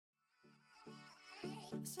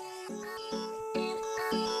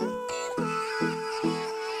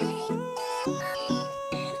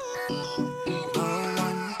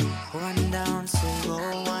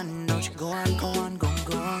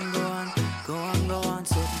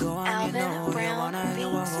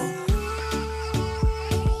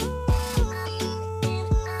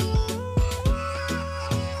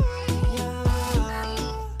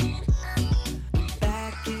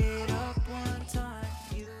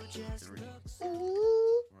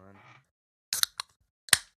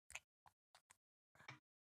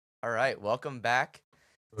All right, welcome back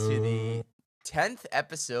to the 10th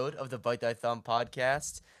episode of the Bite Thy Thumb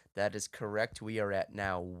podcast. That is correct. We are at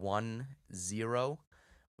now 1-0.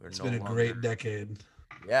 It's been a great decade.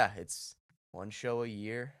 Yeah, it's one show a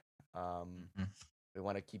year. We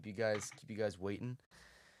want to keep you guys waiting.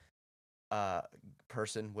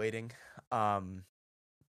 Person waiting.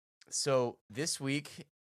 So this week,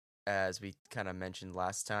 as we kind of mentioned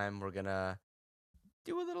last time, we're gonna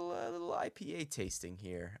do a little IPA tasting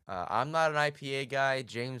here. I'm not an IPA guy.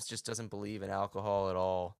 James just doesn't believe in alcohol at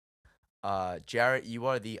all. Jarrett, you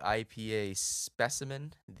are the IPA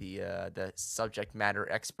specimen, the subject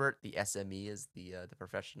matter expert, the SME as the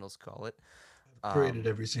professionals call it. I've created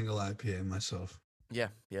every single IPA myself. Yeah,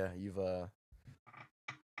 you've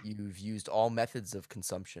used all methods of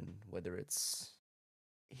consumption, whether it's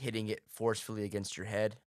hitting it forcefully against your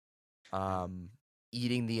head,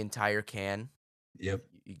 eating the entire can. Yep.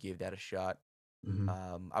 You gave that a shot. Mm-hmm.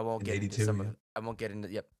 I won't get into 82, some. yeah. I won't get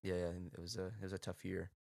into. Yep. Yeah. It was a tough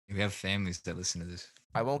year. We have families that listen to this.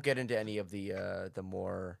 I won't get into any of the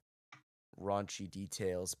more raunchy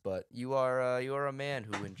details, but you are a man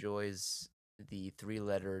who enjoys the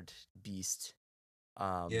three-lettered beast.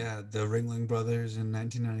 Yeah, the Ringling Brothers in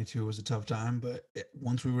 1992 was a tough time, but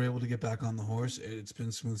once we were able to get back on the horse, it's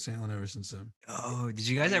been smooth sailing ever since then. Oh, did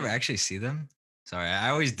you guys ever actually see them? Sorry, I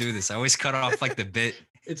always do this. I always cut off like the bit.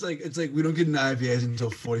 It's like we don't get an IPAs until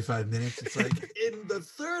 45 minutes. It's like in the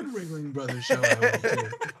third Ringling Brothers show I went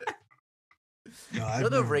to. No,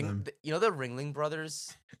 the Ringling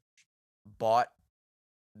Brothers bought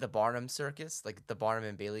the Barnum Circus, like the Barnum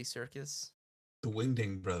and Bailey Circus. The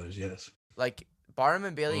Wingding Brothers, yes. Like Barnum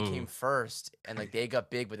and Bailey came first, and like they got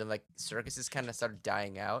big, but then like circuses kind of started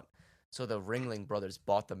dying out, so the Ringling Brothers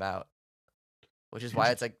bought them out. Which is why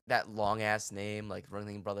it's like that long ass name, like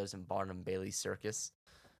Ringling Brothers and Barnum Bailey Circus.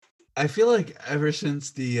 I feel like ever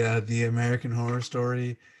since the American Horror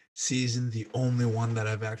Story season, the only one that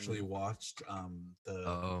I've actually watched,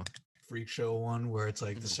 the Freak Show one where it's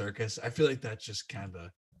like the circus. I feel like that's just kind of. I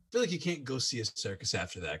feel like you can't go see a circus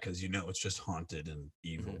after that because it's just haunted and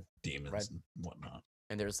evil demons and whatnot.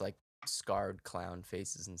 And there's like scarred clown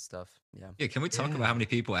faces and stuff. Yeah. Yeah. Can we talk about how many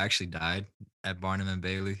people actually died at Barnum and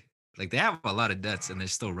Bailey? Like they have a lot of deaths and they're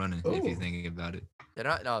still running. If you're thinking about it, they're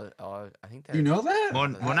not. No, I think that. You know that? Well,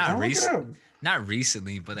 not recently. Not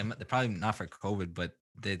recently, but they're probably not for COVID. But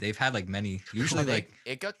they've had like many. Usually, like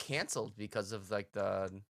it got canceled because of like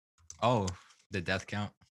the. Oh, the death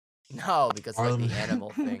count. No, because like the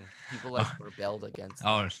animal thing. People like rebelled against.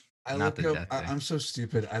 Oh, I looked up. I'm so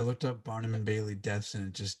stupid. I looked up Barnum and Bailey deaths, and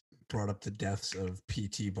it just brought up the deaths of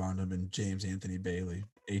P.T. Barnum and James Anthony Bailey,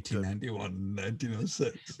 1891 and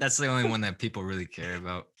 1906. That's the only one that people really care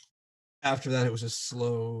about. After that, it was a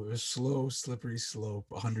slow, slippery slope.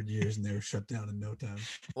 100 years, and they were shut down in no time.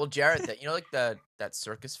 Well, Jarrett, like that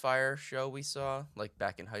Circus Fire show we saw like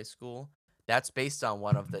back in high school. That's based on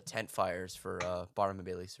one of the tent fires for Barnum and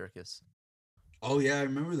Bailey Circus. Oh yeah, I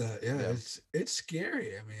remember that. Yeah. It's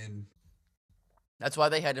scary. I mean, that's why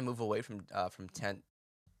they had to move away from tent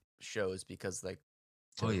shows because like.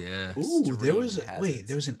 Oh yeah. Ooh, there was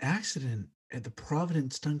an accident at the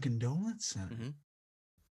Providence Dunkin' Donuts Center. Mm-hmm.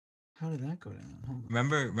 How did that go down?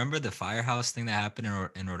 Remember the firehouse thing that happened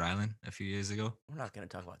in Rhode Island a few years ago? We're not going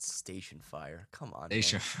to talk about station fire. Come on.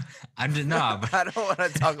 Station. I'm just but I don't want to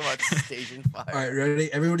talk about station fire. All right,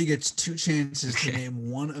 ready? Everybody gets 2 chances to name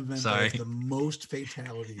one event that has the most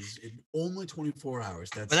fatalities in only 24 hours.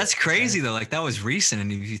 That's crazy though. Like that was recent,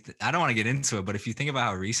 and I don't want to get into it, but if you think about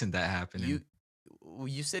how recent that happened,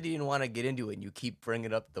 you said you didn't want to get into it, and you keep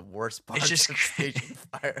bringing up the worst parts of station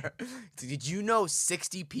fire. Did you know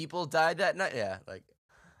 60 people died that night? Yeah, like.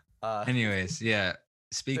 Anyways, yeah.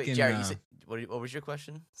 Speaking. Wait, Jared, you said, what was your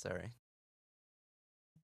question? Sorry.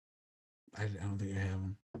 I don't think I have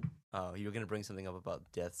them. Oh, you were gonna bring something up about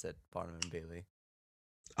deaths at Barnum and Bailey.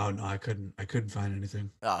 Oh no, I couldn't find anything.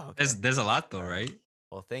 Oh, okay. There's a lot though, right?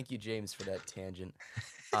 Well, thank you, James, for that tangent.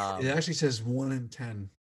 It actually says 1 in 10.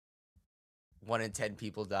 1 in 10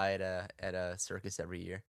 people die at a circus every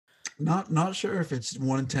year. Not sure if it's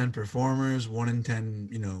 1 in 10 performers, 1 in 10,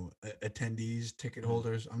 attendees, ticket Mhm.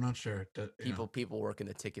 holders. I'm not sure. People work in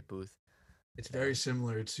the ticket booth. It's very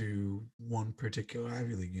similar to one particular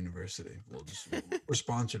Ivy League university. We're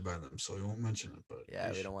sponsored by them, so we won't mention it. But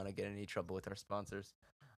Yeah, we don't want to get in any trouble with our sponsors.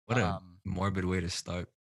 What a morbid way to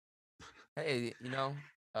start. Hey, So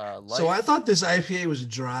I life. thought this IPA was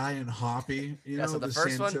dry and hoppy. Yeah, so the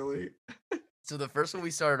first one- So the first one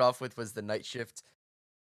we started off with was the Night Shift.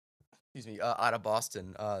 Excuse me, out of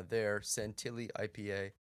Boston. Their Santilli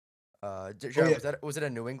IPA. yeah. was it a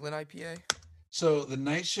New England IPA? So the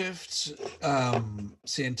Night Shift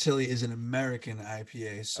Santilli is an American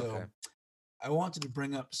IPA. So Okay. I wanted to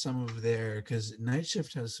bring up some of their because Night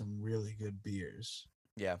Shift has some really good beers.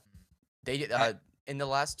 Yeah, they did. In the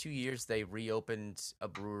last 2 years, they reopened a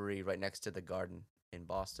brewery right next to the Garden in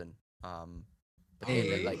Boston. But they've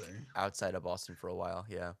been like outside of Boston for a while.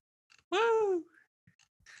 Yeah. Woo!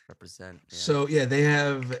 Represent. Yeah. So yeah, they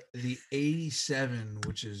have the 87,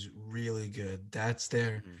 which is really good. That's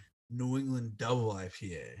their New England Double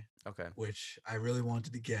IPA. Okay. Which I really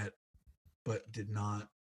wanted to get, but did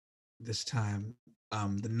not this time.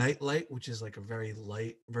 The Nightlight, which is like a very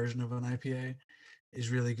light version of an IPA, is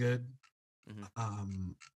really good.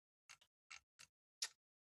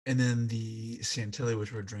 And then the Santilli,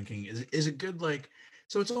 which we're drinking, is a good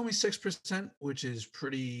so it's only 6%, which is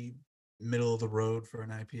pretty middle of the road for an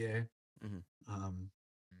IPA.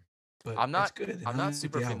 But I'm not good. I'm not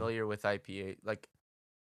super familiar with IPA. Like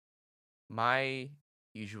my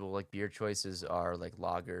usual beer choices are like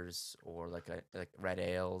lagers or like red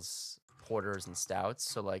ales, porters, and stouts.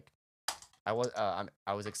 So I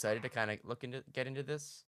was excited to kind of get into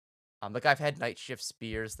this. I've had Night Shift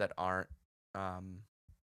beers that aren't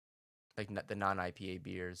the non-IPA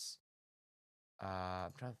beers.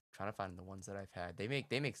 I'm trying to find the ones that I've had. They make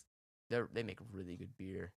really good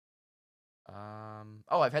beer.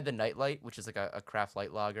 I've had the Nightlight, which is like a craft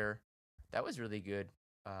light lager. That was really good.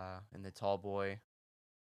 And the Tall Boy.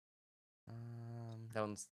 That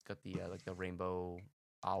one's got the the rainbow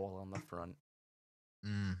owl on the front.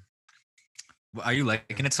 Well, are you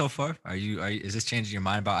liking it so far? Is this changing your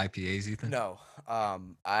mind about IPAs, Ethan? No.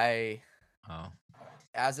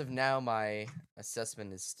 As of now, my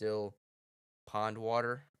assessment is still pond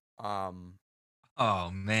water.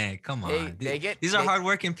 Oh man, come on. These are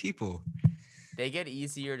hardworking people. They get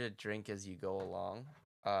easier to drink as you go along.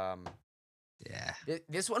 Yeah.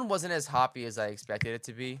 This one wasn't as hoppy as I expected it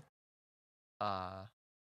to be.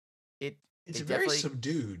 It's very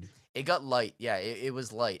subdued. It got light. Yeah, it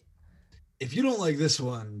was light. If you don't like this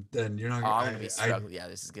one, then you're not. I'm gonna be struggling. Yeah,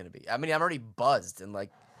 this is gonna be. I mean, I'm already buzzed, and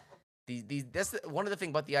that's one of the thing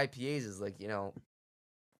about the IPAs is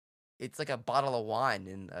it's like a bottle of wine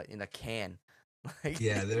in a can.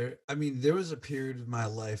 Yeah, there was a period of my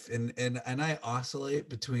life, and I oscillate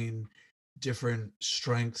between different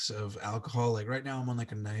strengths of alcohol. Like right now, I'm on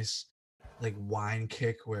a nice wine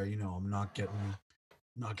kick where I'm not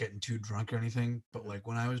getting too drunk or anything. But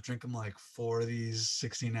when I was drinking 4 of these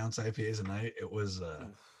 16-ounce IPAs a night, it was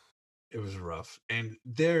rough. And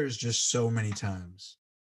there's just so many times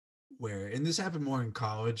where, and this happened more in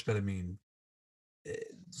college, but I mean,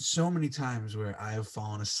 so many times where I have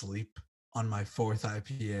fallen asleep on my 4th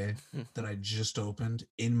IPA that I just opened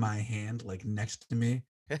in my hand, next to me.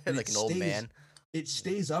 Like an old man. It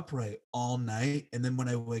stays upright all night. And then when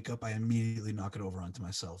I wake up, I immediately knock it over onto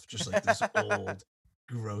myself. Just like this old,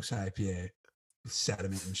 gross IPA with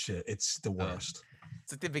sediment and shit. It's the worst.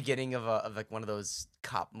 It's like the beginning of one of those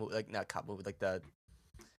cop movie, not cop movie, the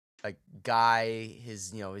guy,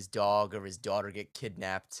 his dog or his daughter get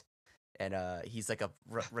kidnapped, and he's like a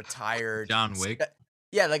retired John Wick.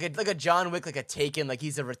 Yeah, like a John Wick, like a Taken,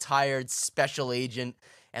 he's a retired special agent,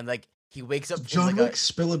 and he wakes up. Did John Wick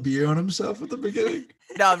spill a beer on himself at the beginning?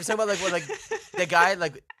 No, I'm just talking about when the guy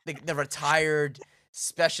the retired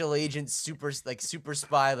special agent super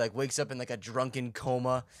spy wakes up in a drunken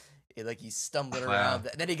coma, he's stumbling around,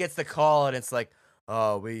 and then he gets the call, and it's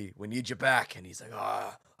we need you back, and he's like,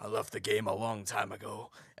 I left the game a long time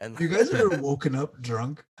ago. And you guys ever woken up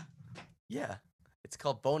drunk? Yeah, it's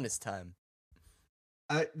called bonus time.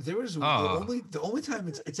 There was the only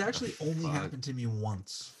time it's actually only happened to me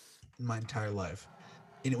once in my entire life,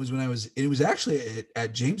 and it was when it was actually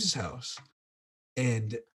at James's house,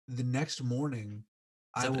 and the next morning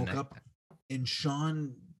I woke up and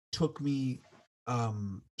Sean took me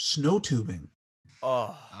snow tubing.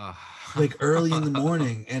 Early in the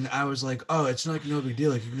morning, and I was like, "Oh, it's not no big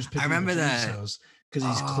deal. You can just pick him up at James's house because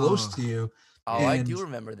he's close to you." Oh, I do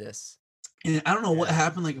remember this. And I don't know what Yeah.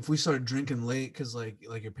 happened, like if we started drinking late because like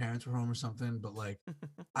your parents were home or something, but like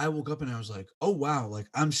I woke up and I was like, oh wow, like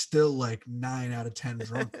I'm still like 9 out of 10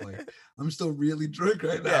 drunk. Like I'm still really drunk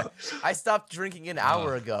right Yeah, now. I stopped drinking an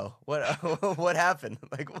hour ago. What what happened?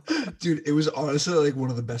 Like, Dude, it was honestly like one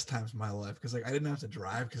of the best times of my life because like I didn't have to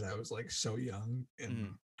drive because I was like so young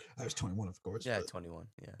and I was 21, of course. yeah, But 21.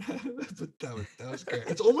 Yeah. but that was great.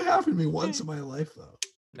 It's only happened to me once in my life though.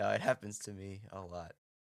 No, it happens to me a lot.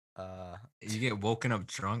 Uh, You get woken up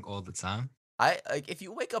drunk all the time? I like if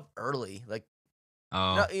you wake up early, like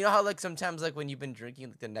Oh, you know how like sometimes like when you've been drinking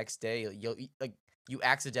like the next day, like you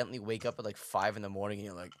accidentally wake up at like 5 in the morning and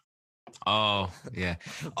you're like, oh, yeah.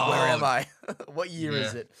 where am Oh, I? What year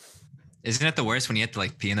is yeah. it? Isn't it the worst when you have to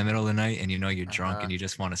like pee in the middle of the night and you know you're drunk Uh-huh. and you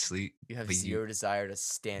just want to sleep, You have but you zero desire to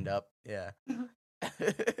stand up. Yeah.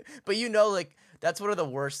 But you know, like that's one of the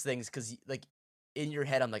worst things because like in your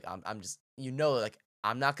head, I'm just like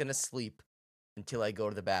I'm not gonna sleep until I go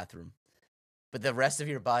to the bathroom. But the rest of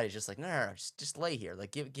your body is just like, no, just lay here.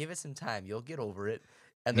 Like give it some time. You'll get over it.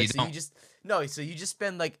 And you like so you don't. just no, so you just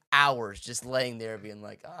spend like hours just laying there being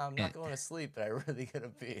like, oh, I'm not And, going to sleep, but I really gonna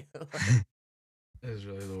be. It is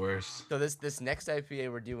really the worst. So this next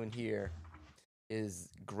IPA we're doing here is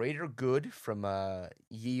Greater Good from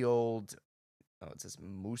ye old it says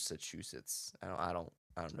Massachusetts. I don't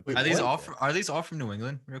know. Wait, are these what? all from, are these all from New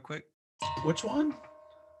England? Real quick. Which one?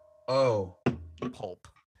 Oh, Pulp.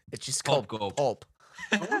 It's just Pulp called Gulp. Pulp.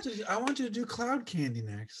 I want you to do Cloud Candy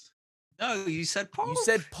next. No, you said pulp. You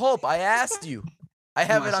said Pulp. I asked you. I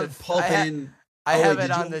have No, it I on. said Pulp and. I Oh have wait, it did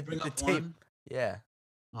you on want me the to bring up tape. one? Yeah.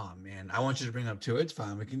 Oh man, I want you to bring up two. It's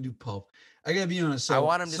fine. We can do Pulp. I gotta be honest. I So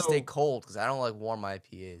want him to stay so cold because I don't like warm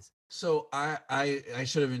IPAs. so I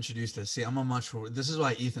should have introduced this. See, I'm a much. This is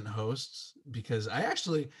why Ethan hosts because I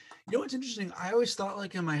actually, you know what's interesting? I always thought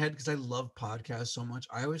like in my head because I love podcasts so much.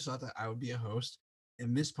 I always thought that I would be a host,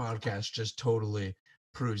 and this podcast just totally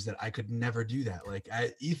proves that I could never do that. Like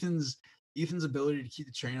Ethan's ability to keep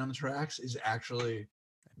the train on the tracks is actually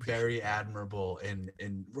Appreciate very that. admirable and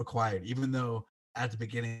required. Even though at the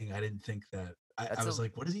beginning I didn't think that. I That's was a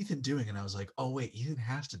like, what is Ethan doing? And I was like, oh wait, Ethan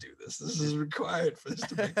has to do this. This is required for this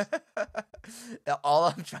to make all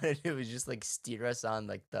I'm trying to do is just like steer us on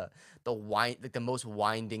like the wind like the most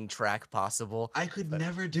winding track possible. I could But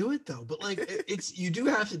never do it though, but like it's you do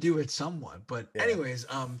have to do it somewhat. But yeah. anyways,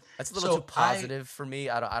 That's a little too so positive for me.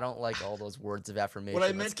 I don't like all those words of what I affirmation.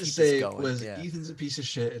 Let's meant to keep this say going. was Yeah. Ethan's a piece of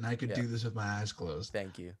shit, and I could Yeah. do this with my eyes closed.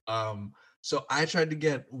 Thank you. So I tried to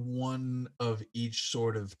get one of each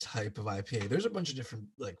sort of type of IPA. There's a bunch of different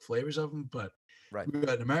like flavors of them, but Right. we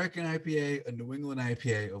got an American IPA, a New England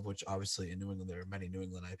IPA, of which obviously in New England there are many New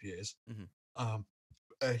England IPAs. Mhm.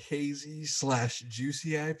 A hazy /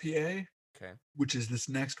 juicy IPA, Okay. which is this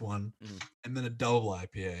next one, Mhm. and then a double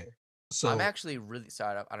IPA. I'm So actually really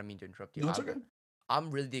sorry. I don't mean to interrupt you. no, it's okay. I'm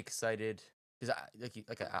really excited because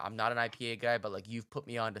I'm not an IPA guy, but like you've put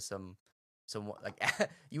me onto some like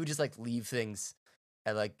you would just like leave things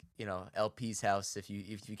at like LP's house if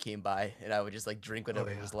you came by, and I would just like drink Oh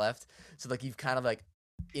whatever yeah. was left. So like you've kind of like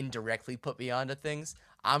indirectly put me onto things.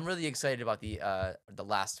 I'm really excited about the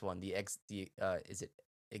last one. Is it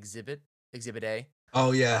Exhibit A?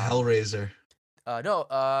 Oh yeah, Um, Hellraiser. no,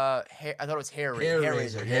 I thought it was Hair Hair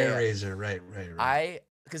Raiser. Yeah, yeah. Raiser. Right.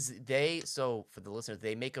 Because so for the listeners,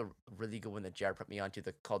 they make a really good one that Jared put me onto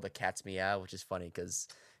called the Cat's Meow, which is funny because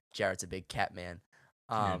Jared's a big cat man.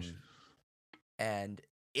 Huge. And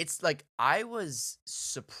it's like I was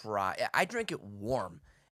surprised. I drank it warm,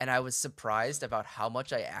 and I was surprised about how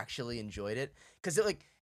much I actually enjoyed it. Because like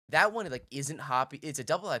that one, like isn't hoppy. It's a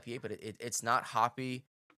double IPA, but it's not hoppy.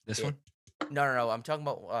 This It, one? no. I'm talking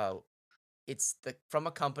about it's from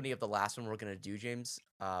a company of the last one we're gonna do, James.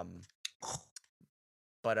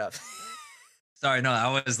 But Sorry, no,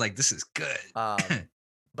 I was like, this is good.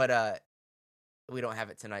 but we don't have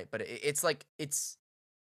it tonight. But it's like it's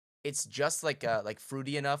just like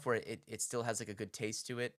fruity enough where it still has like a good taste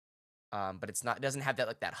to it. But it doesn't have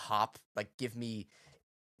that hop like give me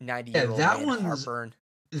 90-year-old man heartburn.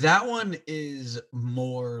 That one is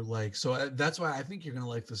more like so. That's why I think you're gonna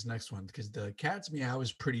like this next one because the Cat's Meow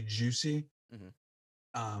is pretty juicy.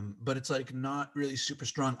 But it's like not really super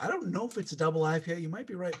strong. I don't know if it's a double IPA. You might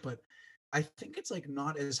be right, but I think it's like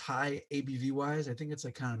not as high ABV wise. I think it's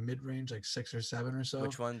like kind of mid range, like 6 or 7 or so.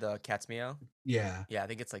 Which one? The Cat's Meow? Yeah. Yeah, I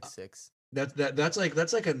think it's like 6. That's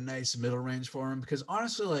like a nice middle range for him because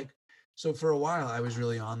honestly, like so for a while I was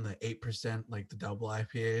really on the 8%, like the double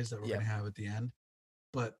IPAs that we're gonna have at the end,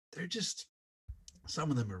 but they're just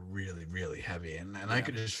some of them are really, really heavy, and I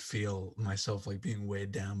could just feel myself like being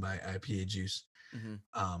weighed down by IPA juice.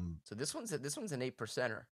 So this one's an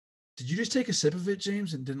 8%er. Did you just take a sip of it,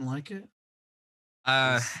 James, and didn't like it?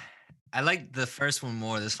 Uh, I like the first one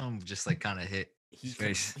more. This one just like kind of hit.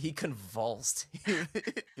 He convulsed. He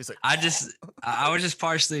was like, I just I was just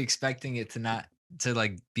partially expecting it to not to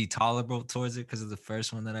like be tolerable towards it because of the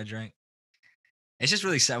first one that I drank. It's just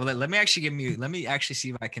really sad. Let me actually let me actually see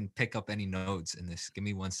if I can pick up any notes in this. Give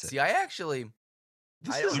me one sec. see, I actually,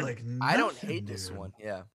 This I is don't, like I don't nothing, hate this dude. one.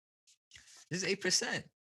 Yeah, This is 8%.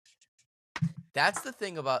 that's the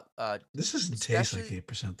thing about This doesn't taste like especially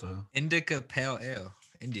 8% though. Indica Pale Ale,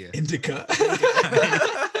 India. Indica.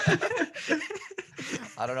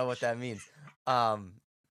 I don't know what that means.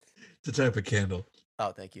 It's a type of candle.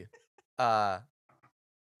 Oh, thank you.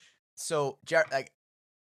 So Jared,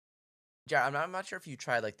 I'm not sure if you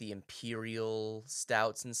tried like the imperial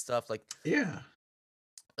stouts and stuff. Yeah.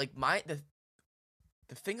 Like the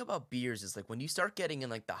thing about beers is like when you start getting in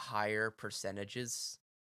like the higher percentages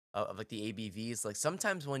of like the ABVs, like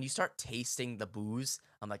sometimes when you start tasting the booze,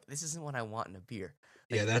 I'm like, this isn't what I want in a beer.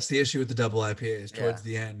 Yeah, that's the issue with the double IPAs. Towards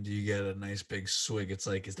Yeah. the end, you get a nice big swig. It's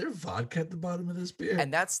like, is there vodka at the bottom of this beer?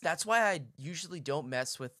 And that's why I usually don't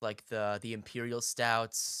mess with like the imperial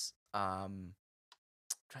stouts. Trying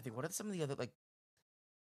to think, what are some of the other like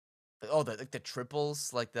the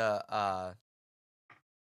triples, like because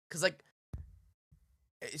like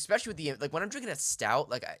especially with the like when I'm drinking a stout,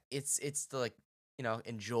 like it's the like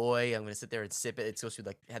enjoy. I'm gonna sit there and sip it. It's supposed to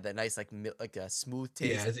like have that nice like like a smooth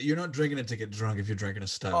taste. Yeah, you're not drinking it to get drunk if you're drinking a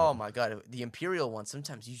stout. Oh my god, the imperial one.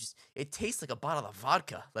 Sometimes it tastes like a bottle of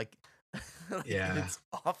vodka. Like, Yeah, it's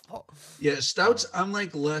awful. Yeah, stouts. I'm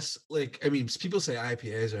like less like. I mean, people say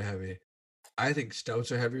IPAs are heavy. I think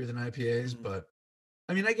stouts are heavier than IPAs, but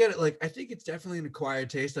I mean, I get it. Like, I think it's definitely an acquired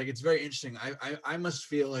taste. Like, it's very interesting. I must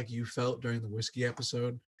feel like you felt during the whiskey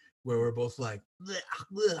episode where we're both like,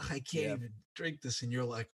 I can't even drink this, and you're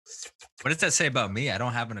like, what does that say about me? I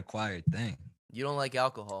don't have an acquired thing. You don't like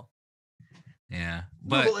alcohol. Yeah,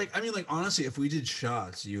 but like, I mean, like honestly, if we did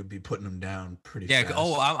shots, you would be putting them down pretty fast. Yeah.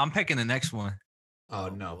 Oh, I'm picking the next one. Oh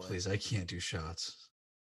no, boy. Please! I can't do shots.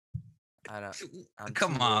 I don't.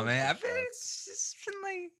 Come on, man. I mean, it's been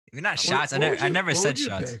like we're not shots. I never said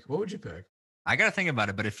shots. What would you pick? I gotta think about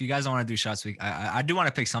it. But if you guys don't want to do shots, I do want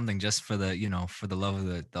to pick something just for the for the love of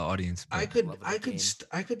the audience. But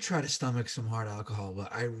I could try to stomach some hard alcohol,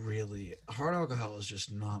 but hard alcohol is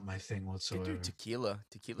just not my thing whatsoever. You could do tequila.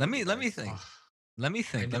 Let me think. Let me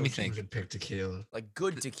think. Let me think. Could pick tequila. Like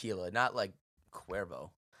good tequila, not like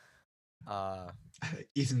Cuervo.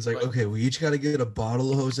 Ethan's like, okay, we each got to get a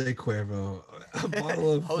bottle of Jose Cuervo, a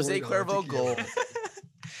bottle of Jose Cuervo Gold.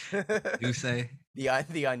 You say the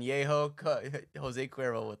añejo Jose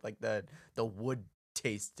Cuervo with like the wood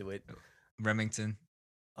taste to it. Remington.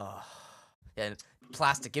 And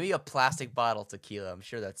plastic. Give me a plastic bottle tequila. I'm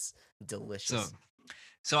sure that's delicious.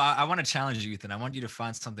 So I want to challenge you, Ethan. I want you to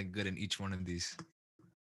find something good in each one of these.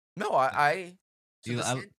 No,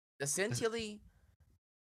 the Santilli.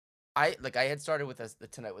 I had started with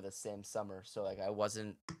tonight with a Sam Summer, so like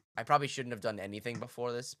I probably shouldn't have done anything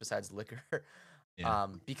before this besides liquor. Yeah.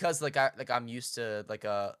 Because I'm used to like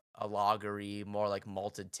a lagery, more like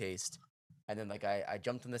malted taste. And then like I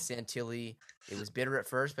jumped on the Santilli. It was bitter at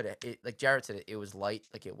first, but it like Jared said, it was light,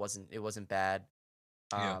 like it wasn't bad.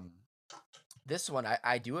 This one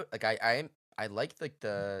I do it like I like like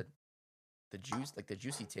the juice, like the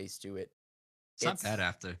juicy taste to it. It's not bad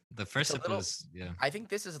after the first sip was I think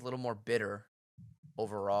this is a little more bitter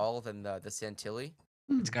overall than the Santilli.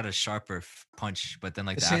 It's got a sharper punch, but then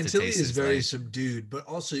like the Santilli is very subdued, but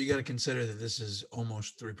also you got to consider that this is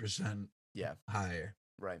almost 3% higher.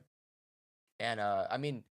 Right. And I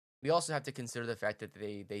mean, we also have to consider the fact that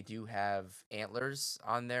they do have antlers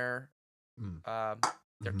on their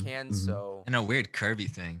cans, so and a weird curvy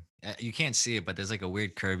thing. You can't see it, but there's like a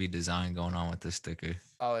weird curvy design going on with this sticker.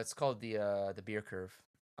 Oh, it's called the beer curve.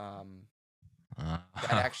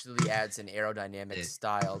 That actually adds an aerodynamic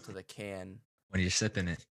style to the can when you're sipping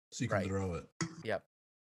it, so you can throw it. Yep.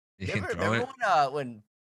 You can throw it. When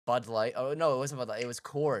Bud Light? Oh no, it wasn't Bud Light. It was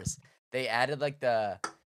Coors. They added like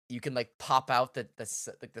you can like pop out the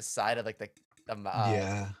side of like the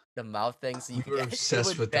mouth thing, so you were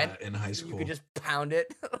obsessed with that in high school. You could just pound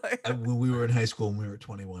it. When we were in high school and we were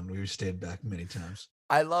 21, we stayed back many times.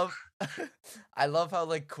 I love how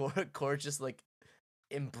like Coors just like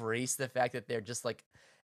embrace the fact that they're just like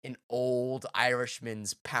an old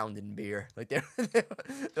Irishman's pounding beer. Like they're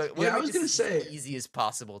like, I was gonna say easy as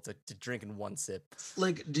possible to drink in one sip.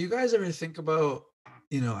 Like, do you guys ever think about?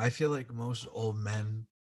 I feel like most old men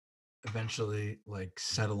eventually like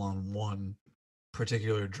settle on one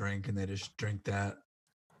particular drink and they just drink that.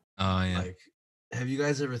 Oh yeah. Like Have you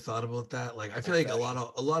guys ever thought about that? Like, I feel like a lot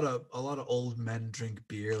of old men drink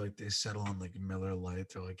beer. Like, they settle on like Miller Lite.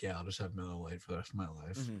 They're like, yeah, I'll just have Miller Lite for the rest of my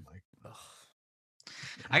life. Mhm. Like, Ugh.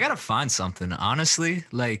 I gotta find something. Honestly,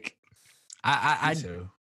 like I me too.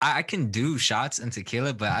 I can do shots and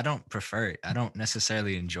tequila, but I don't prefer it. I don't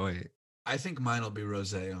necessarily enjoy it. I think mine will be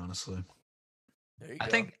rosé. Honestly, There you I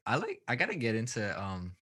go. think I gotta get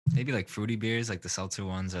into maybe like fruity beers, like the seltzer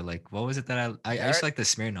ones, or like what was it that I used Garrett? to like the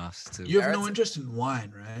Smirnoffs too. you have no Garrett's- interest in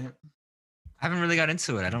wine, right? I haven't really got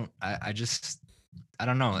into it. I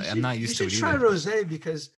don't know. I'm not used to You it should try either. rosé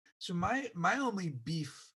because my only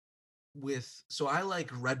beef with I like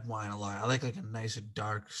red wine a lot. I like a nice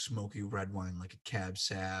dark smoky red wine like a Cab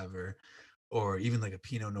Sav or even like a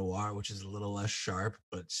Pinot Noir, which is a little less sharp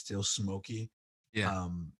but still smoky. Yeah.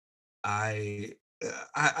 Um, I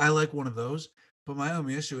like one of those, but my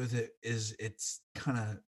only issue with it is it's kind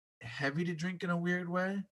of heavy to drink in a weird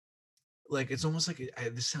way. Like it's almost like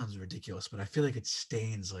this sounds ridiculous, but I feel like it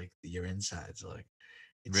stains like your insides. Like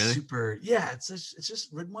it's Really? super. Yeah, it's just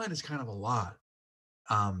red wine is kind of a lot.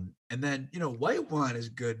 And then white wine is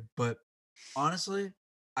good, but honestly,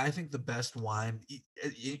 I think the best wine,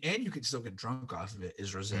 and you can still get drunk off of it,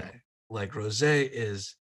 is rosé. Like rosé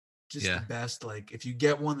is just the Yeah. best. Like if you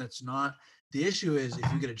get one that's not, the issue is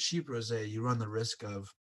if you get a cheap rosé, you run the risk of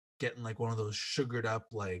getting like one of those sugared up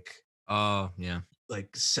Oh yeah.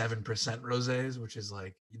 like 7% rosés, which is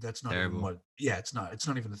like that's not even Terrible. what. Yeah, it's not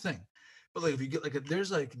even the thing. But like if you get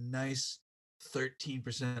there's like nice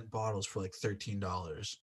 13% bottles for like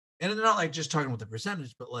 $13, and they're not like just talking about the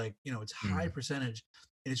percentage, but like it's high percentage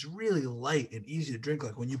and it's really light and easy to drink.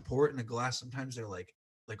 Like when you pour it in a glass, sometimes they're like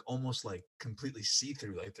almost like completely see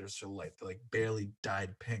through, like they're so light, they're like barely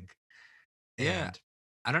dyed pink. Yeah. And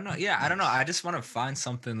I don't know. Yeah, I don't know. nice. I just want to find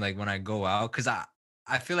something like when I go out because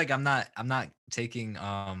I feel like I'm not taking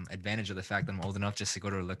advantage of the fact that I'm old enough just to go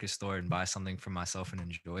to a liquor store and buy something for myself and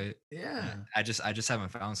enjoy it. And Yeah. I just haven't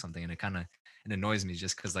found something and it annoys me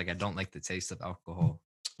just because like I don't like the taste of alcohol.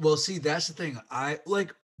 Well, see, that's the thing. I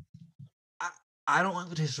I don't like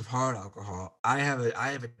the taste of hard alcohol. I have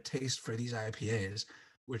a taste for these IPAs,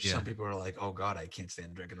 which Yeah. some people are like, "Oh God, I can't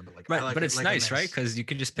stand drinking them." But like, I But like but it it's like a nice, right? nice. Because you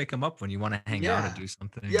can just pick them up when you want to hang out or Yeah, do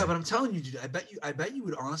something. yeah. But I'm telling you, dude, I bet you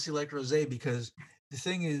would honestly like rosé because the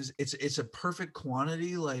thing is, it's a perfect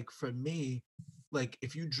quantity. Like for me, like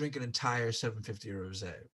if you drink an entire 750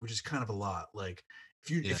 rosé, which is kind of a lot, like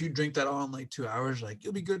Yeah. if you drink that all in like 2 hours, like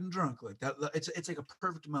you'll be good and drunk. Like it's like a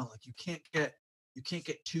perfect amount. Like you can't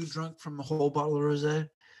get too drunk from a whole bottle of rosé,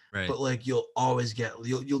 Right. but like you'll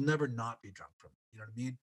never not be drunk from it. You know what I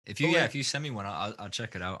mean? If But like you send me one, I'll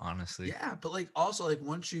check it out. Honestly. yeah, but like also like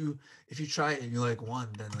if you try it and you like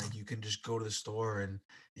one, then like you can just go to the store and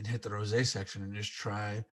hit the rosé section and just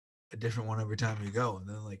try a different one every time you go. And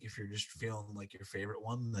then like if you're just feeling like your favorite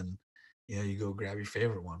one, then you go grab your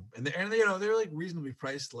favorite one. And they're like reasonably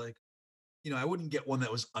priced. Like I wouldn't get one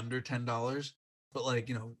that was under $10, but like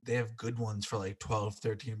they have good ones for like 12,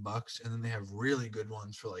 $13, and then they have really good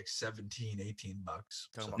ones for like 17, $18. Talking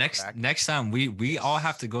So about Next crack. next time we all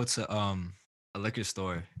have to go to a liquor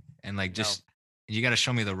store and like No. just you got to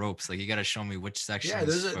show me the ropes. Like you got to show me which yeah,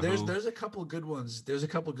 sections for who. there's a couple good ones. There's a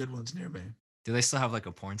couple good ones near me. Do they still have like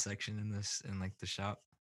a porn section in like the shop?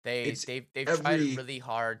 It's They've tried every really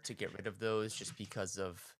hard to get rid of those just because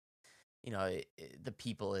of the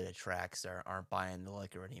people it attracts aren't buying the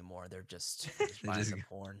liquor anymore. They're just They buying just the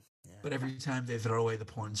porn. Yeah. But every time they throw away the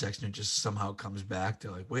porn section, it just somehow comes back.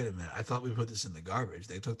 They're like, "Wait a minute! I thought we put this in the garbage.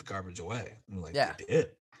 They took the garbage away." And we're like, Yeah. "They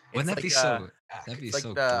did." Wouldn't that like, be so? That'd be It's like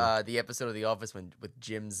so cool. the episode of The Office with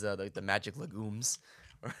Jim's the magic legumes.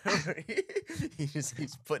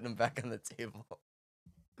 He's putting them back on the table.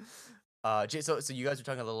 So you guys were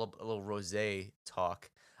talking a little rosé talk.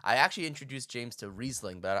 I actually introduced James to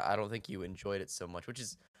Riesling, but I don't think you enjoyed it so much. Which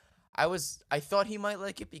is, I thought he might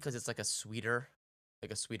like it because it's like a sweeter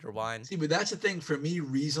wine. See, but that's the thing for me.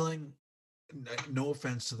 Riesling. No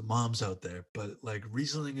offense to the moms out there, but like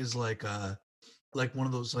Riesling is like one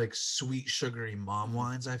of those like sweet sugary mom Mhm.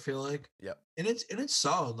 wines. I feel like, Yep. and it's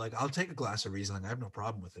solid. Like I'll take a glass of Riesling. I have no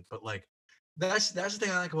problem with it. But like that's the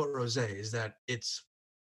thing I like about rosé is that it's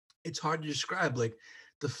hard to describe. Like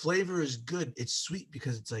the flavor is good. It's sweet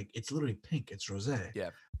because it's literally pink. It's rosé. Yeah.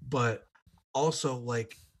 But also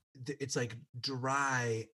like it's like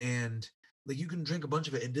dry and like you can drink a bunch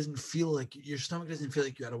of it. It doesn't feel like your stomach doesn't feel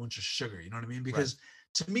like you had a bunch of sugar. You know what I mean? Because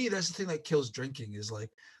to me, that's the thing that kills drinking is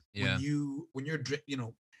like Yeah. when you're drink.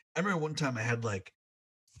 I remember one time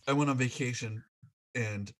I went on vacation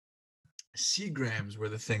and Seagrams were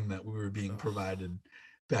the thing that we were being Ugh. provided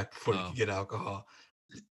back before you Oh. could get alcohol.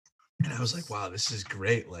 And I was like, wow, this is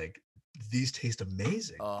great. Like these taste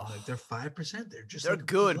amazing. Oh. Like they're 5%. They're just They're like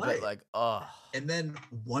good, light. but like, oh. And then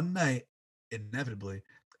one night, inevitably,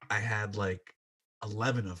 I had like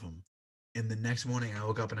 11 of them. And the next morning, I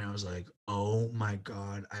woke up and I was like, oh my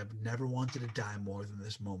God, I've never wanted to die more than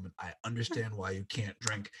this moment. I understand why you can't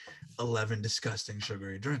drink 11 disgusting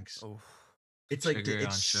sugary drinks. Oof. It's like, Sugar on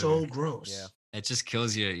it's so sugar. gross. Yeah. It just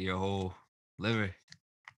kills your whole liver.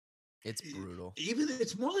 It's brutal. Even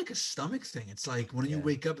it's more like a stomach thing. It's like when you Yeah.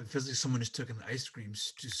 wake up, it feels like someone just took an ice cream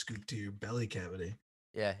scoop to your belly cavity.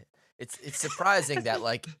 Yeah. It's surprising that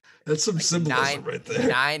like That's some symbolism right there.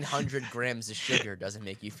 900 grams of sugar doesn't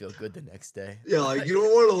make you feel good the next day. Yeah, like you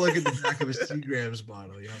don't want to look at the back of a Seagram's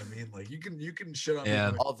bottle. You know what I mean? Like you can shit on. Yeah.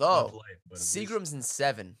 me with Although, Bud Light, but at least- Seagram's in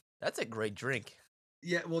 7. That's a great drink.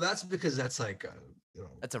 Yeah, well, that's because that's like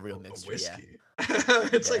That's a real mixture, yeah. whiskey.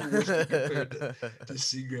 It's Yeah. like whiskey compared to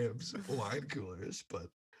Seagram's wine coolers, but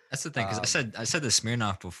That's the thing, because I said the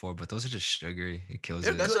Smirnoff before, but those are just sugary. It kills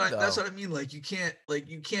They're it. that's good, that's though. what I mean. Like you can't.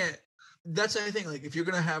 That's the thing. Like if you're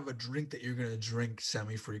gonna have a drink that you're gonna drink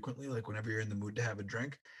semi-frequently, like whenever you're in the mood to have a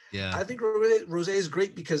drink, Yeah. I think rosé is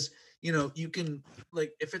great because you can,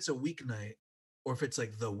 like, if it's a weeknight or if it's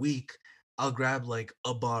like the week, I'll grab like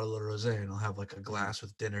a bottle of rosé and I'll have like a glass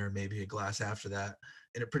with dinner, maybe a glass after that,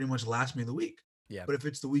 and it pretty much lasts me the week. Yeah. But if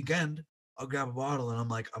it's the weekend, I'll grab a bottle and I'm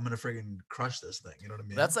like, I'm gonna friggin' crush this thing. You know what I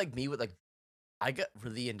mean? That's like me with like, I got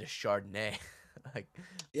really into Chardonnay, like for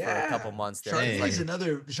yeah. a couple months there. Chardonnay It's is like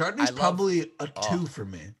another. I Chardonnay's love- probably a 2 oh. for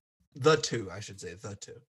me. The 2, I should say. The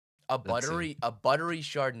 2. a That's it. buttery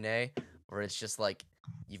Chardonnay where it's just like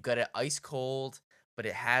you've got it ice cold, but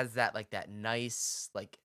it has that like that nice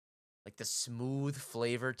like the smooth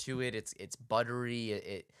flavor to it. It's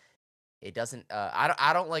buttery. It doesn't.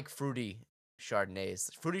 I don't like fruity Chardonnays.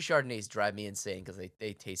 Fruity Chardonnays drive me insane because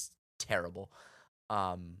they taste terrible.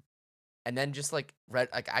 And then just like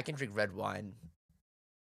I can drink red wine.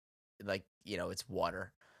 Like it's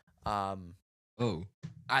water. Oh,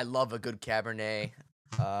 I love a good Cabernet.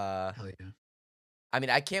 Hell yeah. I mean,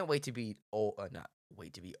 I can't wait to be old. Not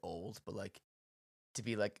wait to be old, but like to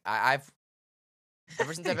be like I've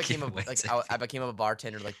ever since I became Can't wait like to I became a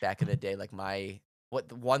bartender like back in the day. Like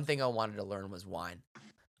the one thing I wanted to learn was wine.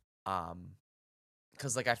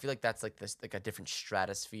 Because like I feel like that's like this like a different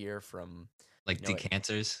stratosphere from like You know what?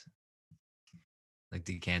 decanters, like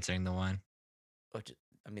decanting the wine. which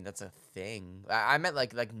I mean that's a thing. I meant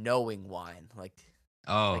like knowing wine, like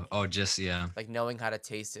Just yeah, knowing how to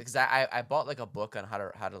taste it. Because I bought like a book on how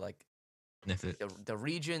to like sniff it. the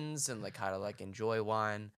regions and like how to like enjoy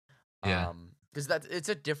wine. Yeah. Because it's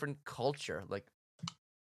a different culture. Like,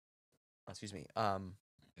 excuse me. Oh,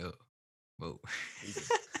 whoa. Jesus.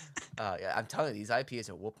 Yeah, I'm telling you, these IPAs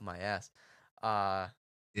are whooping my ass.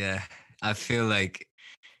 Yeah, I feel like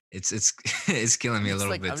it's it's killing me a I'm just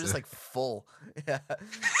little like bit. I'm just too. like full. Yeah.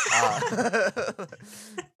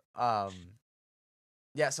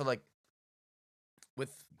 Yeah. So like,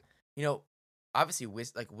 with obviously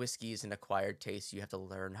whiskey is an acquired taste. You have to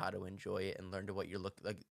learn how to enjoy it and learn to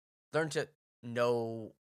learn to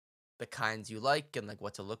know the kinds you like and like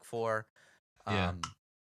what to look for. Yeah.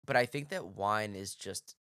 But I think that wine is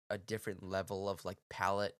just a different level of like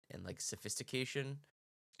palate and like sophistication.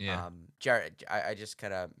 Yeah. Jared, I just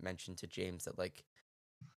kind of mentioned to James that like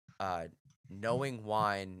knowing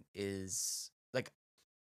wine is like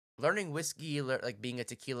learning whiskey, like being a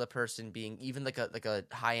tequila person, being even like a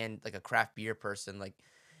high end like a craft beer person, like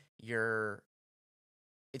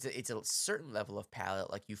it's a certain level of palate.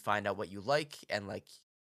 Like you find out what you like and like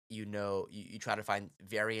you try to find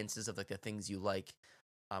variances of like the things you like,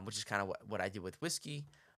 which is kind of what I did with whiskey.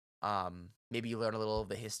 Maybe you learn a little of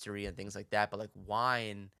the history and things like that, but like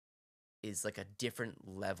wine is like a different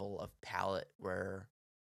level of palate where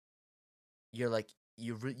you're like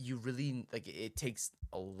you really like it takes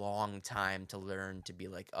a long time to learn to be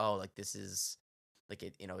like, oh, like this is like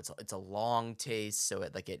it's a long taste, so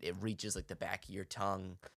it reaches like the back of your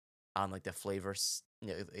tongue on like the flavors,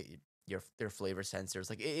 their flavor sensors.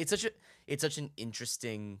 Like it's such an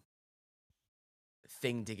interesting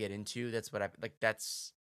thing to get into. That's what I've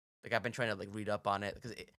been trying to like read up on it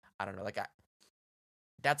because I don't know,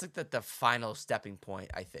 that's like the final stepping point,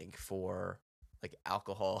 I think, for like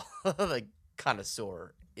alcohol like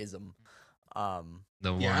connoisseurism.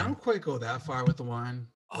 The wine. Yeah, I don't quite go that far with the wine.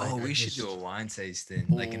 Oh, Like, I we should do just- a wine tasting,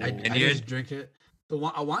 like in Ooh. a I vineyard. just drink it.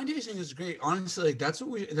 A wine tasting is great. Honestly, like that's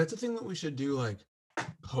the thing that we should do. Like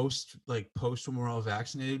post when we're all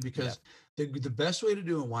vaccinated, because the best way to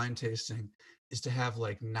do a wine tasting is to have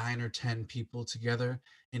like 9 or 10 people together,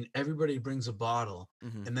 and everybody brings a bottle,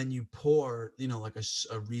 and then you pour, like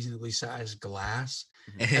a reasonably sized glass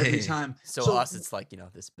every time. So us, it's like,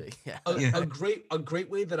 this big. Yeah. A great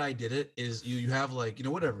way that I did it is you have like,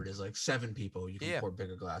 whatever it is, like 7 people, you can pour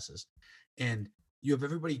bigger glasses, and you have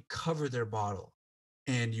everybody cover their bottle,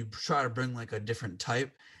 and you try to bring like a different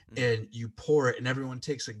type, and you pour it, and everyone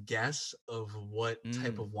takes a guess of what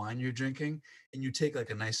type of wine you're drinking, and you take like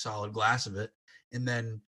a nice solid glass of it, and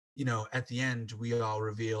then at the end we all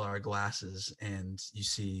reveal our glasses, and you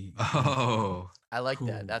see I like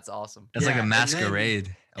that. That's awesome. That's like a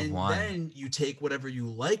masquerade of wine. And then you take whatever you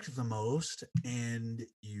liked the most and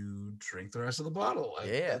you drink the rest of the bottle.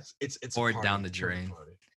 It's pour it down the drain.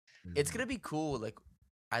 It's gonna be cool. Like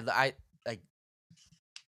I like,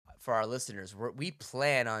 for our listeners, we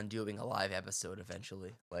plan on doing a live episode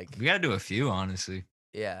eventually. Like, we gotta do a few, honestly.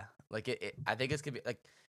 Yeah, like I think it's gonna be like,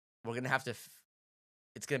 we're gonna have to.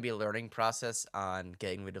 It's gonna be a learning process on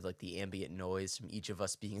getting rid of like the ambient noise from each of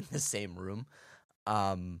us being in the same room.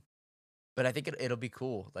 But I think it'll be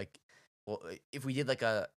cool. Like, well, if we did like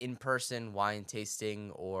a in-person wine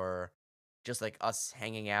tasting, or just like us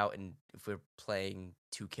hanging out, and if we're playing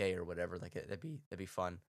 2K or whatever, like that'd be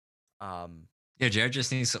fun. Yeah, Jared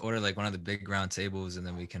just needs to order like one of the big round tables, and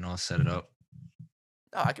then we can all set it up.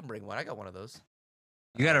 Oh, I can bring one. I got one of those.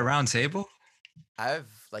 You got a round table? I have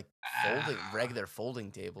like regular folding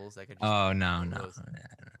tables. I could. Just no.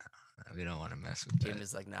 We don't want to mess with that. Jim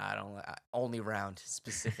is like, nah, I don't. Only round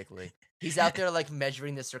specifically. He's out there like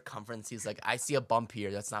measuring the circumference. He's like, I see a bump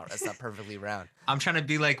here. That's not perfectly round. I'm trying to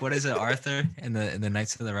be like, what is it, Arthur in the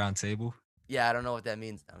Knights of the Round Table? Yeah, I don't know what that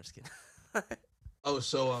means. I'm just kidding. Oh,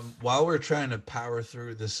 so while we're trying to power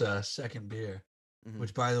through this second beer,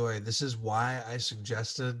 which, by the way, this is why I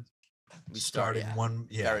suggested starting one.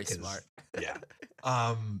 Yeah, very smart. Yeah.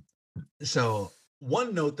 So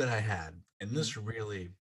one note that I had, and this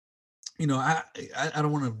really, I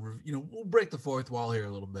don't want to, we'll break the fourth wall here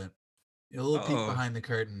a little bit. A little peek behind the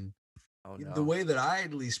curtain. Oh, no. The way that I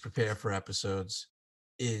at least prepare for episodes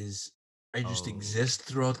is I just exist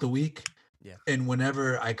throughout the week. Yeah. And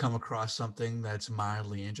whenever I come across something that's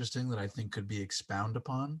mildly interesting that I think could be expound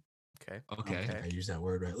upon. Okay. I don't think I use that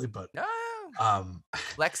word rightly, but no.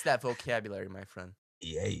 Flex that vocabulary, my friend.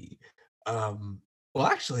 Yay. Well,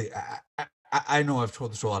 actually, I know I've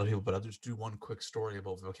told this to a lot of people, but I'll just do one quick story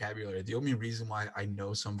about vocabulary. The only reason why I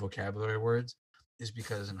know some vocabulary words is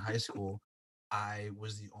because in high school, I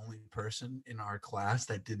was the only person in our class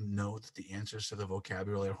that didn't know that the answers to the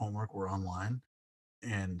vocabulary homework were online.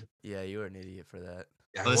 And yeah, you were an idiot for that.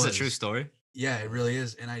 This is a true story. Yeah, it really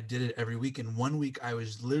is. And I did it every week. And one week I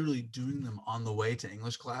was literally doing them on the way to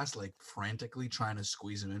English class, like frantically trying to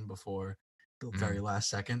squeeze them in before the very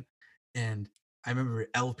last second. And I remember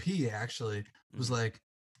LP actually was like,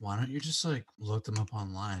 why don't you just like look them up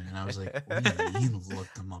online? And I was like, what do you mean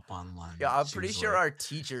look them up online? Yeah, I'm pretty sure our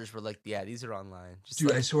teachers were like, yeah, these are online. Just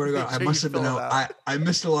dude, I swear to God, I must have been out. I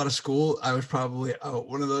missed a lot of school. I was probably out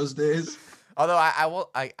one of those days. Although I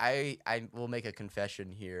will make a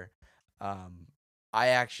confession here. I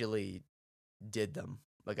actually did them.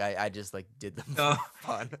 Like I just like did them for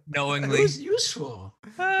fun. Knowingly. It was useful.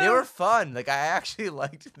 They were fun. Like I actually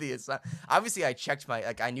liked the assignment. Obviously I checked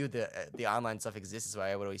I knew the online stuff existed, so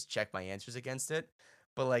I would always check my answers against it.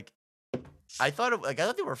 But like I thought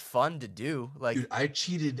they were fun to do. Like, dude, I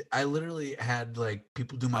cheated. I literally had like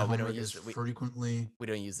people do my homework frequently. We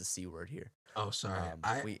don't use the C word here. Oh, sorry.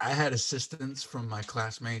 I had assistance from my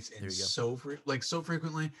classmates, and so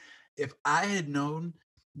frequently. If I had known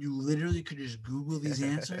you literally could just Google these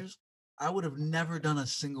answers, I would have never done a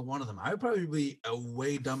single one of them. I would probably be a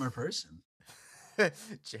way dumber person.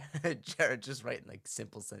 Jared just writing like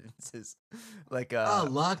simple sentences, like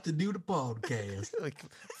lock the new podcast, like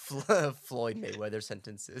Floyd Mayweather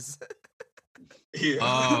sentences.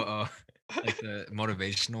 Yeah. Like the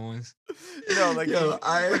motivational ones. Like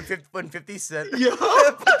when 50 Cent. I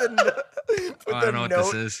don't know what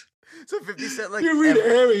this is. So 50 Cent like you read a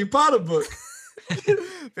Harry Potter book.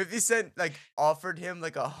 50 Cent like offered him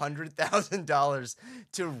like $100,000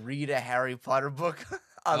 to read a Harry Potter book.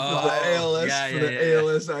 For the ALS,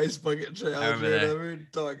 ALS Ice Bucket Challenge or whatever.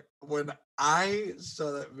 Dog, when I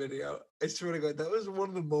saw that video, I swear to God, that was one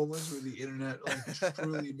of the moments where the internet like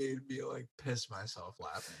truly made me like piss myself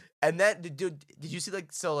laughing. And then, dude, did you see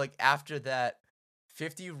after that,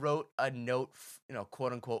 50 wrote a note,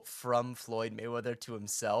 quote unquote, from Floyd Mayweather to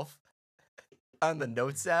himself on the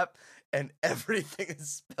Notes app, and everything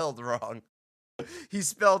is spelled wrong. He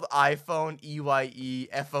spelled iPhone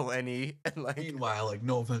EYEFONE and like. Meanwhile, like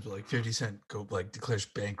no offense, but like 50 Cent declares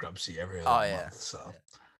bankruptcy every Oh other yeah. month. So Yeah.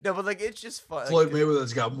 No, but like it's just fun. Floyd Like,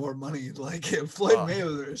 Mayweather's got more money. Like Floyd Oh.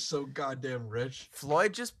 Mayweather is so goddamn rich.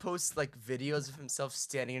 Floyd just posts like videos of himself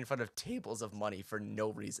standing in front of tables of money for no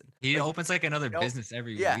reason. He Like, opens like another no- business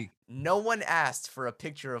every Yeah, week. no one asked for a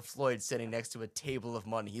picture of Floyd sitting next to a table of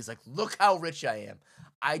money. He's like, look how rich I am.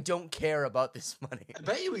 I don't care about this money. I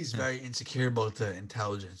bet you he's very insecure about the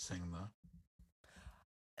intelligence thing though.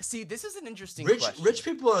 See, this is an interesting Rich question. rich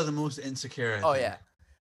people are the most insecure. I Oh think. yeah,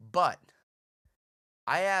 but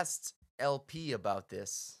I asked LP about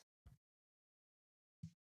this.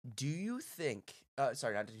 Do you think?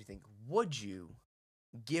 Sorry, not did you think? Would you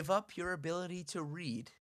give up your ability to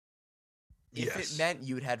read if Yes. it meant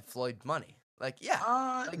you had Floyd money? Like, yeah,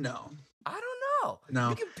 like, No. I don't know. No.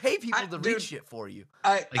 You can pay people to read dude, shit for you.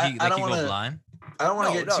 Like he I don't go want to. blind. I don't want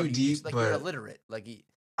to No, get no, too you deep, just, like you're but illiterate. Like,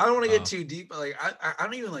 I don't want to Oh. get too deep. But like I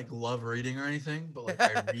don't even like love reading or anything. But like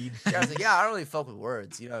I read. yeah, I was like, yeah, I don't really fuck with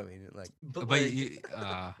words. You know what I mean? Like, But But like, you,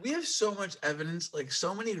 we have so much evidence. Like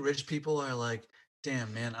so many rich people are like,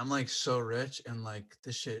 damn man, I'm like so rich and like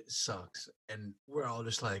this shit sucks. And we're all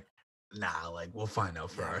just like, nah, like we'll find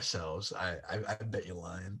out for Yeah. ourselves. I bet you're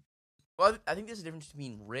lying. well, I think there's a difference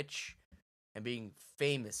between rich and being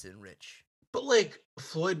famous and rich. But like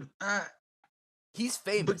Floyd, He's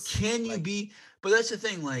famous. but can you like, be? But that's the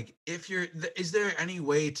thing. Like, if you're, is there any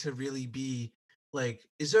way to really be? Like,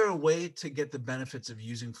 is there a way to get the benefits of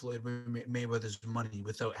using Floyd Mayweather's money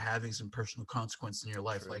without having some personal consequence in your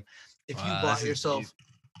life? True. Like, if you Wow, bought this is yourself,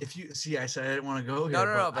 if you see, I said I didn't want to go here, No,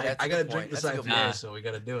 but but that's a I good got to point. drink this That's a good IPA, point. so we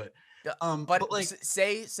got to do it. Yeah, But like,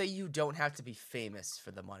 say you don't have to be famous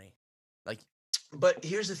for the money. Like, but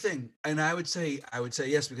here's the thing, and I would say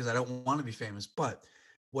yes because I don't want to be famous. But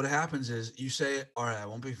what happens is you say, all right, I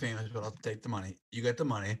won't be famous, but I'll take the money. You get the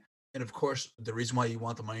money, and of course, the reason why you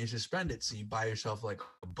want the money is to spend it. So you buy yourself like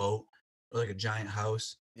a boat or like a giant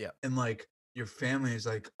house. Yeah. And like your family is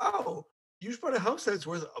like, oh, you just bought a house that's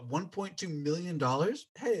worth $1.2 million.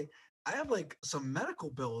 Hey, I have like some medical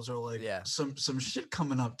bills or like Yeah. some shit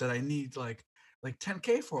coming up that I need like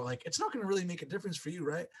 10K for. Like it's not going to really make a difference for you,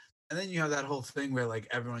 right? And then you have that whole thing where like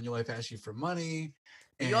everyone in your life asks you for money,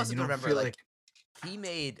 But and you also you gotta don't remember, feel like, he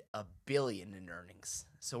made $1 billion in earnings.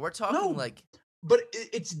 So we're talking No, like, but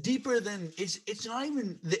it's deeper than it's not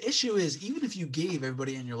even the issue is even if you gave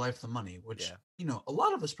everybody in your life the money, which Yeah. you know a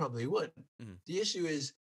lot of us probably would. Mhm. The issue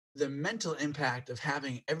is the mental impact of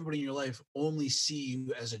having everybody in your life only see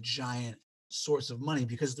you as a giant source of money,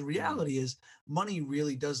 because the reality is money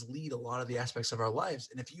really does lead a lot of the aspects of our lives.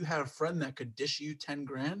 And if you had a friend that could dish you 10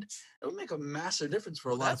 grand, it would make a massive difference for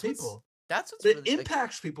well, a lot of that's what's people. that's what's But it really like,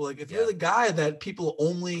 impacts people. Like if Yeah. you're the guy that people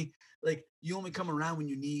only like, you only come around when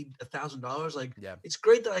you need $1,000. Like yeah. it's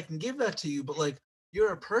great that I can give that to you, but like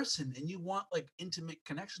you're a person and you want like intimate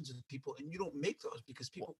connections with people, and you don't make those because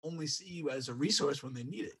people only see you as a resource when they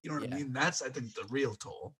need it. You know what Yeah. I mean? That's I think the real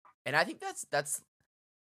toll. And I think that's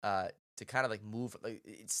to kind of like move, like,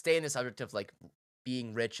 stay in the subject of like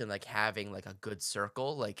being rich and like having like a good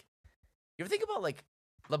circle. Like, you ever think about like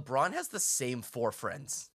LeBron has the same 4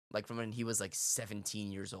 friends like from when he was like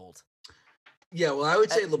 17 years old. Yeah, well, I would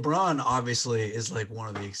say LeBron obviously is like one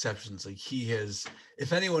of the exceptions. Like he has,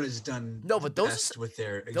 if anyone has done No, but those are best with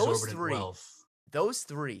their those exorbitant 3. wealth. Those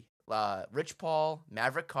 3, Rich Paul,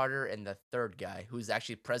 Maverick Carter, and the third guy who's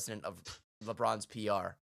actually president of LeBron's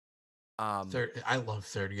PR. I love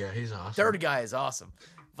third guy. He's awesome. Third guy is awesome,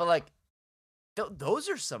 but like, those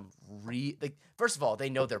are some like. First of all, they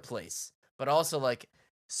know their place, but also like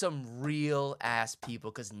some real ass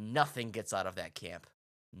people, because nothing gets out of that camp.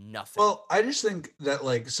 Nothing. Well, I just think that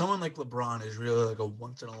like someone like LeBron is really like a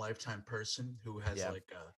once in a lifetime person who has Yeah. like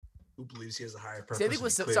who believes he has a higher purpose. See, I think and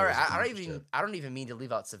with he clearly sorry, has I accomplished don't even mean to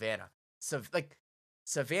leave out Savannah. So like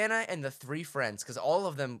Savannah and the 3 friends, because all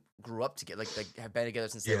of them grew up together, like have been together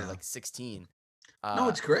since they were Yeah. like 16. it. No,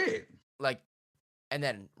 it's great. Like, and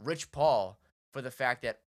then Rich Paul, for the fact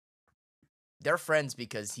that they're friends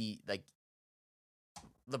because he like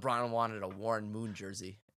LeBron wanted a Warren Moon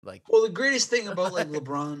jersey. Like, Well, the greatest thing about like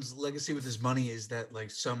LeBron's legacy with his money is that like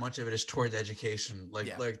so much of it is towards education, like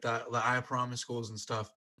Yeah. like the I Promise schools and stuff.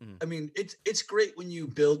 Mhm. I mean, it's great when you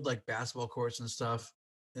build like basketball courts and stuff,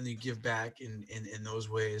 and you give back in those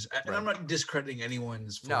ways. And I'm not discrediting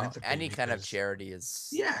anyone's no, philanthropy. any kind of because- charity is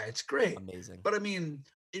Yeah, it's great. amazing. But I mean,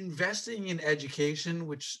 investing in education,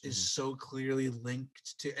 which is Mhm. so clearly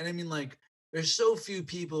linked to, and I mean, like, there's so few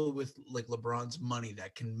people with like LeBron's money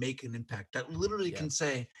that can make an impact. That literally Yeah. can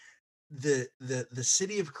say, the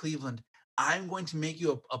city of Cleveland, I'm going to make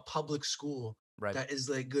you a public school Right. that is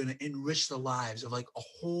like going to enrich the lives of like a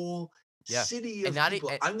whole Yeah. city And of not e- people.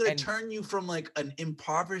 and, I'm going and to turn you from like an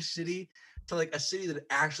impoverished city to like a city that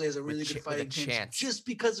actually has a really good with a fighting chance chance. just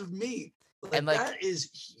because of me. And Like like that is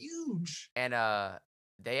huge. and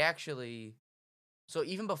they actually, so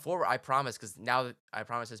even before I Promise, because now that I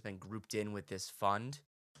Promise has been grouped in with this fund,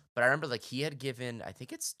 but I remember like he had given, I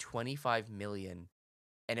think it's 25 million,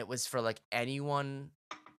 and it was for like anyone,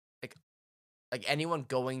 like anyone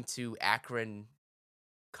going to Akron,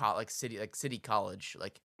 city college,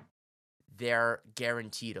 like they're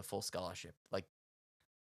guaranteed a full scholarship. Like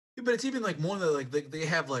Yeah, but it's even like more than like they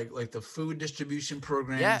have like the food distribution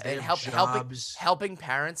programs. yeah, They and have jobs. helping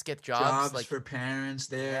parents get jobs. Like For parents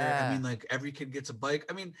there. I yeah, mean, like every kid gets a bike.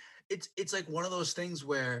 I mean, it's like one of those things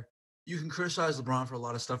where you can criticize LeBron for a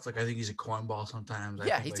lot of stuff. Like I think he's a cornball sometimes. I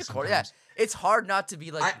yeah, think he's like a core. Yeah, sometimes it's hard not to be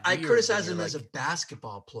like I weird when criticize you're him as a like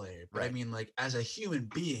basketball player, but I right. mean like as a human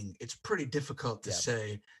being, it's pretty difficult to Yeah.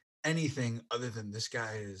 say anything other than this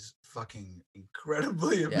guy is fucking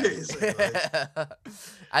incredibly Yeah. amazing. Like,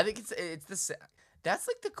 I think it's the that's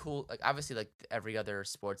like the cool, like obviously like every other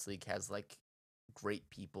sports league has like great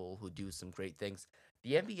people who do some great things.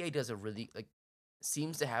 The NBA does a really like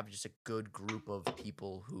seems to have just a good group of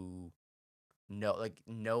people who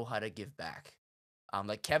know how to give back.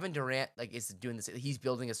 Like Kevin Durant like is doing this. He's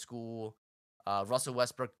building a school. Russell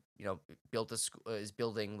Westbrook, built a school, is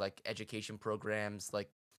building like education programs. Like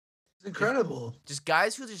it's incredible. just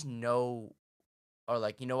guys who just know, or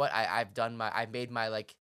like, you know what, I've made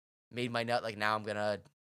my nut, like now I'm gonna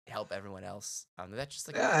help everyone else. That's just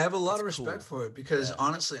like Yeah, I have a lot it's of respect cool. for it because Yeah.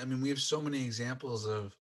 honestly, I mean, we have so many examples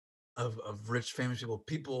of rich, famous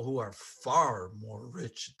people who are far more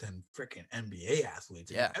rich than freaking NBA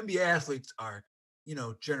athletes. I mean, Yeah. NBA athletes are,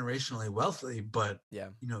 generationally wealthy, but Yeah.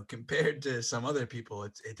 compared to some other people,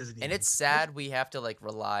 it doesn't even. And it's sad we have to like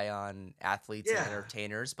rely on athletes and Yeah.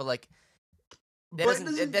 entertainers, but like that But it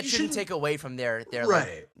doesn't that you shouldn't take away from their like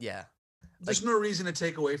right. yeah. There's no reason to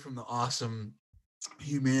take away from the awesome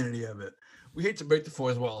humanity of it. We hate to break the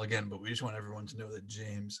fourth wall again, but we just want everyone to know that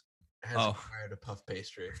James has acquired a puff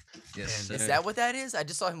pastry. Yes, And Is that what that is? I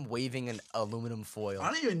just saw him waving an aluminum foil. I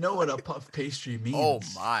don't even know what a puff pastry means. Oh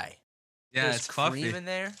my. Yeah, There's it's cream puffy. in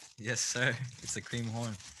there. Yes, sir. It's the cream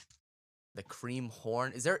horn. The cream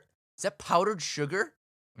horn. Is that powdered sugar?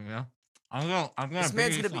 Yeah. I'm gonna.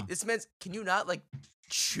 This man's. Can you not like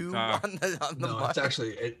chew Sorry. on the No, mic? it's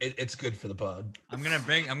actually it's good for the pod. I'm gonna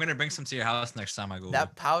bring some to your house next time I go.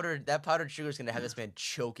 That powdered sugar is gonna have this man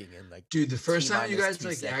choking in like. Dude, the first time you T-minus guys 2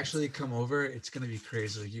 like seconds. actually come over, it's gonna be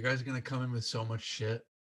crazy. Like you guys are gonna come in with so much shit.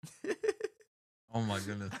 Oh my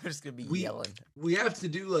goodness. I'm just gonna be We- yelling. We have to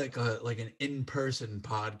do like an in-person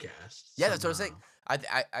podcast. Yeah, that's what I'm saying.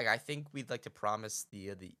 somehow. I think we'd like to promise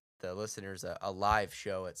the listeners a live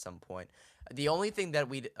show at some point. The only thing that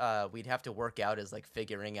we'd have to work out is like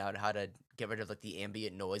figuring out how to get rid of like the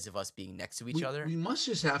ambient noise of us being next to each other. We must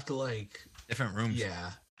just have to like Different rooms.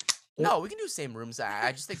 yeah. No, we can do same rooms.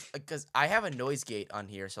 I just think because I have a noise gate on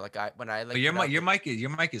here, so like when I like But your put out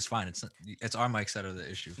mic is fine. It's our mics that are the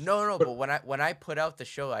issue. no, but when I put out the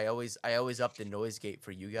show, I always up the noise gate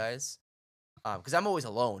for you guys, because I'm always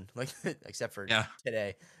alone, like except for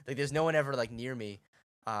today. Like there's no one ever like near me,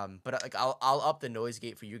 but like I'll up the noise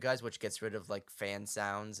gate for you guys, which gets rid of like fan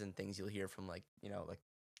sounds and things you'll hear from like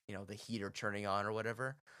the heater turning on or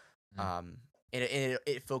whatever. And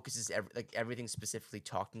it focuses everything specifically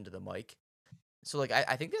talked into the mic. So like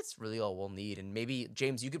I think that's really all we'll need, and maybe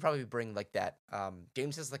James, you could probably bring like that.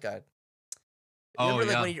 James has like a. Remember,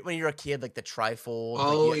 like when you're a kid, like the trifold.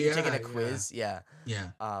 Oh, like, you're taking yeah, a quiz. Yeah. Yeah.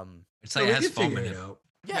 It's No, like we it has could foam figure in it it. out.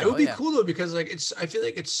 Yeah, It would be yeah. cool though because like I feel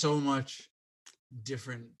like it's so much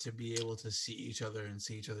different to be able to see each other and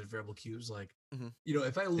see each other's verbal cues. Like, Mhm.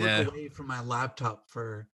 if I look Yeah. away from my laptop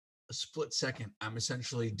for a split second, I'm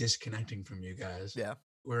essentially disconnecting from you guys. Yeah.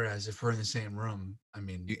 Whereas if we're in the same room, I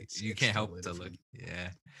mean, You it's can't help totally to look. different.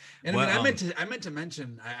 Yeah. And What, I mean, I meant to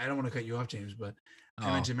mention. I don't want to cut you off, James, but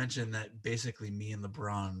I meant to mention that basically me and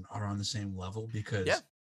LeBron are on the same level because Yeah.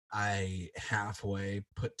 I halfway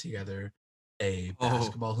put together a Oh.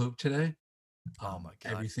 basketball hoop today. Oh my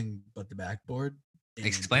God. Everything but the backboard. and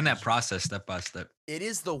Explain it that was- process step by step. It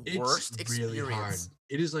is the It's worst really hard. experience.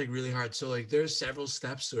 It is like really hard. So like there's several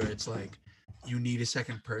steps where it's like you need a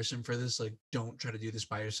second person for this. Like don't try to do this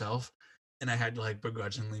by yourself. And I had to like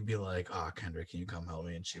begrudgingly be like, "Oh, Kendra, can you come help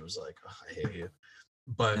me?" And she was like, "Oh, I hate you."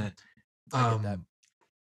 But I get that.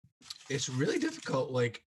 it's really difficult.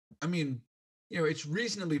 Like, I mean, it's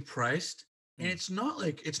reasonably priced, and Mm. it's not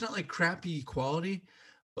like crappy quality,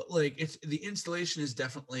 but like the installation is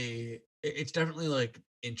definitely it's definitely like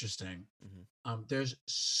interesting. Mhm. There's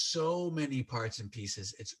so many parts and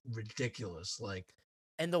pieces. It's ridiculous. Like,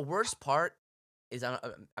 And the worst part is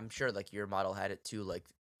I'm sure like your model had it too, like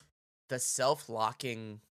the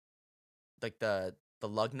self-locking, like the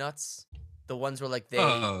lug nuts, the ones where like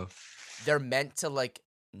Oh, they're meant to like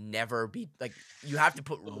never be like you have to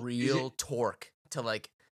put oh, is it? real torque to like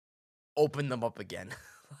open them up again.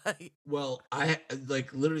 Like, Well, I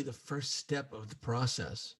like literally the first step of the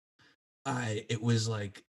process. It was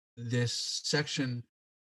like this section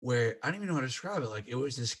where I don't even know how to describe it. Like it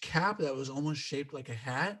was this cap that was almost shaped like a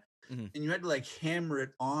hat, mhm. and you had to like hammer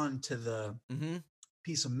it onto the Mhm.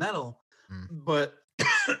 piece of metal, mm. but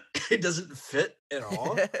it doesn't fit at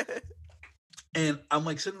all. And I'm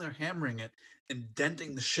like sitting there hammering it and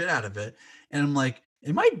denting the shit out of it. And I'm like,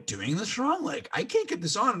 am I doing this wrong? Like, I can't get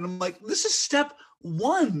this on. And I'm like, this is step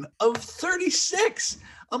 1 of 36.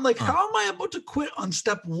 I'm like, Huh. how am I about to quit on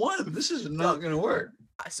step 1? This is not going to work.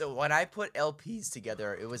 So when I put LPs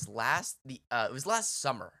together, it was last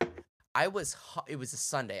summer. It was a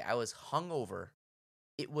Sunday. I was hungover.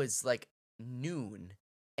 It was like noon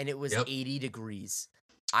and it was Yep. 80 degrees.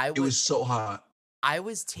 I It was was so hot. I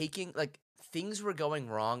was taking like things were going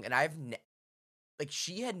wrong and like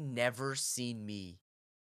she had never seen me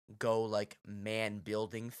go like man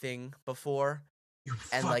building thing before. You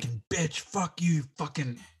And like fucking bitch. Fuck you,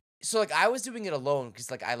 fucking. so like I was doing it alone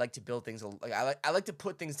because like I like to build things like I like to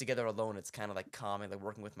put things together alone. It's kind of like calming, like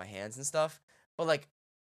working with my hands and stuff. But like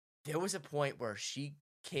there was a point where she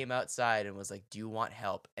came outside and was like, "Do you want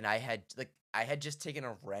help?" And I had just taken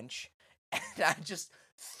a wrench and I just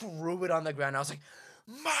threw it on the ground. I was like,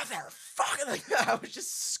 "Motherfucker!" Like I was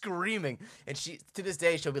just screaming. And she to this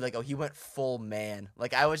day she'll be like, "Oh, he went full man."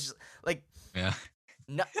 Like I was just like Yeah.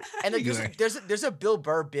 no, and like You were- there's a Bill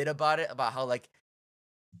Burr bit about it about how like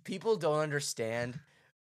people don't understand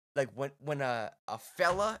like when a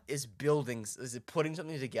fella is putting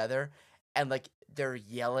something together and like they're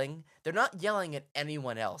not yelling at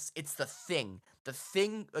anyone else. It's the thing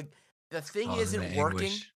like the thing Oh, the isn't working,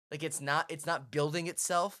 anguish. like it's not building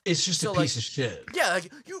itself. It's just So a like piece of shit. yeah,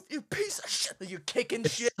 like you piece of shit, like you're kicking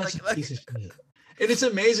It's shit such a like piece of shit. And it's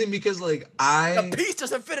amazing because, like, the piece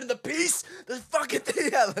doesn't fit in the piece, the fucking thing.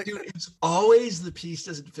 Yeah, like dude, it's always the piece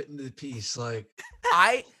doesn't fit into the piece. Like,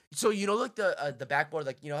 so you know like the backboard,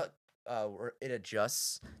 like you know where it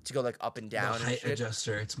adjusts to go like up and the down and height shit.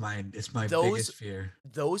 adjuster, it's my Those biggest fear.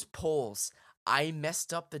 those poles, I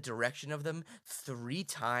messed up the direction of them 3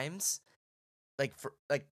 times, like for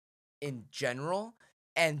like in general,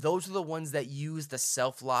 and those are the ones that use the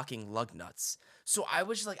self-locking lug nuts. So I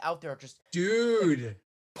was just like out there just Dude,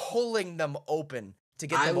 pulling them open to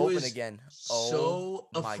get I them open was again. so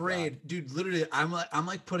Oh my god. afraid. Dude, literally, I'm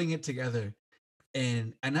like putting it together.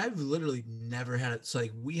 And I've literally never had it. So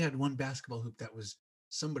like we had one basketball hoop that was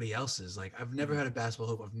somebody else's. Like I've never Mhm. had a basketball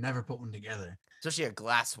hoop. I've never put one together. Especially a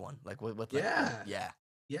glass one, like with like Yeah. yeah,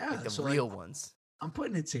 Yeah. like the So real like ones. I'm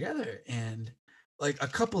putting it together, and like a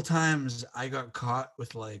couple times I got caught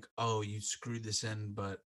with like, oh, you screwed this in,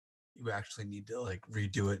 but you actually need to like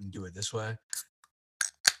redo it and do it this way.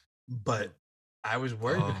 But I was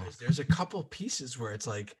worried Oh. because there's a couple pieces where it's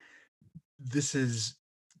like, this is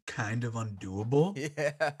kind of undoable.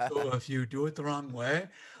 Yeah. So if you do it the wrong way,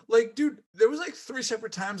 like, dude, there was like 3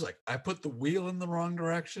 separate times, like I put the wheel in the wrong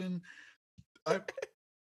direction. I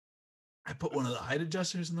I put one of the height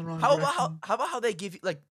adjusters in the wrong direction. How about how they give you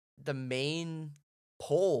like the main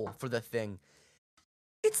pole for the thing?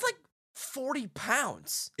 It's like 40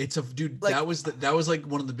 pounds. It's a dude. Like That was like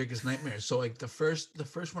one of the biggest nightmares. So like the first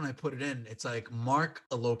one I put it in, it's like mark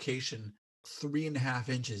a location 3.5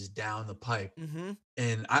 inches down the pipe, mm-hmm.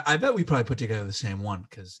 and I bet we probably put together the same one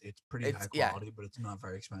because it's pretty high Yeah. quality, but it's not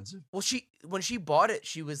very expensive. Well, when she bought it,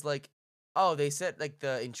 she was like, "Oh, they said like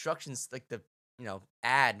the instructions, like the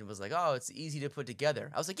ad was like, oh, it's easy to put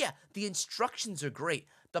together." I was like, "Yeah, the instructions are great.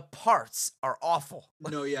 The parts are awful."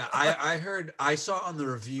 No, yeah, I saw on the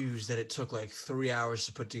reviews that it took like 3 hours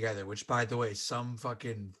to put together. Which, by the way, some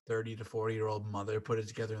fucking 30 to 40-year-old mother put it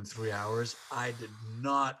together in 3 hours. I did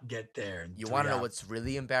not get there. In You 3 want to know hours. what's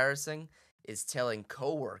really embarrassing is telling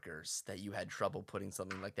coworkers that you had trouble putting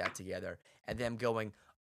something like that together, and them going,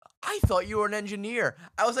 "I thought you were an engineer."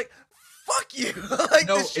 I was like, "Fuck you!" Like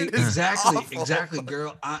No, this shit is exactly,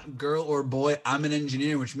 awful. girl or boy. I'm an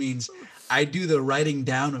engineer, which means I do the writing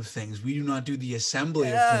down of things. We do not do the assembly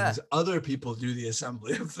of Yeah. things. Other people do the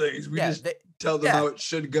assembly of things. We Yeah, just they, tell them yeah. how it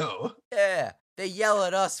should go. yeah. They yell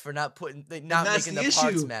at us for not not that's making the the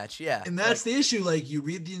parts issue. match. Yeah, And that's the issue. Like you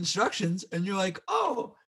read the instructions and you're like,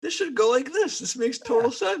 oh, this should go like this. This makes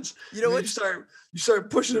total sense. You know And then what? you start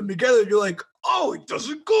pushing them together. And you're like, oh, it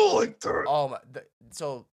doesn't go like that. Oh my!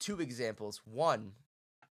 So 2 examples. One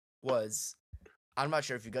was, I'm not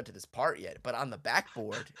sure if you got to this part yet, but on the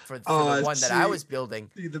backboard for the one that I was building,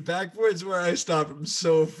 See, the backboard's where I stopped. I'm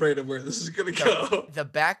so afraid of where this is gonna go. the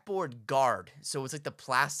backboard guard. So it's like the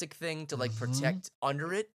plastic thing to like Mhm. protect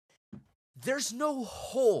under it. There's no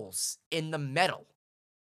holes in the metal.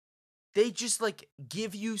 They just like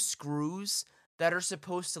give you screws that are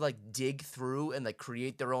supposed to like dig through and like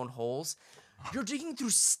create their own holes. You're digging through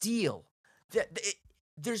steel.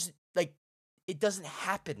 There's like, it doesn't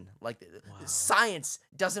happen. Like Wow. science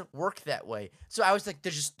doesn't work that way. So I was like,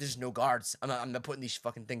 there's no guards. I'm not putting these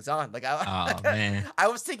fucking things on. Like Oh, man. I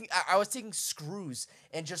was taking screws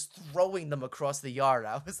and just throwing them across the yard.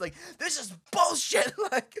 I was like, this is bullshit.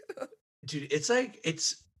 Like, Dude, it's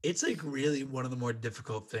like really one of the more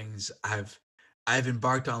difficult things I've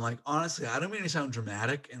embarked on. Like, honestly, I don't mean to sound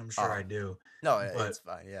dramatic, and I'm sure I do. no, But it's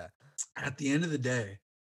fine. Yeah. at the end of the day,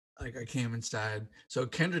 like I came inside. So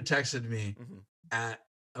Kendra texted me Mhm. at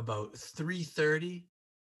about 3:30,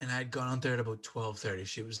 and I'd gone out there at about 12:30.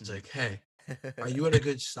 She was like, "Hey, are you at a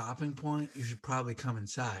good stopping point? You should probably come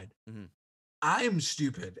inside." Mhm. I am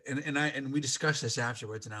stupid, and we discussed this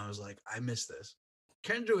afterwards, and I was like, I missed this.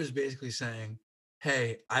 Kendra was basically saying,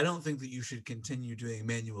 "Hey, I don't think that you should continue doing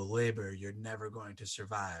manual labor. You're never going to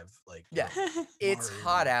survive. Like, Yeah. tomorrow It's you're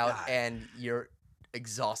hot gonna out die." and you're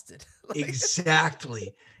exhausted. Like,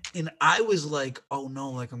 Exactly. And I was like, "Oh no,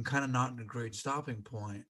 like I'm kind of not in a great stopping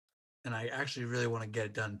point, and I actually really want to get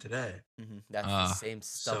it done today." That's the Uh, same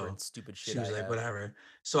stubborn, So stupid shit she was I like, have. "Whatever."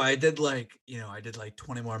 So I did like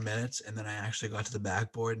 20 more minutes, and then I actually got to the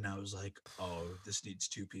backboard, and I was like, "Oh, this needs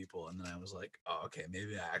 2 people." And then I was like, "Oh, okay,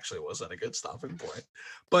 maybe I actually was at a good stopping point."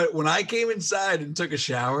 But when I came inside and took a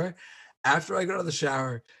shower, after I got out of the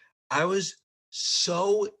shower, I was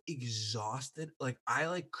so exhausted. Like I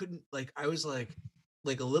like couldn't like I was like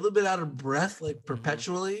a little bit out of breath, like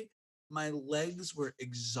perpetually. My legs were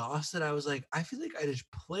exhausted. I was like, I feel like I just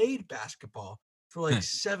played basketball for like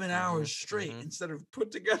 7 hours straight instead of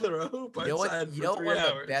put together a hoop You know what? outside You for know what 3 one of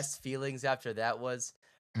the hours. best feelings after that was?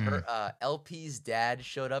 Her LP's dad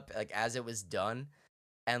showed up like as it was done,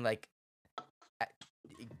 and like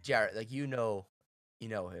Jarrett, like you know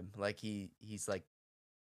him. Like he's like,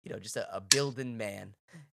 just a building man.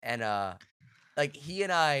 And like he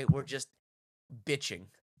and I were just bitching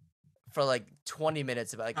for like 20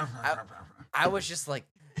 minutes about like I was just like,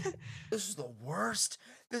 this is the worst.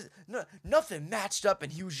 Nothing matched up,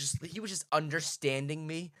 and he was just understanding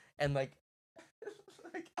me, and like,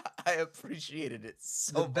 like I appreciated it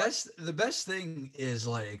so much. The best thing is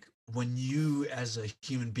like when you as a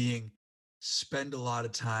human being spend a lot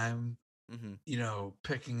of time, Hmm.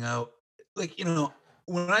 picking out like,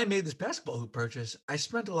 when I made this basketball hoop purchase, I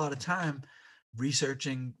spent a lot of time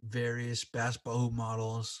researching various basketball hoop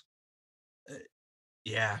models. Uh,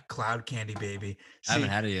 Yeah, Cloud Candy, baby. I haven't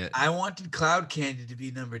See, had it yet. I wanted Cloud Candy to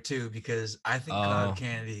be number 2 because I think Cloud Oh,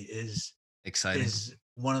 Candy is exciting. is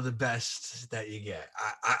one of the best that you get.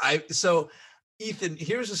 So Ethan,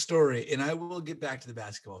 here's a story, and I will get back to the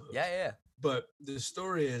basketball hoops. Yeah. But the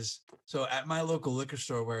story is so at my local liquor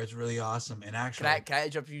store where it's really awesome, and Can actually, I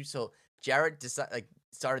interrupt you? So Jared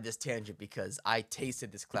started this tangent because I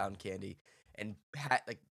tasted this clown candy and had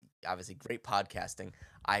like, obviously great podcasting.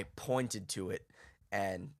 I pointed to it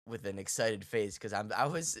and with an excited face because I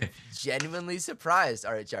was genuinely surprised.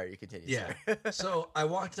 All right, Jared, you continue. yeah. Sorry. So I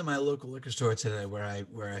walked to my local liquor store today where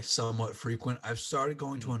I somewhat frequent. I've started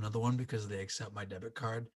going to another one because they accept my debit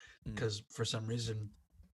card. Because for some reason,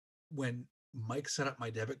 when Mike set up my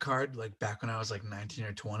debit card, like back when I was like 19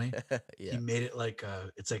 or 20, Yeah. he made it like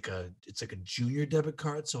it's like a junior debit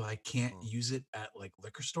card, so I can't use it at like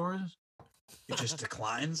liquor stores. It just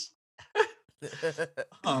declines.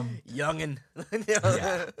 Youngin.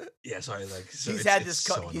 Yeah. Sorry, like so He's it's- had it's this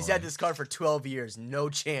so card. He's had annoying. this card for 12 years. No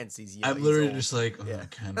chance he's young. I'm he's literally old. just like, Yeah.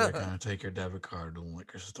 Kendra, can I take your debit card to the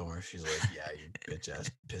liquor store? She's like, yeah, you bitch ass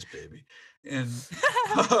piss baby. And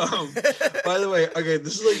by the way, okay,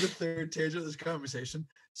 this is like the third tangent of this conversation.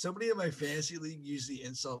 Somebody in my fantasy league used the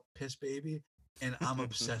insult piss baby, and I'm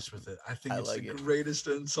obsessed with it. I think I it's like the it. greatest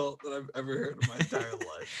insult that I've ever heard in my entire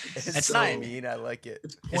life. It's not so mean. I like it.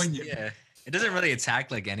 It's It's- poignant. yeah, it doesn't really attack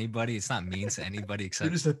like anybody. It's not mean to anybody You're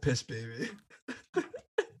except just a piss baby.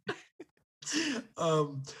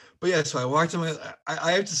 But yeah, so I walked to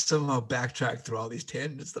I have to somehow backtrack through all these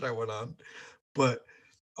tangents that I went on. But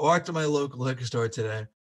I walked to my local liquor store today,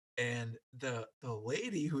 and the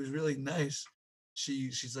lady who was really nice,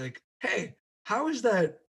 she's like, "Hey, how is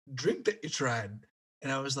that drink that you tried?"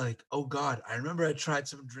 And I was like, "Oh God, I remember I tried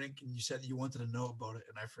some drink and you said you wanted to know about it,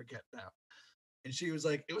 and I forget now." and she was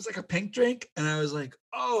like, it was like a pink drink, and I was like,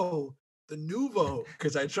 oh, the Nuvo,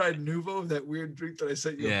 because I tried Nuvo, that weird drink that I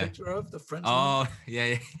sent you a Yeah. picture of, the French one. Oh,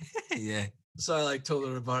 yeah. Yeah. So I like told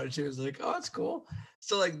her about it. She was like, "Oh, it's cool."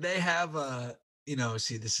 So like they have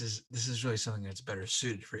see, this is really something that's better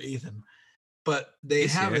suited for Ethan, but they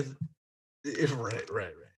This have year?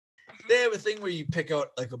 right. They have a thing where you pick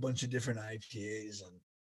out like a bunch of different IPAs, and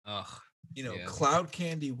Ugh. Yeah. Cloud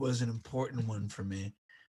Candy was an important one for me.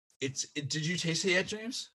 Did you taste it yet,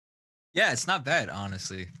 James? Yeah, it's not bad,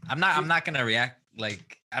 honestly. I'm not gonna react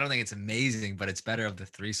like I don't think it's amazing, but it's better of the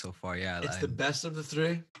three so far. Yeah. It's the best of the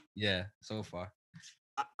three. Yeah, so far.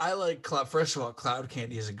 I like Cloud. First of all, Cloud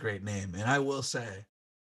Candy is a great name, and I will say,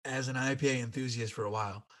 as an IPA enthusiast for a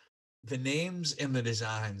while, the names and the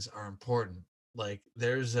designs are important. Like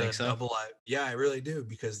there's a Think so? yeah, I really do,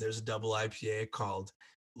 because there's a double IPA called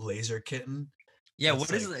Laser Kitten. Yeah,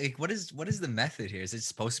 That's what is the method here? Is it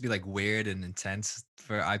supposed to be like weird and intense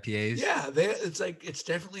for IPAs? Yeah, it's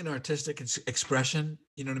definitely an artistic expression.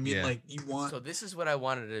 You know what I mean? Yeah. Like you want. So this is what I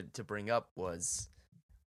wanted to bring up was,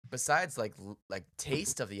 besides like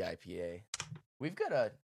taste of the IPA, we've got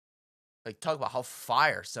to like talk about how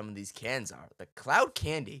fire some of these cans are. The Cloud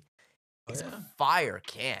Candy is a fire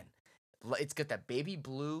can. It's got that baby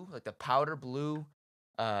blue, like the powder blue,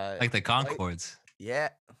 Like the white- Concords. Yeah,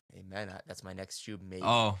 amen. That's my next shoe. Maybe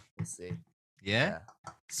Oh, we'll see. yeah.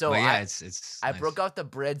 So But yeah, I it's I nice. broke out the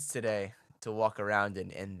breads today to walk around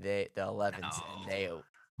in, and the 11s, and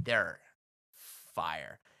they're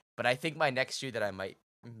fire. But I think my next shoe that I might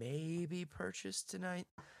maybe purchase tonight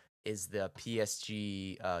is the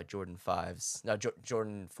PSG Jordan 5s. No,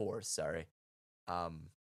 Jordan 4s, sorry.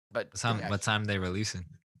 But What time they releasing?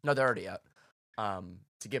 no, they're already out.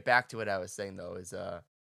 To get back to what I was saying though is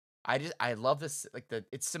I love this, like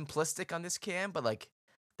it's simplistic on this can, but like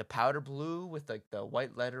the powder blue with like the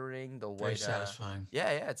white lettering, the Very white satisfying. yeah,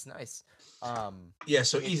 it's nice. Yeah,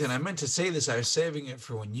 so Ethan, I meant to say this. I was saving it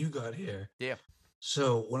for when you got here. Yeah.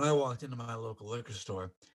 So when I walked into my local liquor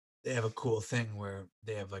store, they have a cool thing where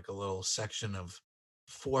they have like a little section of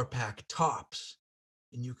 4-pack tops,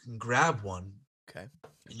 and you can grab one. Okay.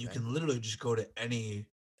 And you can literally just go to any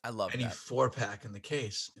I love any that. 4-pack in the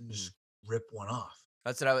case and just rip one off.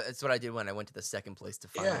 That's what I did when I went to the second place to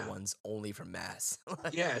find the ones only from Mass.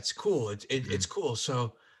 Yeah, it's cool. It's cool.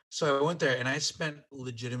 So I went there and I spent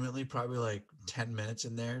legitimately probably like 10 minutes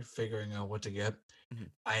in there figuring out what to get. Mhm.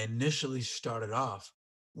 I initially started off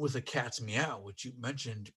with a Cat's Meow, which you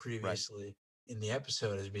mentioned previously in the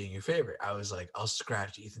episode as being your favorite. I was like, I'll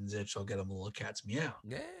scratch Ethan's itch. I'll get him a little Cat's Meow.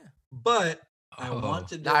 Yeah. But I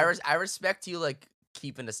wanted to. I respect you like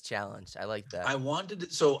keeping us challenged. I like that. I wanted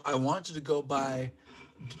to go by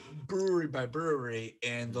brewery by brewery,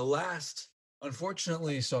 and the last,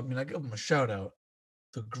 unfortunately, so I mean, I give them a shout out.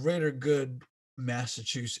 The Greater Good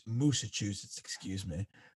Massachusetts, excuse me.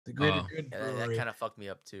 The Greater Good Brewery. That kind of fucked me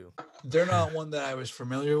up too. They're not one that I was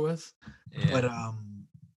familiar with, but Yeah.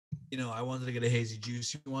 I wanted to get a hazy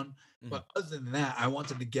juicy one. But other than that, I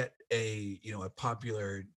wanted to get a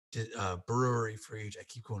popular brewery for each. I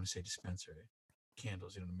keep going to say dispensary.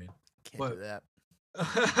 Candles, you know what I mean? Can't do that.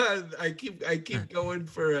 I keep going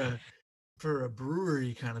for a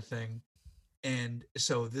brewery kind of thing. And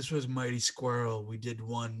so this was Mighty Squirrel. We did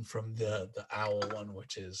one from the owl one,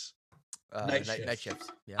 which is night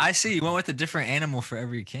shift. Yeah. I see. You went with a different animal for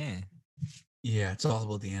every can. Yeah, it's all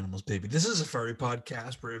about the animals, baby. This is a furry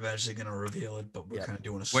podcast. We're eventually gonna reveal it, but we're kind of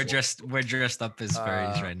doing a. We're dressed up as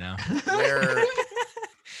furries right now.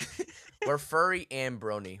 We're furry and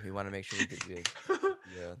brony. We want to make sure we get good.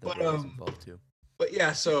 Yeah, the boys involved too. But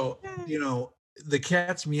yeah, so the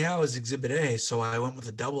Cat's Meow is Exhibit A, so I went with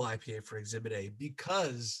a double IPA for Exhibit A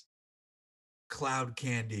because Cloud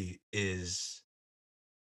Candy is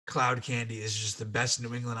just the best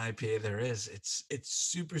New England IPA there is. It's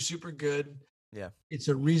super, super good. Yeah. It's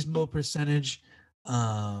a reasonable percentage.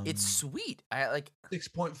 It's sweet. I like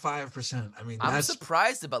 6.5%. I mean, I'm that's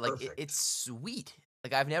surprised about perfect. it's sweet.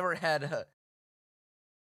 Like I've never had a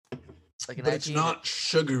like an but IPA it's not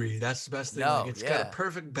sugary. That's the best thing. No, It's got a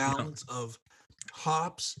perfect balance of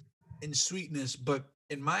hops and sweetness, but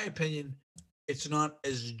in my opinion, it's not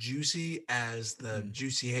as juicy as the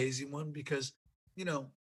juicy hazy one because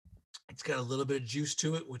it's got a little bit of juice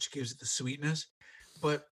to it, which gives it the sweetness.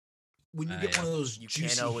 But when you get one of those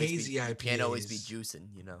juicy hazy IPAs, you can't always be juicing,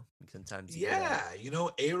 Sometimes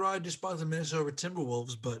A-Rod just bought the Minnesota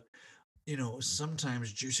Timberwolves, but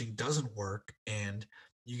sometimes juicing doesn't work, and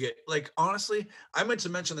you get honestly, I meant to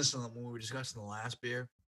mention this when we were discussing the last beer,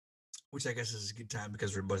 which I guess is a good time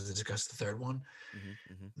because we're about to discuss the third one.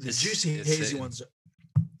 The juicy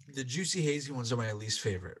hazy ones are my least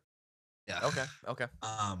favorite. Yeah. Okay. Okay.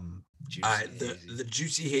 Juicy The hazy. the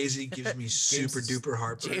juicy hazy gives me James super is duper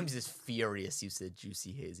heartburn. James is furious. You said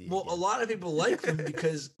juicy hazy Well, a again. lot of people like them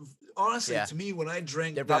because honestly, Yeah, to me,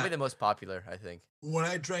 they're probably the most popular. I think. when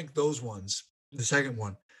I drank those ones, the second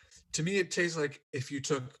one, to me, it tastes like if you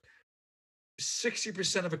took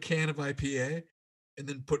 60% of a can of IPA and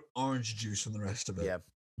then put orange juice in the rest of it, Yeah,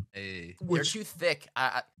 Hey. they're which too thick.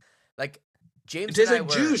 Like it James and tastes I like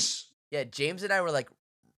were. juice. Yeah, James and I were like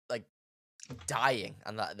dying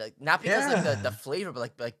on like not because like the Yeah, flavor,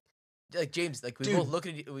 but like James, like we both dude. looked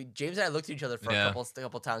at James and I looked at each other for a Yeah.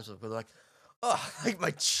 couple times. We're like, oh, like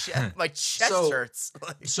my chest So hurts.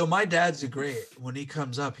 Like, so my dad's a great. When he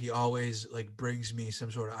comes up, he always like brings me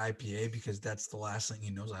some sort of IPA because that's the last thing he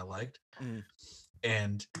knows I liked. mm,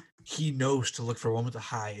 And he knows to look for one with a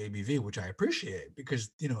high ABV, which I appreciate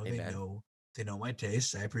because amen. they know my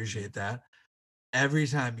taste. I Mhm. appreciate that. Every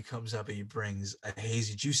time he comes up and he brings a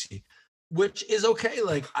hazy juicy, which is okay.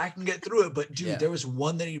 Like I can get through it. But dude, Yeah, there was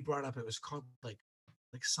one that he brought up. It was called like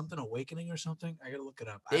something awakening or something. I gotta look it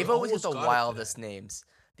up. I they've always got almost the got it today. wildest names.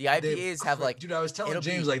 The IPAs have like Dude, I was telling it'll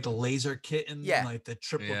James be like the laser kitten, yeah, like the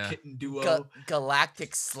triple Yeah. kitten duo.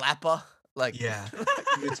 Galactic Slapper. Like Yeah.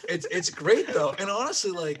 Dude, it's great though. And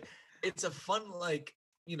honestly, like it's a fun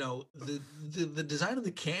the design of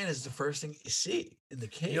the can is the first thing you see in the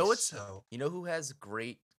you know case. what's So you know who has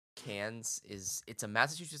great cans is it's a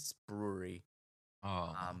Massachusetts brewery.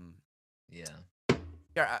 Oh. Um, Yeah.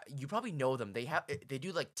 yeah, you probably know them. They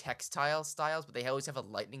do like textile styles, but they always have a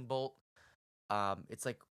lightning bolt. It's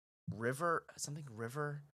like River something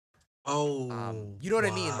River. oh You know what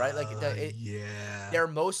I mean, right? Like yeah. their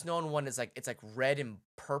most known one is like it's like red and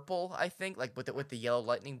purple, I think, like with the yellow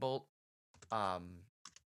lightning bolt. Um,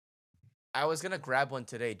 I was gonna grab one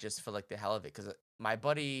today just for like the hell of it, because my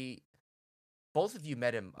buddy, both of you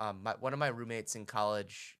met him. One of my roommates in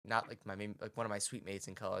college, not like my main, like one of my suite mates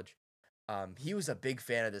in college. He was a big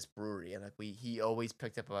fan of this brewery, and like he always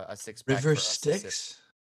picked up a six pack River for us to sip. Styx?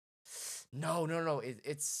 No, no, no.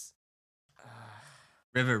 It's uh,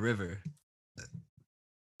 River.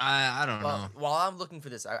 I don't well, know. while I'm looking for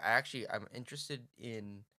this, I'm interested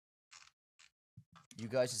in you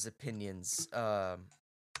guys' opinions.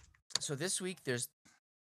 So this week there's,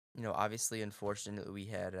 obviously, unfortunately, we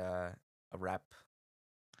had a rap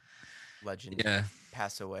legend Yeah.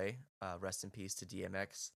 pass away. Rest in peace to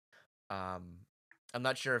DMX. Um, I'm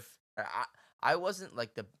not sure if I wasn't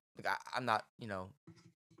like I'm not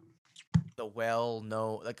the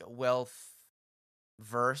well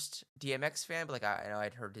versed DMX fan, but like I know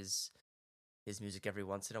I'd heard his music every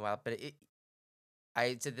once in a while. But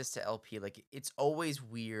I said this to LP, like it's always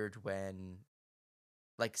weird when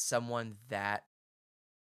like someone that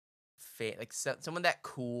like someone that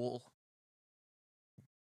cool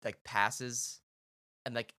like passes,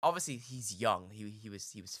 and like obviously he's young. He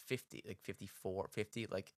was 50, like 54, 50,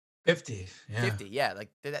 like 50. Yeah. 50. Yeah, like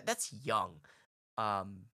that's young.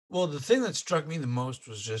 Um, Well, the thing that struck me the most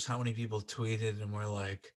was just how many people tweeted and were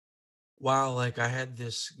like, wow, like I had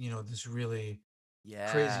this, this really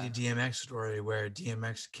crazy yeah, DMX story where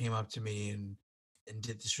DMX came up to me and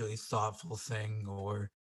did this really thoughtful thing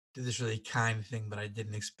or did this really kind thing that I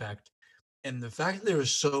didn't expect. And the fact that there were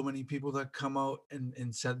so many people that come out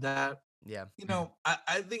and said that, yeah.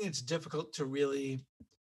 I think it's difficult to really,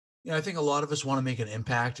 I think a lot of us want to make an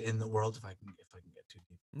impact in the world. If I can get too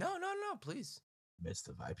deep No, no, no, please. midst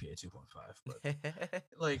of IPA 2.5, but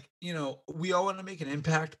like, we all want to make an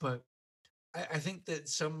impact, but I think that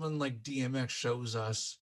someone like DMX shows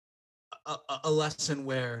us a lesson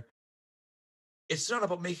where it's not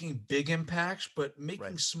about making big impacts, but Right.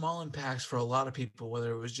 making small impacts for a lot of people,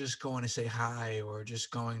 whether it was just going to say hi or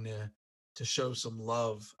just going to show some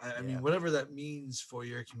love. I Yeah. mean, whatever that means for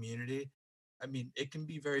your community. I mean, it can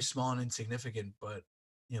be very small and insignificant, but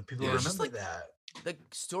people It Yeah. was just remember like that.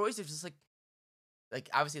 stories of just like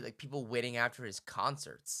obviously like people waiting after his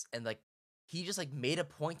concerts, and like he just like made a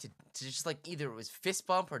point to just like either it was fist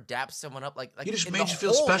bump or dap someone up, He like just in the made you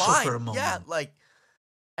feel whole special for line. a Yeah, moment. like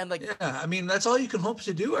and like Yeah, I mean, that's all you can hope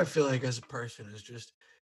to do, I feel like, as a person is just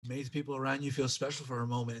make the people around you feel special for a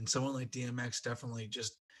moment. And someone like DMX definitely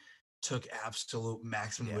just took absolute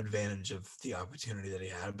maximum yeah. advantage of the opportunity that he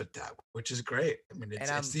had, but that which is great. I mean, And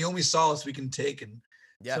it's the only solace we can take in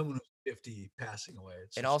yeah, someone who's 50 passing away.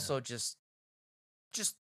 It's and just sad. also just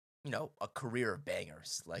a career of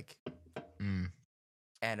bangers, like Mm.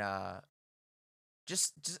 and I'm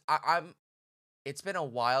it's been a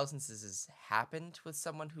while since this has happened with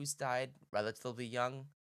someone who's died relatively young.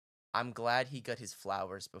 I'm glad he got his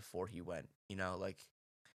flowers before he went. Like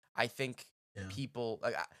I think Yeah. people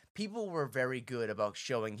were very good about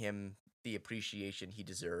showing him the appreciation he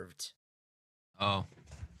deserved. Oh,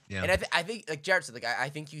 yeah. And I think like Jared said, like I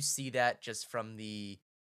think you see that just from the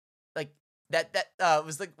like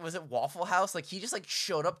was it Waffle House? Like he just like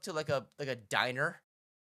showed up to like a diner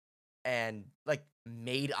and like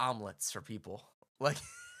made omelets for people. Like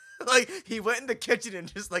like he went in the kitchen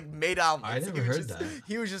and just like made omelets. I He never was heard just, that.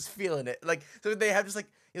 He was just feeling it. Like so they have just like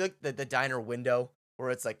the diner window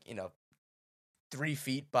where it's like 3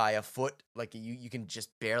 feet by a foot. Like you can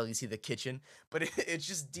just barely see the kitchen, but it's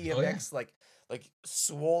just DMX like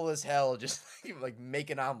swole as hell, just like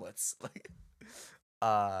making omelets. Like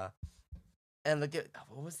uh and like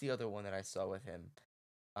what was the other one that I saw with him?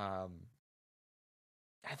 Um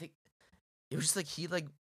I think it was just like he like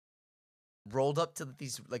rolled up to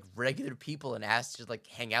these like regular people and asked to like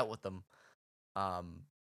hang out with them. Um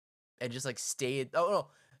and just like stayed. Oh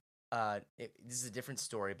no. This is a different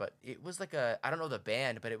story, but it was like I don't know the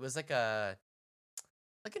band, but it was like an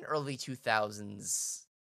early 2000s,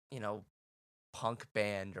 you know, punk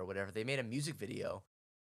band or whatever. They made a music video.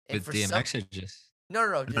 And With for some DMX or just no,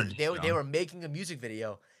 not they just they were making a music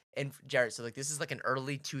video. And Jared, so like this is like an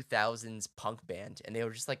early 2000s punk band and they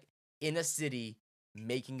were just like in a city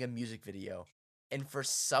making a music video. And for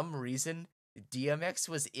some reason DMX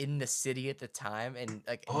was in the city at the time and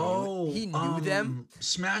like he knew them.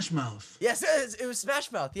 Smash Mouth. Yes, it was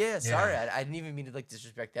Smash Mouth. Yeah, sorry, Yeah. I didn't even mean to like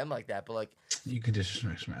disrespect them like that, but like, You can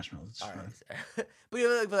disrespect Smash Mouth. It's all fine.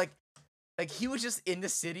 right, but like he was just in the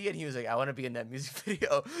city and he was like, I want to be in that music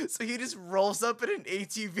video, so he just rolls up in an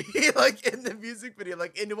ATV like in the music video,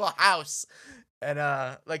 like into a house, and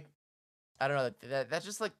like I don't know that's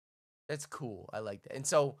just like that's cool. I like that. And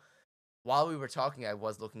so while we were talking, I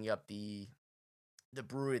was looking up the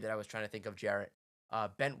brewery that I was trying to think of, Jarrett.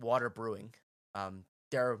 Bent Water Brewing.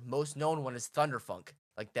 Their most known one is Thunderfunk,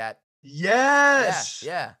 like that. Yes.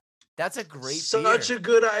 Yeah. That's a great Such beer. a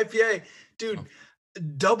good IPA. Dude,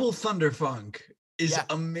 Double Thunderfunk is Yeah.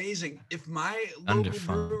 amazing. If my local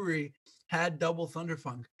Thunderfunk. brewery had Double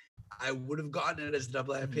Thunderfunk, I would have gotten it as a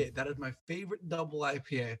double IPA. That is my favorite double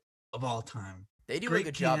IPA of all time. They do a Great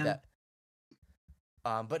good job can. that.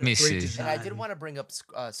 But Let me Great see. and I did design. want to bring up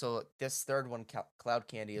so this third one, Cloud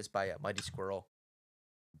Candy, is by Mighty Squirrel.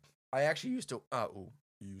 I actually used to Whoa.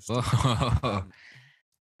 used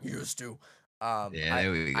to Yeah,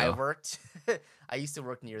 there we I go. worked I used to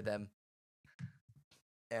work near them.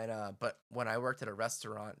 And but when I worked at a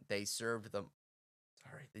restaurant, they served them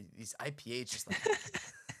these IPAs just like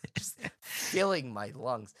just filling my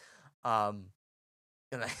lungs. And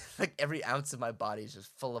like every ounce of my body is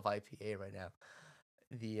just full of IPA right now.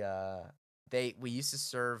 We used to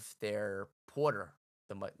serve their porter,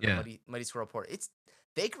 the Yeah. Mighty Squirrel Porter.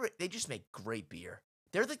 They just make great beer.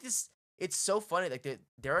 They're like this. It's so funny. Like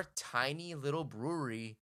they're a tiny little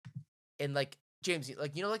brewery, and like James,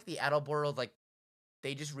 like like the Attleboro, like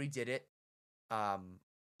they just redid it,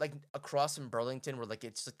 like across from Burlington, where like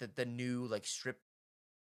it's like the new like strip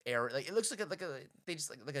area. Like it looks like they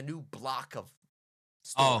just like a new block of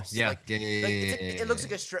Oh, stores. yeah. Like, Yeah. it looks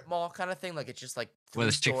like a strip mall kind of thing. Like it's just like Where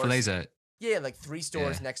the Chick-fil-A's at. Yeah, like 3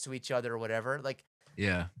 stores Yeah. next to each other or whatever. Like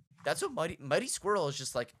Yeah. that's what Mighty Squirrel is,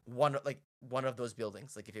 just like one of those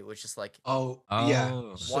buildings. Like if it was just like Yeah. Oh.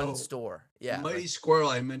 one So, store. Yeah. Mighty like- Squirrel,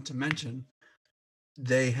 I meant to mention,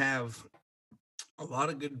 they have a lot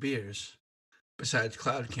of good beers besides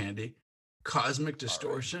Cloud Candy. Cosmic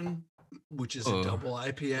Distortion, which is a Oh. double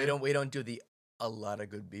IPA. we don't do a lot of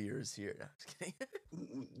good beers here. No, just kidding.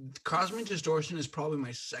 Cosmic Distortion is probably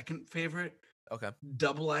my second favorite Okay.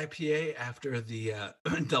 double IPA after the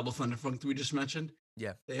double Thunderfunk that we just mentioned.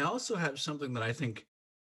 Yeah. They also have something that I think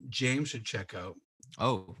James should check out.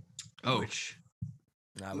 Oh. Which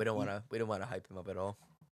Nah, we don't want to hype him up at all.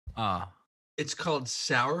 Ah. it's called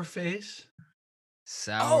Sour Face.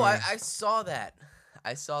 Sour. Oh, I saw that.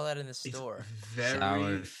 I saw that in the It's store. very,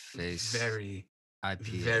 Sour Face very,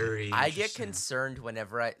 IPA. very. I get interesting. concerned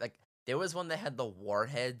whenever there was one that had the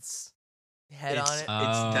Warheads head on it.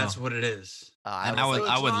 That's what it is. And was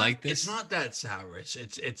I would not- like It's this. not that sour.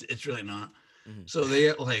 It's really not. Mhm. So they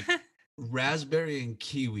get like raspberry and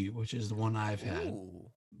kiwi, which is the one I've had.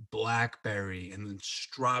 Ooh, Blackberry and then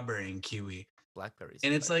strawberry and kiwi. blackberries.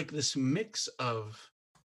 And it's like this mix of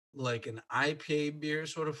like an IPA beer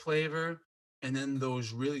sort of flavor and then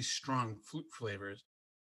those really strong fruit flavors.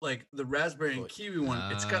 Like the raspberry and Fruit. kiwi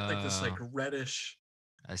one, it's got like this like Oh. reddish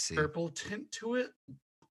I see. purple tint to it.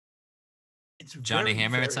 It's Johnny very,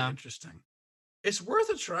 Hammer very time? interesting. It's worth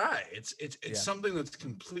a try. It's Yeah. something that's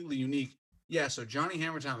completely unique. Yeah, so Johnny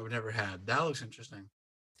Hammer Time I've never had. That looks interesting.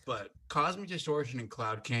 But Cosmic Distortion and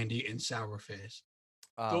Cloud Candy and Sour Face.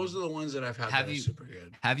 Those are the ones that I've had have that are you- super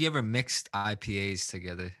good. Have you ever mixed IPAs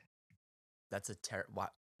together? That's a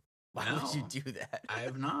what? Why would you No, do that? I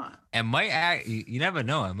have not. It might act. You never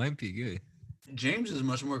know. It might be good. James is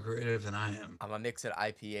much more creative than I am. I'm gonna mix an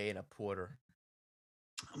IPA and a porter.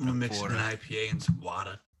 I'm gonna mix an Porter. IPA and some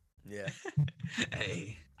water. Yeah.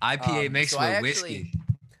 Hey, IPA mixed so with I whiskey.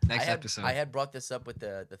 Next episode. I had brought this up with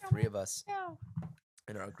the three of us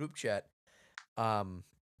in our group chat.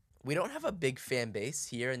 We don't have a big fan base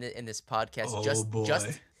here in this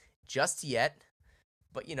podcast just yet.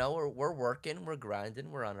 But you know, we're working, we're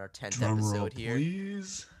grinding, we're on our 10th drum roll, episode here.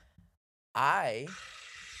 please. I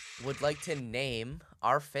would like to name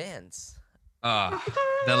our fans. The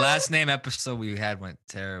last name episode we had went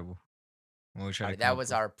terrible. When we tried to That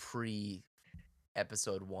was our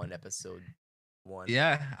episode one.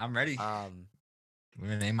 Yeah, I'm ready. We're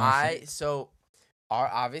gonna name our fans.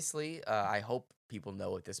 Obviously, I hope people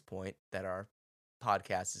know at this point that our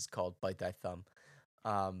podcast is called Bite Thy Thumb.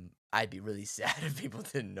 I'd be really sad if people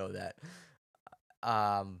didn't know that.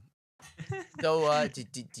 Do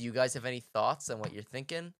you guys have any thoughts on what you're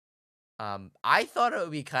thinking? I thought it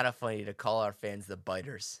would be kind of funny to call our fans the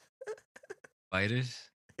Biters. Biters?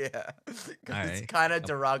 Yeah. 'Cause it's Alright. kind of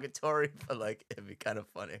derogatory, but like it'd be kind of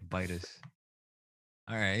funny. Biters.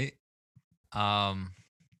 All right. Let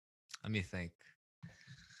me think.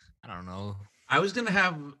 I don't know. I was gonna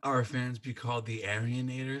have our fans be called the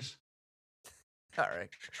Arianators. All right.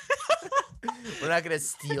 We're not gonna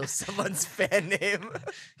steal someone's fan name.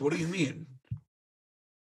 What do you mean?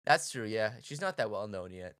 That's true. Yeah, she's not that well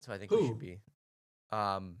known yet, so I think we Who? should be.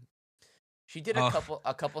 She did a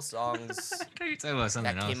couple songs I thought you were talking about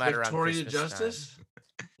something that else. came out around Victoria Christmas Justice?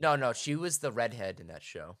 time. No, she was the redhead in that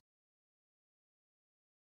show.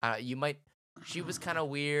 She was kind of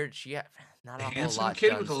weird. She had not a whole Handsome lot kid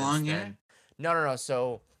done with the since long then. hair? No.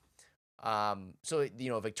 So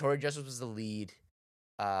Victoria Justice was the lead.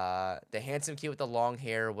 The handsome kid with the long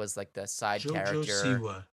hair was like the side JoJo character.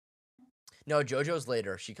 Siwa. No, JoJo's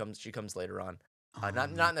later. She comes later on. Not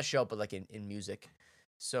in the show, but like in music.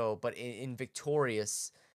 So, but in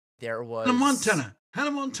Victorious, there was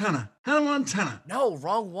Hannah Montana. No,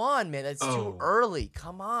 wrong one, man. That's too Oh. early.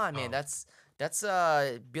 Come on, man. Oh. That's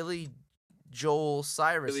Billy Joel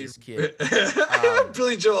Cyrus's kid.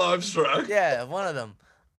 Billy Joel Armstrong. Yeah, one of them.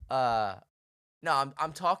 No,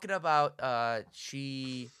 I'm talking about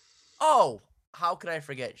she. Oh, how could I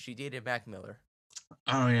forget? She dated Mac Miller.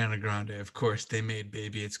 Ariana Grande, of course. They made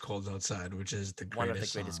 "Baby It's Cold Outside," which is the greatest One of the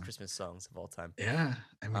greatest song. Christmas songs of all time. Yeah,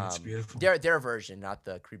 I mean it's beautiful. Their version, not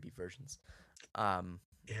the creepy versions. Yeah.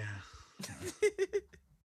 Yeah.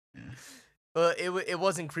 Well, it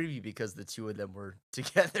wasn't creepy because the two of them were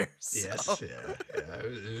together. So. Yes. Yeah.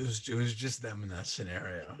 It was just them in that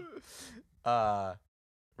scenario.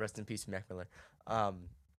 Rest in peace, Mac Miller.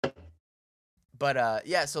 But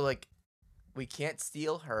yeah. So like, we can't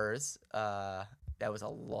steal hers. That was a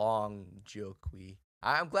long joke.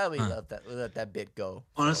 I'm glad we let that bit go.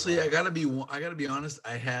 Honestly, I gotta be honest.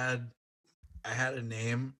 I had a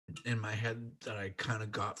name in my head that I kind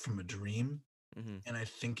of got from a dream, and I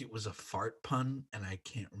think it was a fart pun, and I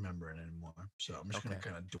can't remember it anymore. So I'm just gonna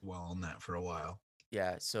kind of dwell on that for a while.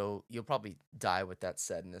 Yeah. So you'll probably die with that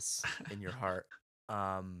sadness in your heart.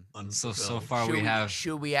 So far we have.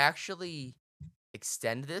 Should we actually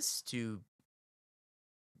extend this to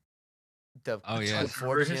the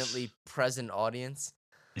unfortunately present audience?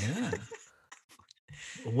 Yeah.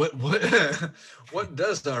 What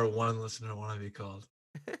does our one listener want to be called?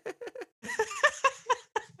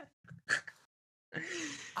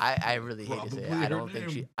 I really hate to say it.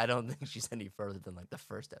 Probably I don't think she's any further than like the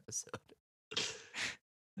first episode.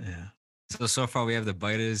 Yeah. So far we have the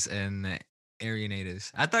Biters and the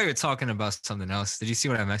Arianators. I thought you were talking about something else. Did you see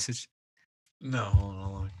what I messaged? No, hold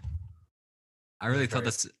on. I really thought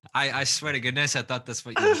that's. I swear to goodness, I thought that's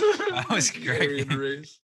what you. I was great. No,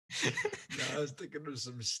 I was thinking of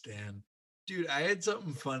some Stan. Dude, I had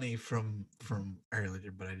something funny from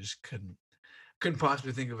earlier, but I just couldn't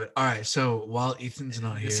possibly think of it. All right, so while Ethan's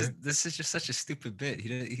not here, this is just such a stupid bit.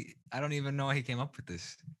 I don't even know how he came up with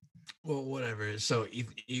this. Well, whatever. So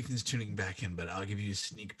Ethan's tuning back in, but I'll give you a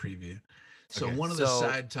sneak preview. So Okay. one of the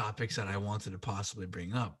side topics that I wanted to possibly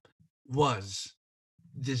bring up was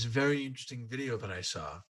this very interesting video that I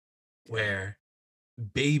saw where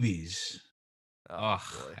babies Oh,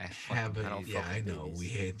 boy. have I don't fuck I with know babies. we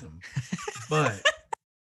hate them, but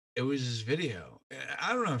it was this video.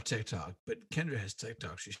 I don't have TikTok, but Kendra has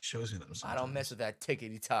TikTok. She shows me them. I don't mess with that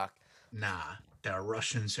tickety talk. Nah, that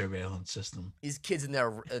Russian surveillance system. These kids in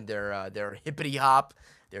their hippity hop,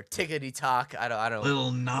 their tickety talk. I don't.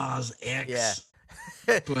 Little Nas X. Yeah.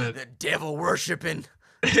 but the devil worshiping.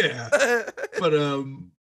 yeah. But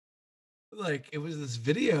like it was this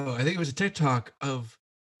video, I think it was a TikTok of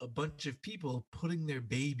a bunch of people putting their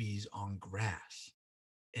babies on grass,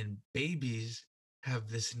 and babies have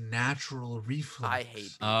this natural reflex I hate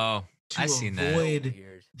babies. Oh, I to seen that. avoid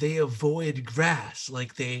Weird. they avoid grass.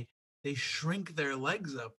 Like they shrink their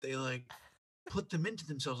legs up. They like put them into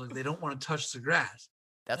themselves, like they don't want to touch the grass.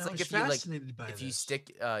 That's And I like was if you like fascinated by if you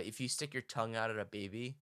this. stick your tongue out at a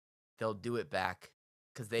baby, they'll do it back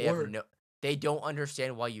because they Or have no they don't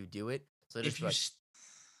understand why you do it. So they just if be you like,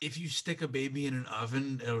 if you stick a baby in an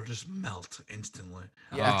oven, it'll just melt instantly.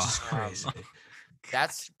 Yeah, It's just Oh. crazy.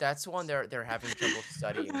 that's one they're having trouble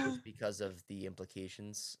studying just because of the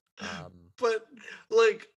implications. But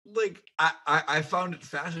I found it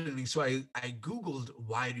fascinating. So I googled,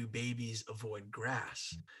 why do babies avoid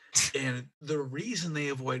grass? And the reason they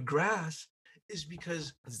avoid grass is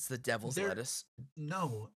because It's the devil's their lettuce.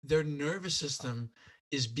 their nervous system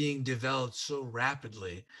is being developed so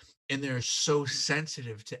rapidly, and they're so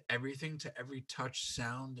sensitive to everything, to every touch,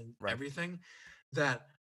 sound, and Right. everything, that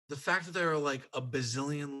the fact that there are like a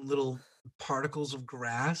bazillion little particles of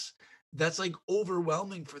grass, that's like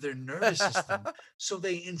overwhelming for their nervous system. So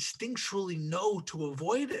they instinctually know to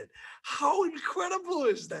avoid it. How incredible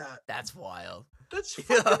is that? That's wild. That's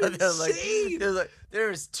Yeah, fucking they're like, insane.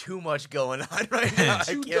 there's too much going on right now. I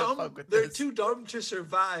Too can't dumb. fuck with They're this. too dumb to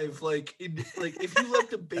survive. Like if you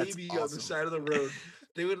left a That's baby on the awesome. side of the road,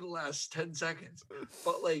 they would last 10 seconds.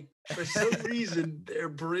 But like for some reason, their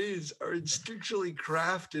brains are instinctually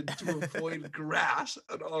crafted to avoid grass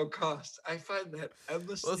at all costs. I find that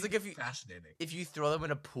endlessly like if you- fascinating. If you throw them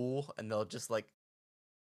in a pool and they'll just like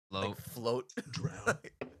float, Drown.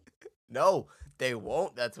 No, they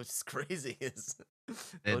won't. That's what's crazy is They,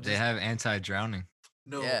 they'll they just- have anti-drowning.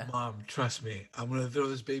 No, Yeah. Mom, trust me. I'm gonna throw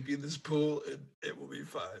this baby in this pool and it will be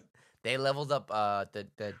fine. They leveled up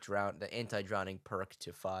the anti-drowning perk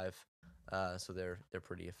to 5. So they're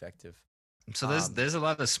pretty effective. So there's a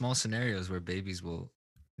lot of small scenarios where babies will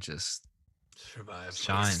just Survive.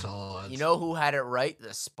 Shine. against all odds. You know who had it right?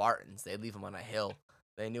 The Spartans. They leave them on a hill.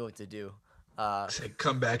 They knew what to do. Say,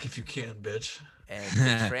 come back if you can, bitch. And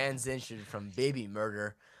the transition from baby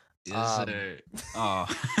murder. Yes, sir. Oh.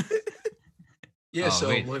 Yeah, Oh, so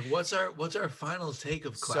wait. like what's our final take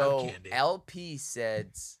of Cloud So Candy? LP said,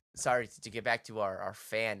 sorry to get back to our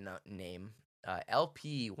fan name.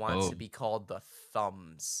 LP wants to Oh. be called the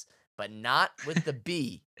Thumbs, but not with the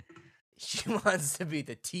B. She wants to be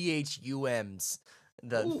the THUMs. Ooh.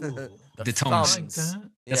 The I Thumbs. like that.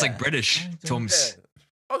 That's Yeah. like British. Like that. Tums. Yeah.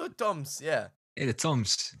 Oh, the Thumbs. Yeah, Hey, the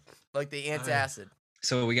Tums. like the Nice. antacid.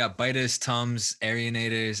 So we got Biters, Tums,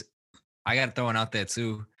 Arianators. I got to throw one out there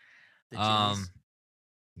too. The Jimmies.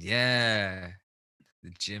 Yeah. The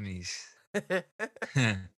Jimmies.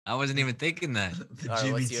 I wasn't even thinking that. The All right,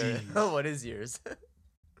 Jimmy what's your, T's. what is yours?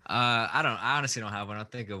 I honestly don't have one. I'll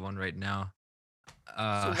think of one right now.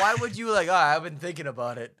 So why would you like? Oh, I've been thinking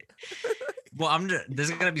about it. Well,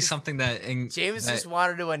 there's gonna be something that James just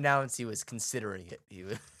wanted to announce he was considering it. He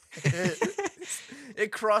was,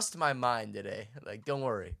 it crossed my mind today. Like, don't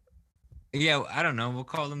worry. yeah, I don't know. We'll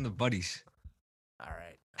call them the buddies. All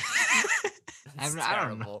right. I It's don't know.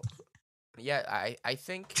 terrible. Yeah, I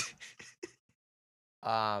think.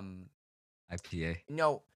 IPA.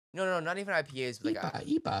 No, not even IPAs, but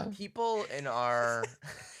like people in our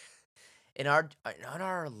in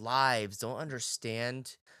our lives don't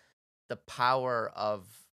understand the power of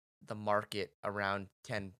the market around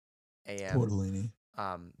 10 a.m. Tortellini.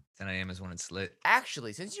 10 a.m. is when it's lit.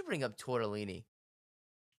 Actually, since you bring up tortellini,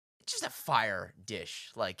 it's just a fire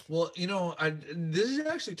dish. Like, Well, this is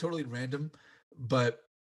actually totally random, but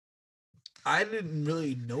I didn't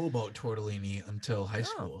really know about tortellini until high Oh.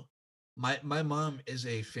 school. My mom is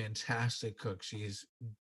a fantastic cook. She's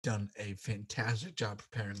done a fantastic job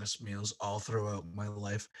preparing us meals all throughout my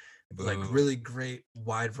life. Like Boo. really great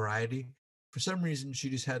wide variety. For some reason, she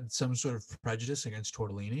just had some sort of prejudice against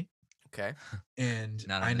tortellini, okay, and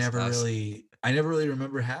Not I in this never house. really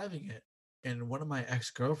remember having it. And one of my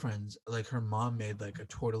ex-girlfriends, like her mom made like a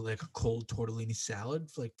cold tortellini salad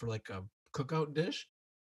for like a cookout dish.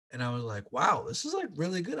 And I was like, wow, this is like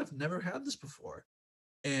really good. I've never had this before.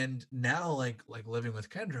 And now like living with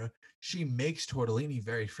Kendra, she makes tortellini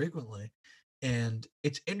very frequently. And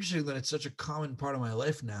it's interesting that it's such a common part of my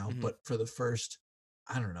life now, Mhm. but for the first,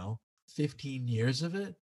 I don't know, 15 years of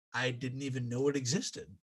it, I didn't even know it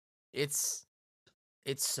existed. it's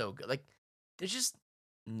so good. Like, there's just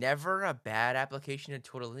never a bad application of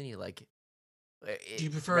tortellini. Like, Do you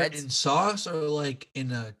prefer it in sauce or like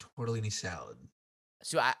in a tortellini salad?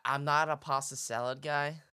 So I'm not a pasta salad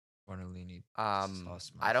guy. Tortellini.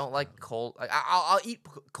 sauce I don't like salad. cold. Like, I'll eat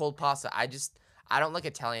cold pasta. I don't like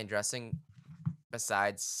Italian dressing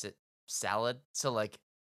besides salad. So like,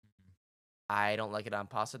 I don't like it on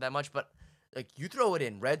pasta that much, but like you throw it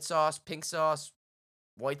in red sauce, pink sauce,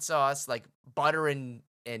 white sauce, like butter and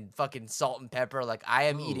fucking salt and pepper. Like I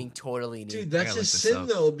am eating tortellini. Dude, I that's gotta a look this sin up.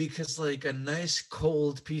 though, because like a nice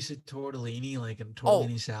cold piece of tortellini, like a Oh.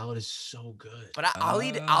 tortellini salad, is so good. But I'll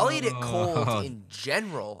eat it cold Oh. in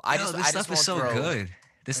general. Yo, this stuff is so good.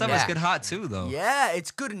 This stuff is Yeah. good hot too, though. Yeah,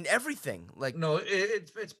 it's good in everything. Like No,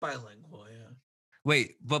 it's bilingual. Yeah.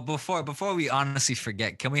 Wait, but before we honestly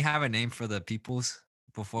forget, can we have a name for the peoples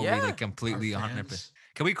before we Yeah. like completely Our 100%? fans.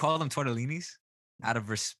 Can we call them tortellinis out of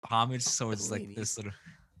homage towards like this Tortellinis. little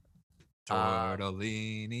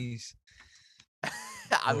tortellinis?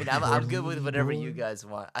 I mean, I'm good with Tortellini whatever you boy. guys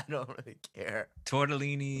want. I don't really care.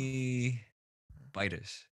 Tortellini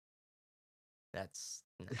biters. That's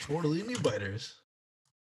The tortellini biters.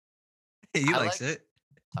 He I likes like- it.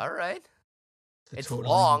 all right. The It's tortellini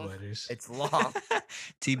long. biters. It's long.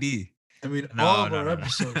 TB. I mean, No, all of no, our no, no.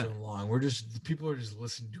 episodes are long. We're just the people are just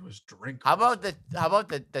listening to us drink. How all about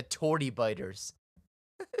the the torty biters?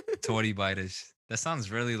 Torty biters. That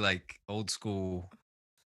sounds really like old school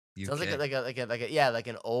UK. Sounds like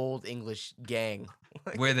an old English gang.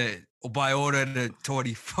 Where the by order the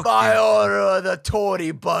torty fucking By order of the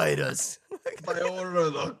torty biters. By order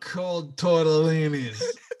of the cold tortellinis.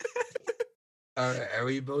 Are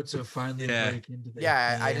we about to finally Yeah. break into the?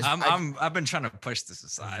 Yeah, I FBA? just- I've been trying to push this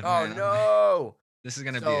aside. Oh man. no! This is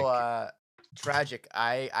gonna be So tragic.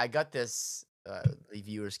 I got this. The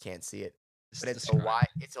viewers can't see it, but it's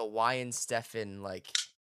a Wyan Stefan like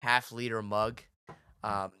half-liter mug.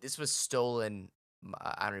 This was stolen.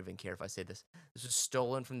 I don't even care if I say this. This was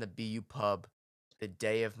stolen from the BU pub the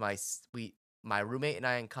day of my roommate and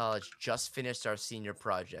I in college just finished our senior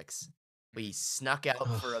projects. We snuck out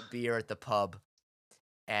for a beer at the pub,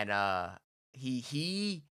 and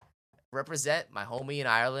he represent my homie in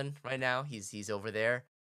Ireland right now. He's over there.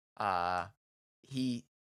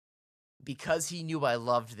 Because he knew I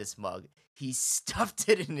loved this mug, he stuffed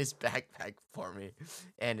it in his backpack for me,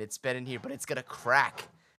 and it's been in here, but it's gonna crack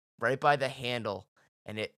right by the handle,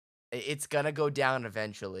 and it's gonna go down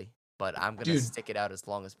eventually. But I'm gonna Dude. stick it out as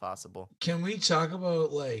long as possible. Can we talk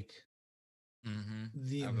about like Mm-hmm.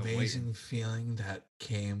 the I've been amazing waiting. feeling that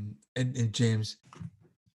came? And James,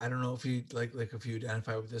 I don't know if you like if you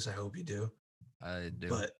identify with this. I hope you do. I do.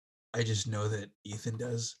 But I just know that Ethan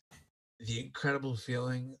does. The incredible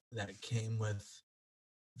feeling that came with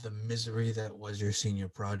the misery that was your senior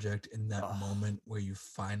project in that Ugh. moment where you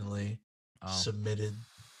finally Oh. submitted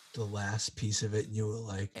the last piece of it, and you were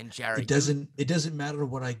like, And Jared, it doesn't matter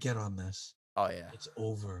what I get on this. Oh yeah. It's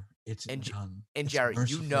over. It's And J- done. and It's Jared, you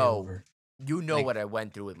mercifully know- over. You know Like- what I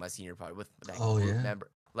went through with my senior project with that Oh, group yeah?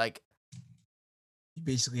 member. Like, You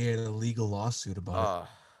basically had a legal lawsuit about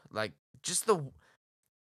like just the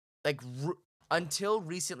like until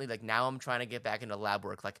recently, like now I'm trying to get back into lab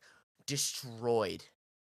work. Like, destroyed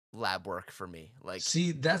lab work for me. it. Like,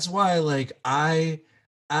 See, that's why like I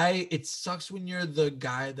it sucks when you're the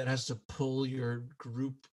guy that has to pull your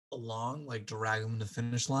group along, like drag them to the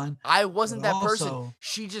finish line. I wasn't but that person. also-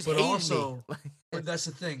 She just but hated also- me. But that's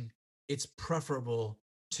the thing. It's preferable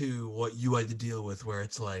to what you had to deal with, where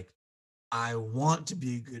it's like, I want to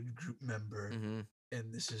be a good group member, hmm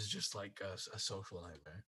and this is just like a social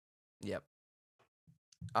nightmare. Yep.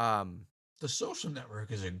 The Social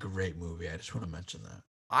Network is a great movie. I just want to mention that.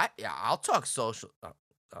 I'll talk social.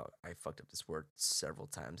 Oh, I fucked up this word several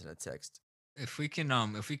times in a text. If we can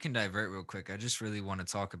divert real quick, I just really want to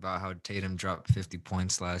talk about how Tatum dropped 50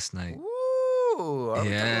 points last night. Ooh, are we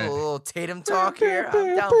talking Yeah. a little Tatum talk here?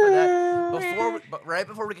 I'm down for that. Right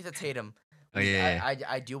before we get to Tatum, Oh yeah,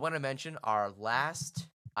 I do want to mention our last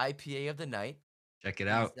IPA of the night. check it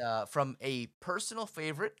out. Is, from a personal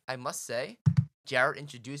favorite, I must say. Jared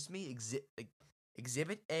introduced me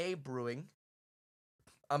Exhibit A Brewing.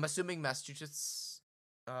 I'm assuming Massachusetts.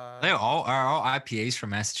 They are all IPAs from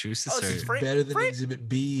Massachusetts. Oh, so or- it's It's Fra- better than Fra- Exhibit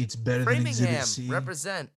B. It's better than Exhibit Framingham C.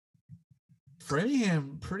 represent.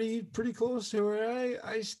 Framingham, pretty close to where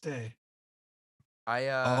I stay.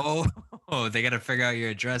 oh, they gotta figure out your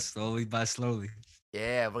address slowly by slowly.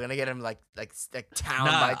 Yeah, we're gonna get him like town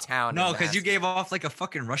Nah, by town. No, in because you Mass. gave off like a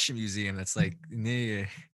fucking Russian museum that's like near.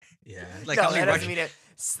 Yeah. Like no, how many that doesn't Russian, mean it.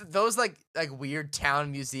 Those like weird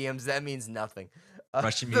town museums. That means nothing.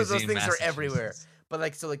 Russian those museum? things are everywhere. Massachusetts. But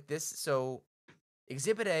like so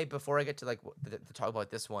Exhibit A. Before I get to to talk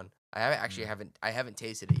about this one, I haven't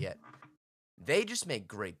tasted it yet. They just make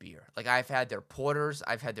great beer. Like I've had their porters,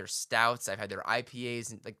 I've had their stouts, I've had their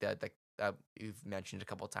IPAs, and like the you've mentioned a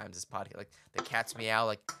couple of times this podcast, like the Cat's Meow.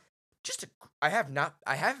 Like I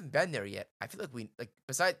haven't been there yet. I feel like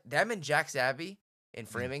beside them and Jack's Abbey in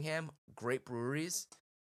Framingham, great breweries.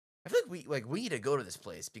 I feel like we need to go to this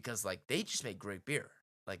place because like they just make great beer.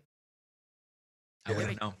 Like I Yeah.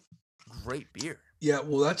 wouldn't know. great beer. Yeah,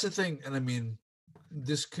 well, that's the thing, and I mean,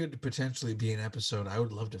 this could potentially be an episode. I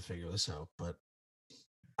would love to figure this out, but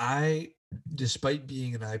I, despite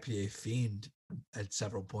being an IPA fiend at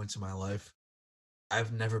several points in my life,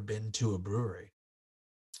 I've never been to a brewery.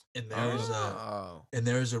 And Oh.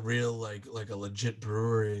 there's a real like a legit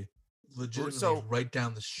brewery, legitimately So- right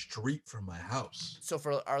down the street from my house. So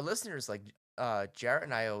for our listeners, like Jarrett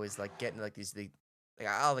and I always like getting like like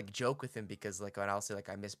I'll like joke with him because like when I'll say like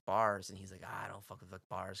I miss bars and he's like I don't fuck with like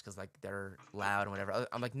bars because like they're loud and whatever.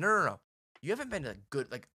 I'm like no. You haven't been to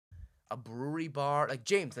good like a brewery bar like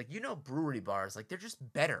James like brewery bars like they're just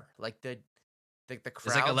better like the crowds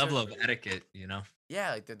There's like a level are, of etiquette, you know.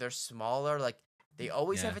 yeah like they're smaller like they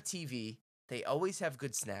always have Yeah. a TV, they always have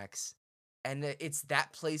good snacks, and it's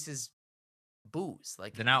that place's booze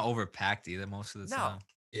like They're not overpacked either most of the No. time.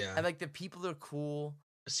 Yeah. and like the people are cool.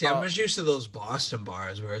 See, I'm uh, just used to those Boston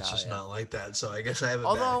bars where it's Oh, just yeah. not like that. So I guess I have a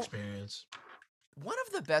Although- bad experience. One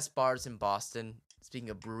of the best bars in Boston, speaking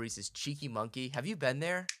of breweries, is Cheeky Monkey. Have you been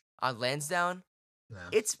there on Lansdowne? No.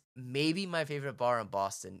 It's maybe my favorite bar in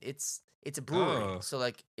Boston. It's a brewery, Oh. so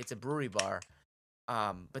like it's a brewery bar.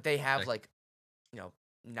 But they have Like- like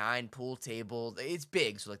 9 pool tables. It's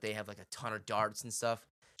big, so like they have like a ton of darts and stuff.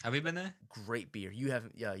 Have you been there? Great beer. You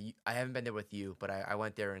haven't? Yeah, I haven't been there with you, but I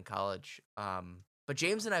went there in college. But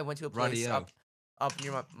James and I went to a place Radio. up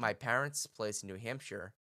near my parents' place in New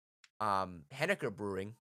Hampshire. Henniker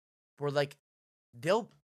Brewing, where like they'll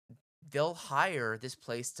hire this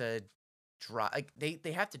place to drive. Like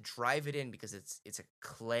they have to drive it in because it's a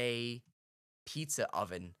clay pizza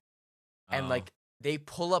oven, and Oh. like they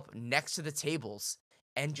pull up next to the tables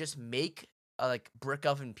and just make a like brick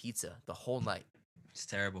oven pizza the whole night It's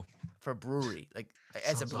terrible. for a brewery, like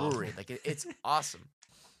as a Sounds awful. brewery, like it's awesome.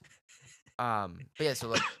 But yeah, so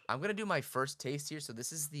like I'm gonna do my first taste here. So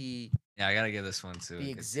this is the Yeah, I gotta give this one too. the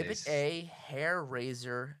Exhibit A Hair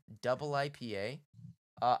Razor Double IPA.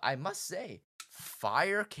 I must say,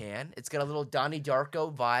 fire can. It's got a little Donnie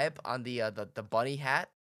Darko vibe on the bunny hat.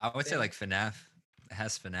 I would say thing. like FNAF. It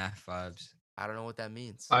has FNAF vibes. I don't know what that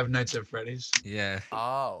means. Five Nights at Freddy's. Yeah.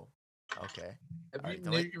 Oh, okay. Have, Alright, you,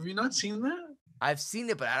 don't wait. have you not seen that? I've seen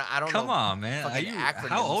it, but I don't Come know. on, man. Are fucking you,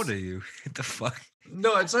 how old acronyms. are you? What the fuck?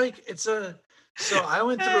 No, it's like it's a. So I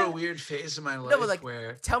went through a weird phase in my life but, like,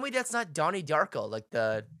 where. Tell me that's not Donnie Darko, like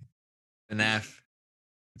the. FNAF.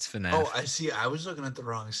 It's FNAF. Oh, I see. I was looking at the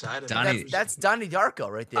wrong side. Of it. Donnie- That's Donnie Darko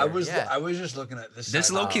right there. I was. Yeah. I was just looking at this. This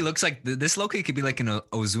side. Loki Oh. looks like this Loki could be like an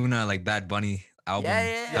Ozuna like Bad Bunny album.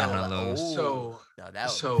 yeah. kinda Well, low. So- no, that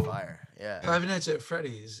would so- be fire. Yeah. Five Nights at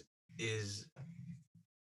Freddy's is.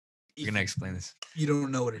 You're gonna explain this. You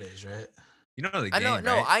don't know what it is, right? You know the game, I know, right?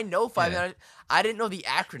 no, I know Five Yeah. Nights. I didn't know the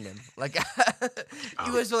acronym. Like, you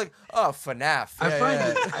Oh. guys were like, "Oh, FNAF." I yeah, find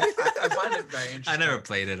yeah. it. I find it very interesting. I never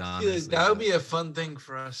played it on. Feel like that would be a fun thing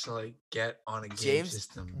for us to like get on a game James-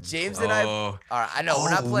 system. James play. and I- Oh, All right, I know we're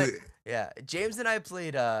not Oh, playing. we- Yeah, James and I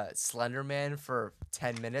played Slenderman for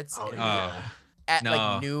 10 minutes Oh, in- yeah. at no.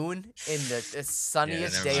 like noon in the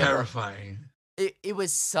sunniest never day. mind. Of Terrifying. it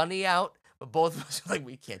was sunny out, but both of us were like,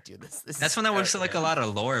 "We can't do this." This that's is when there was terrible." like a lot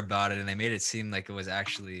of lore about it, and they made it seem like it was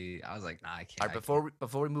actually. I was like, nah, I can't. All right,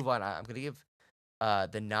 before we move on, I'm gonna give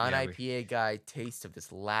the non IPA guy taste of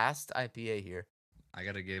this last IPA here. I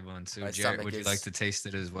gotta give one too. My Jared, stomach would you like is- to taste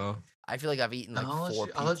it as well? I feel like I've eaten like I'll, let 4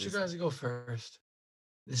 you, I'll let you pizzas. guys go first.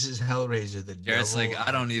 This is Hellraiser. The Jared's like, devil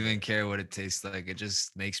I don't IPA. even care what it tastes like. It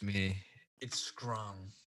just makes me. It's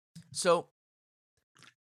strong. So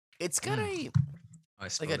it's got Mm. a Oh, I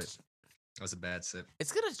like spilled a it. That was a bad sip.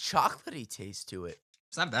 it's got a chocolatey taste to it.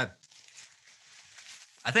 It's not bad.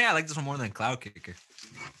 I think I like this one more than Cloud Kicker.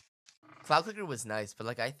 Cloud Clicker was nice, but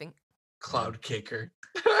like I think Cloud Kicker.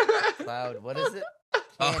 Cloud, what is it?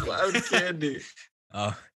 Oh, Candy. Cloud Candy.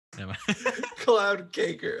 Oh, never mind. Cloud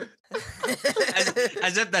Kicker.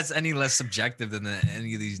 as if that's any less subjective than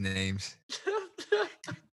any of these names.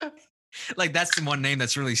 Like that's the one name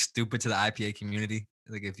that's really stupid to the IPA community.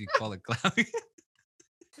 Like if you call it Cloud.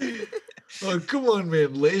 Oh, come on,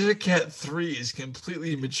 man. Laser Cat 3 is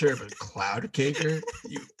completely mature, but Cloud Kicker?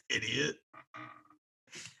 You idiot.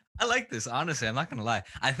 I like this, honestly. I'm not gonna lie.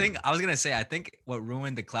 I think what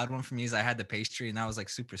ruined the Cloud one for me is I had the pastry and that was like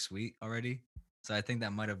super sweet already. So I think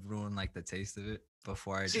that might have ruined like the taste of it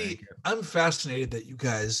before I See, drank it. I'm fascinated that you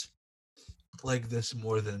guys like this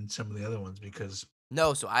more than some of the other ones because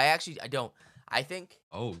No, so I don't. I think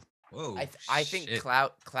Oh, whoa. I think shit.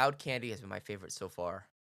 Cloud Candy has been my favorite so far.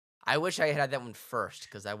 I wish I had that one first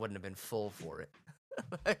because I wouldn't have been full for it.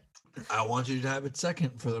 I want you to have it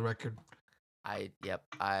second for the record.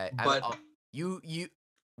 But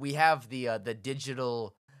we have the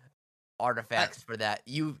digital artifacts for that.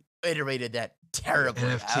 You iterated that terribly.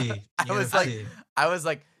 NFT. I was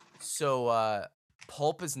like, so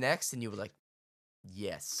Pulp is next, and you were like,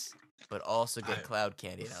 yes, but also get Cloud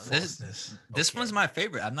Candy. And I was like, This one's my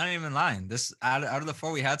favorite. I'm not even lying. This out of the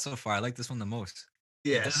 4 we had so far, I like this one the most.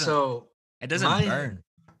 Yeah, it doesn't burn.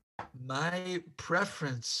 My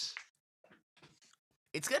preference,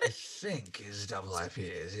 it's gonna, I think, is double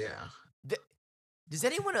IPAs. Yeah. Does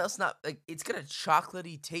anyone else not like? It's got a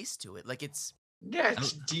chocolatey taste to it. Like it's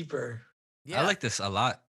deeper. Yeah, I like this a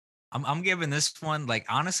lot. I'm giving this one, like,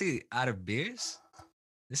 honestly, out of beers,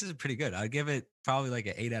 this is pretty good. I'd give it probably like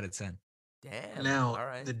an 8 out of 10. Damn. Now, all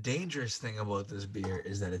right. The dangerous thing about this beer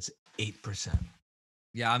is that it's 8%.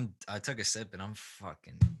 Yeah, I took a sip and I'm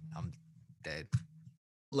dead.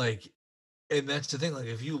 Like, and that's the thing. Like,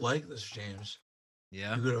 if you like this, James,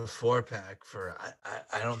 yeah, you get a 4-pack for.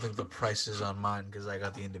 I don't think the price is on mine because I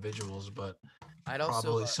got the individuals, but I'd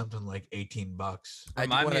probably something like $18.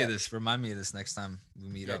 Remind me of this next time we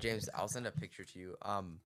meet up. James, I'll send a picture to you.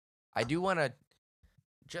 I do want to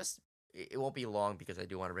it won't be long because I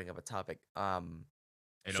do want to bring up a topic.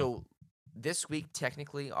 So this week,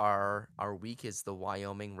 technically, our week is the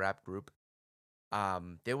Wyoming rap group.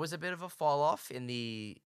 There was a bit of a fall off in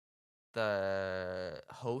the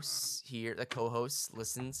hosts here, the co-hosts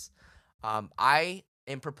listens. I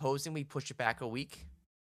am proposing we push it back a week.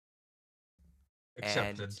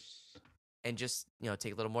 Accepted. And just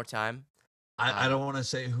take a little more time. I don't want to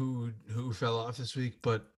say who fell off this week,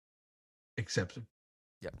 but accepted.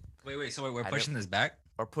 Yep. Wait. So we're pushing this back?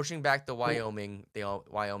 Or pushing back the Wyoming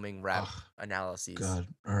rap analyses. God.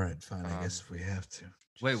 All right, fine. I guess if we have to.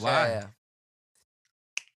 Wait, why? Yeah.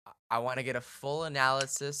 I want to get a full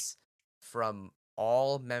analysis from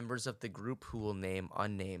all members of the group who will name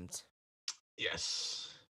unnamed.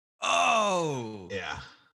 Yes. Oh. Yeah.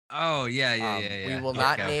 Oh, yeah. We will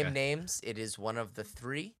not name names. It is one of the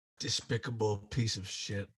 3. Despicable piece of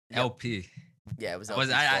shit. LP. Yeah, it was.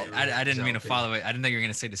 I didn't mean to follow it. I didn't think you were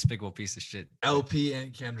gonna say despicable piece of shit. LP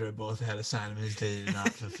and Kendra both had assignments they did not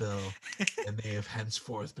fulfill, and they have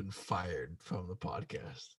henceforth been fired from the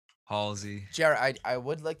podcast. Halsey. Jared, I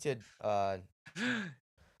would like to.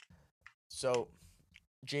 So,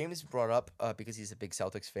 James brought up because he's a big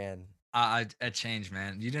Celtics fan. I changed,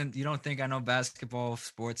 man. You don't think I know basketball,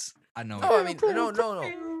 sports? I know. No, I mean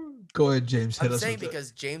no. Go ahead, James. I'm saying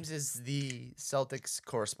because James is the Celtics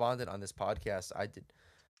correspondent on this podcast. I did,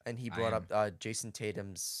 and he brought up Jason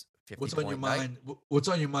Tatum's 50 What's on your mind? What's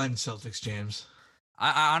on your mind, Celtics, James?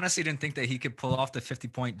 I honestly didn't think that he could pull off the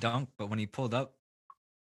 50-point dunk, but when he pulled up,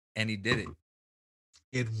 and he did it.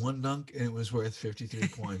 He had one dunk, and it was worth 53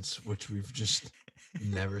 points, which we've just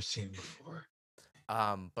never seen before.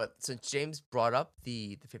 But since James brought up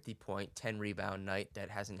the 50-point, 10-rebound night that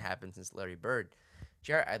hasn't happened since Larry Bird,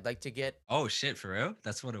 Jared, I'd like to get. Oh shit, for real?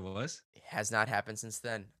 That's what it was? It has not happened since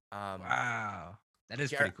then. Wow, that is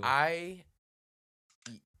Jared, pretty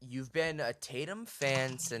cool. You've been a Tatum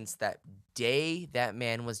fan since that day that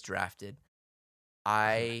man was drafted.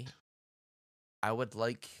 I would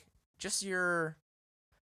like just your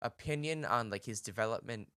opinion on like his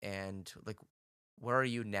development and like where are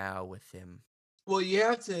you now with him? Well, you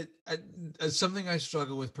have to. Something I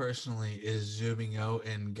struggle with personally is zooming out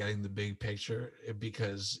and getting the big picture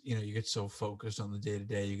because you get so focused on the day to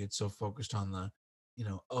day. You get so focused on the,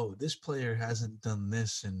 oh, this player hasn't done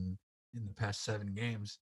this in the past 7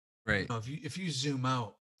 games. Right. If you zoom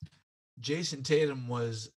out, Jason Tatum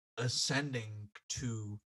was ascending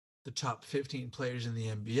to the top 15 players in the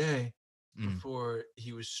NBA before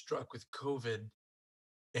he was struck with COVID.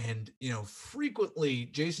 And, frequently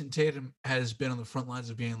Jason Tatum has been on the front lines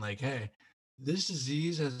of being like, hey, this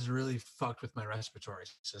disease has really fucked with my respiratory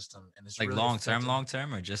system. And it's like really long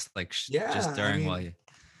term, or just like just during while you.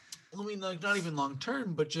 I mean, like not even long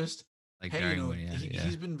term, but just like hey, during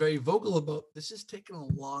he's been very vocal about this has taken a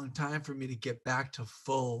long time for me to get back to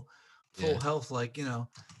full health. Like,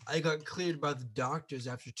 I got cleared by the doctors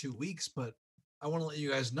after 2 weeks, but I want to let you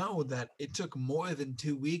guys know that it took more than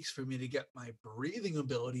 2 weeks for me to get my breathing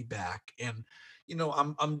ability back. And,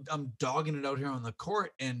 I'm dogging it out here on the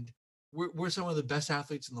court, and we're some of the best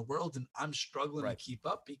athletes in the world. And I'm struggling to keep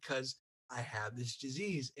up because I had this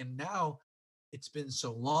disease. And now it's been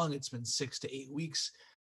so long. It's been 6 to 8 weeks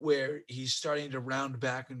where he's starting to round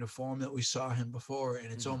back into form that we saw him before.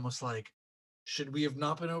 And it's almost like, should we have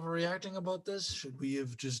not been overreacting about this? Should we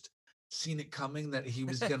have just seen it coming that he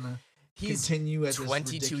was going to He's continue at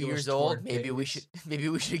 22 years old. Maybe we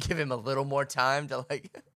should give him a little more time to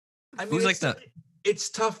like. I mean, who's like it's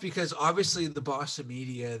tough because obviously the Boston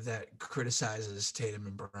media that criticizes Tatum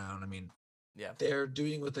and Brown, I mean, Yeah. they're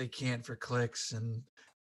doing what they can for clicks and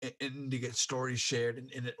to get stories shared,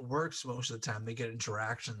 and it works most of the time. They get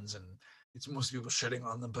interactions, and it's most people shitting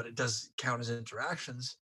on them, but it does count as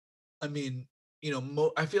interactions. I mean,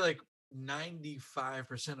 I feel like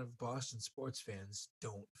 95% of Boston sports fans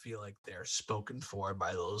don't feel like they're spoken for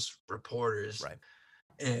by those reporters. Right.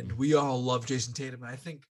 And we all love Jason Tatum. And I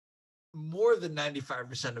think more than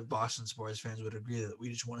 95% of Boston sports fans would agree that we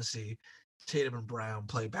just want to see Tatum and Brown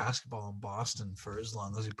play basketball in Boston for as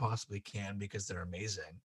long as we possibly can because they're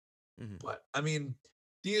amazing. Mm-hmm. But I mean,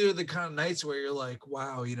 these are the kind of nights where you're like,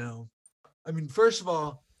 wow, I mean, first of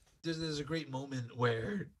all, there's a great moment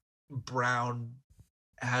where Brown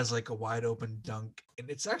has like a wide open dunk, and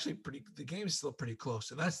it's actually the game is still pretty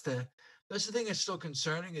close. And that's the thing that's still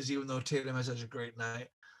concerning is even though Tatum has such a great night,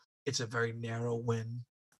 it's a very narrow win.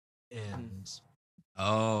 And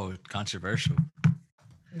Oh, controversial.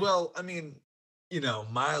 well, I mean,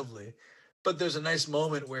 mildly, but there's a nice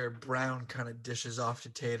moment where Brown kind of dishes off to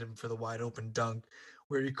Tatum for the wide open dunk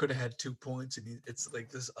where he could have had 2 points, and it's like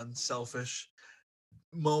this unselfish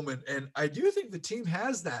moment. And I do think the team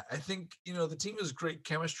has that. I think, the team has great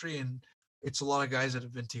chemistry, and it's a lot of guys that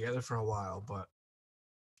have been together for a while, but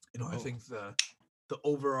I think the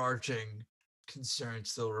overarching concern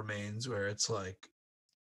still remains where it's like,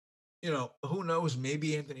 who knows,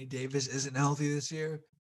 maybe Anthony Davis isn't healthy this year,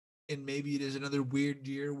 and maybe it is another weird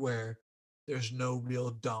year where there's no real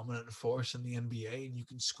dominant force in the NBA and you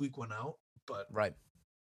can squeak one out. But Right.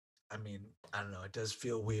 I mean, I don't know. It does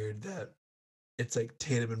feel weird that it's like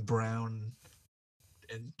Tatum and Brown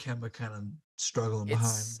and Kemba kind of struggling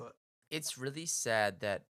behind. But It's really sad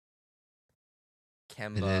that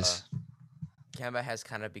It is. Kemba has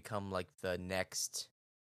kind of become like the next.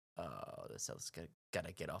 The Celtics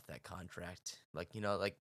gotta get off that contract. Like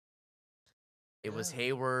like it was Yeah.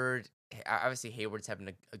 Hayward. Obviously, Hayward's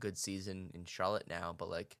having a good season in Charlotte now, but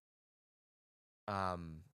like,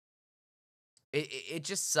 um, it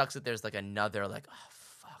just sucks that there's like another like oh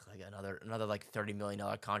fuck like another like $30 million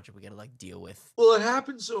contract we gotta like deal with. Well, it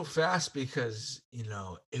happened so fast because,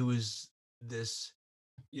 it was this,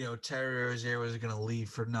 Terry Rozier was going to leave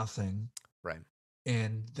for nothing. Right.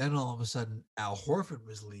 And then all of a sudden, Al Horford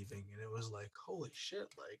was leaving. And it was like, holy shit,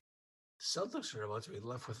 like the Celtics are about to be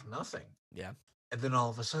left with nothing. Yeah. And then all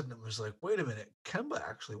of a sudden, it was like, wait a minute, Kemba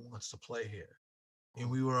actually wants to play here. And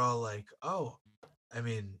we were all like, oh, I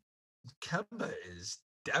mean, Kemba is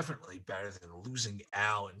definitely better than losing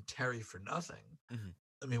Al and Terry for nothing. Mm-hmm.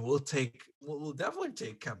 I mean, we'll definitely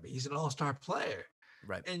take Kemba. He's an all-star player.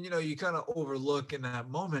 Right. And you kind of overlook in that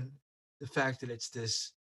moment the fact that it's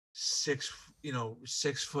this 6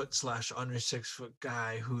 foot / under 6 foot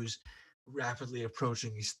guy who's rapidly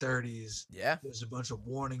approaching his 30s. Yeah. There's a bunch of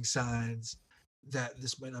warning signs that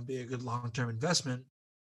this might not be a good long-term investment,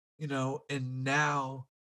 and now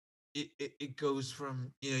it goes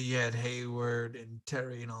from, you had Hayward and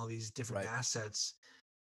Terry and all these different Right. assets,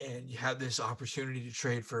 and you have this opportunity to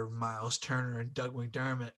trade for Miles Turner and Doug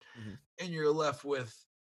McDermott, Mm-hmm. and you're left with,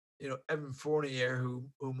 Evan Fournier,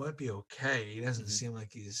 who might be okay. He doesn't Mm-hmm. seem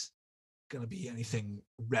like he's gonna be anything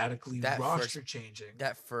radically That roster changing.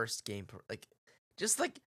 That first game, like, just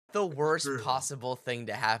like the worst True. possible thing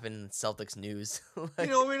to happen in Celtics news. I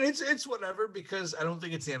mean, it's whatever because I don't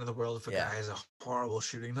think it's the end of the world if a Yeah. guy has a horrible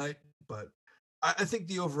shooting night. But I think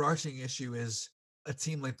the overarching issue is a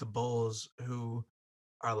team like the Bulls, who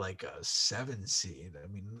are like a 7 seed. I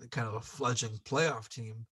mean, kind of a fledgling playoff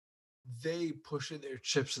team. They push in their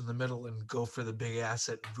chips in the middle and go for the big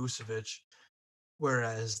asset Vucevic,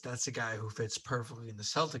 whereas that's a guy who fits perfectly in the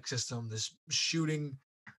Celtic system. This shooting,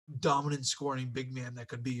 dominant scoring big man that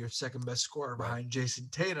could be your second best scorer Right. behind Jason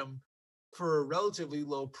Tatum for a relatively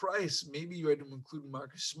low price. Maybe you had to include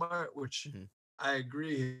Marcus Smart, which Mhm. I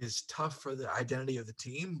agree is tough for the identity of the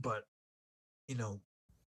team. But,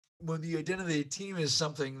 when the identity of the team is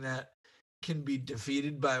something that can be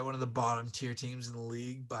defeated by one of the bottom tier teams in the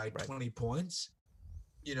league by Right. 20 points,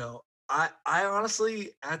 I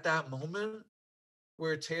honestly, at that moment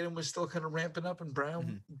where Tatum was still kind of ramping up and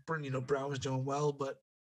Brown was doing well, but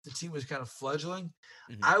the team was kind of fledgling.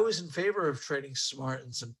 Mhm. I was in favor of trading Smart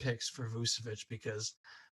and some picks for Vucevic because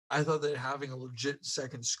I thought that having a legit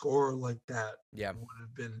second scorer like that Yeah. would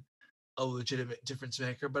have been a legitimate difference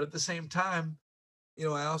maker. But at the same time,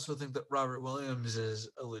 I also think that Robert Williams is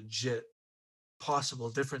a legit possible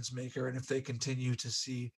difference maker. And if they continue to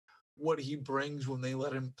see what he brings when they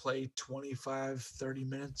let him play 25, 30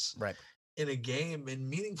 minutes Right. in a game, in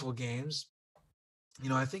meaningful games,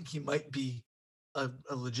 I think he might be a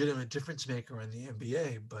legitimate difference maker in the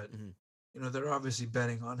NBA. But Mhm. they're obviously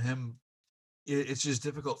betting on him. It's just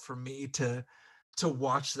difficult for me to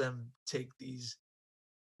watch them take these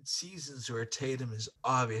seasons where Tatum is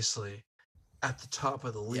obviously at the top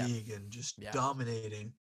of the Yeah. league and just Yeah.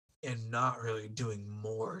 dominating and not really doing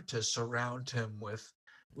more to surround him with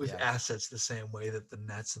Yeah. assets the same way that the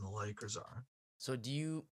Nets and the Lakers are. So do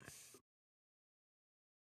you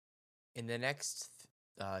in the next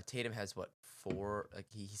Tatum has what, 4, like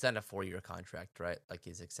he signed a 4-year contract, right? Like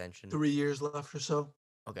his extension. 3 years left or so.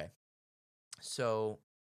 Okay. So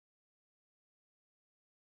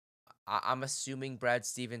I'm assuming Brad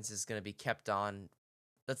Stevens is going to be kept on,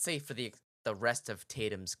 let's say for the rest of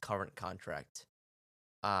Tatum's current contract.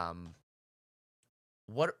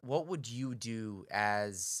 What would you do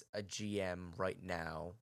as a GM right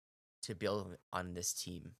now to build on this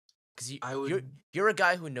team? Because you're a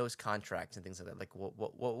guy who knows contracts and things like that. Like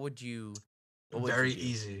what would you? Very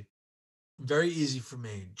easy. Very easy for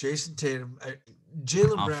me. Jason Tatum,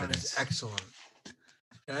 Jaylen Brown is excellent.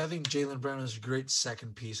 And I think Jaylen Brown is a great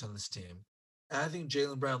second piece on this team. And I think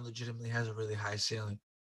Jaylen Brown legitimately has a really high ceiling.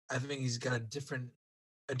 I think he's got a different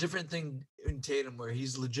thing in Tatum where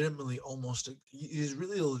he's legitimately he's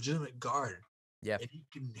really a legitimate guard. Yeah. And he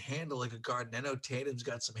can handle like a guard. And I know Tatum's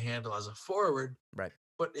got some handle as a forward. Right.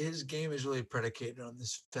 But his game is really predicated on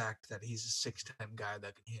this fact that he's a 6'10" guy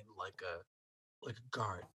that can handle like a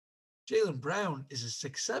guard. Jaylen Brown is a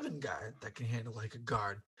 6'7" guy that can handle like a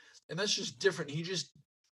guard. And that's just different. He just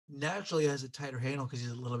naturally has a tighter handle because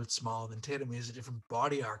he's a little bit smaller than Tatum. He has a different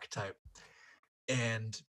body archetype.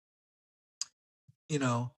 And,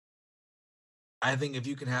 I think if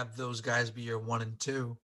you can have those guys be your 1 and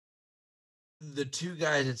 2, the 2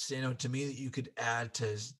 guys that stand out to me that you could add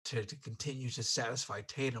to continue to satisfy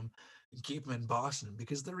Tatum and keep him in Boston,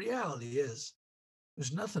 because the reality is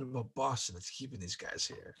there's nothing about Boston that's keeping these guys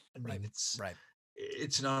here. I mean,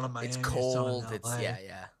 it's not on Miami. It's cold. It's not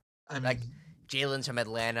yeah. I mean, like Jalen's from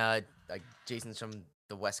Atlanta, like Jason's from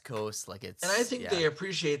the West Coast. Like it's. And I think they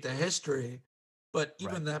appreciate the history, but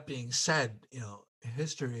even Right. that being said,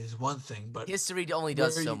 history is one thing, but history only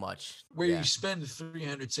does so much. Where you spend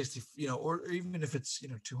 360, or even if it's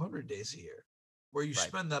 200 days a year, where you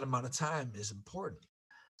spend that amount of time is important.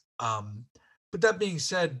 But that being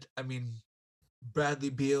said, I mean, Bradley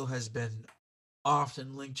Beal has been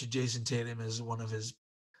often linked to Jason Tatum as one of his,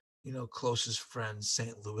 closest friends,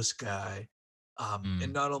 St. Louis guy.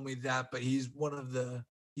 And not only that, but he's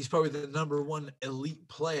probably the number 1 elite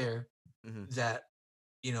player that,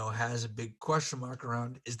 has a big question mark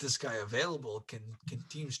around, is this guy available? Can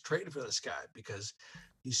teams trade for this guy? Because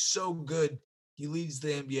he's so good. He leads the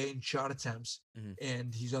NBA in shot attempts,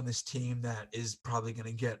 and he's on this team that is probably going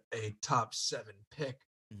to get a top 7 pick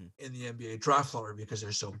in the NBA draft lottery because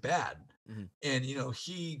they're so bad. And,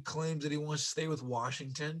 he claims that he wants to stay with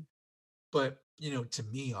Washington. But, to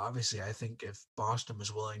me, obviously, I think if Boston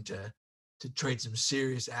was willing to trade some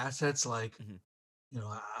serious assets, like,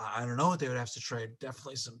 I don't know what they would have to trade.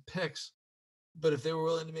 Definitely some picks. But if they were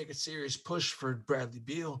willing to make a serious push for Bradley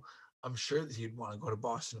Beal, I'm sure that he'd want to go to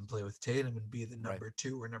Boston and play with Tatum and be the number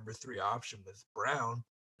 2 or number 3 option with Brown.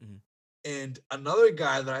 And another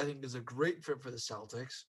guy that I think is a great fit for the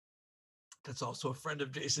Celtics, that's also a friend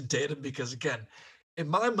of Jason Tatum, because, again, in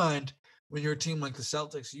my mind, when you're a team like the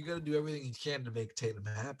Celtics, you got to do everything you can to make Tatum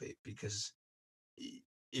happy, because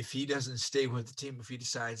if he doesn't stay with the team, if he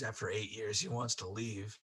decides after 8 years he wants to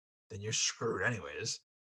leave, then you're screwed anyways.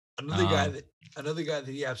 Another guy that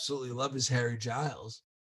he absolutely loves is Harry Giles,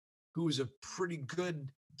 who is a pretty good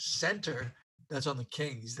center that's on the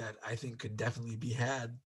Kings that I think could definitely be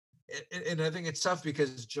had. And I think it's tough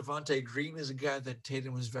because Javonte Green is a guy that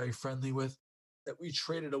Tatum was very friendly with, that we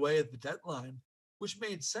traded away at the deadline, which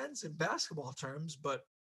made sense in basketball terms, but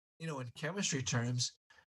in chemistry terms,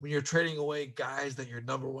 when you're trading away guys that your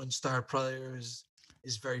number 1 star player is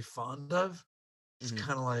very fond of, it's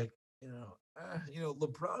kind of like,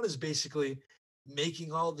 LeBron is basically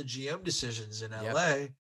making all the GM decisions in LA.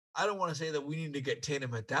 I don't want to say that we need to get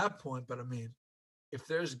Tatum at that point, but I mean, if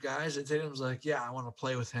there's guys that Tatum's like, yeah, I want to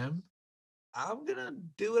play with him, I'm going to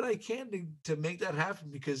do what I can to make that happen,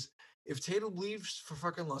 because if Tatum leaves for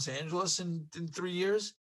fucking Los Angeles in 3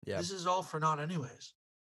 years, this is all for naught anyways.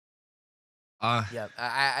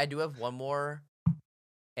 I do have one more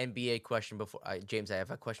NBA question before James. I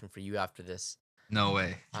have a question for you after this. No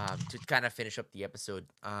way. To kind of finish up the episode.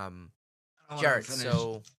 Jared,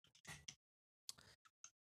 so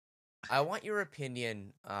I want your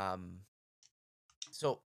opinion.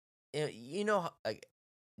 So like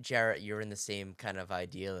Jarrett, you're in the same kind of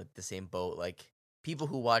idea, like the same boat. Like people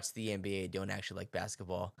who watch the NBA don't actually like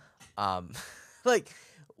basketball. Like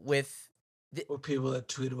with Or people that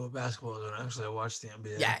tweet about basketball don't actually watch the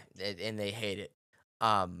NBA. Yeah, and they hate it.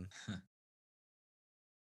 Um,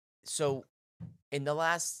 so in the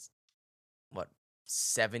last what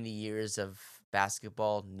 70 years of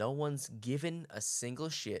basketball, no one's given a single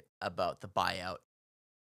shit about the buyout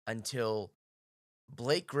until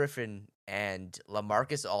Blake Griffin and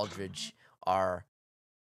LaMarcus Aldridge are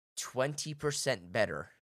 20% better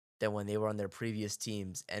than when they were on their previous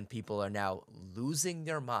teams, and people are now losing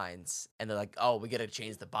their minds, and they're like, "Oh, we got to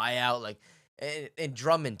change the buyout." Like, and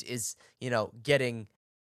Drummond is, getting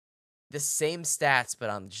the same stats,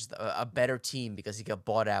 but on just a better team because he got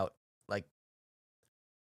bought out. Like,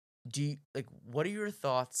 what are your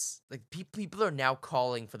thoughts? Like, people are now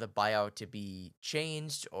calling for the buyout to be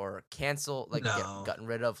changed or canceled, like No, gotten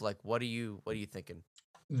rid of. Like, what are you thinking?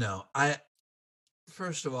 no.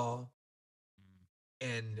 First of all,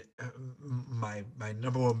 and my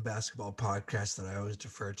number one basketball podcast that I always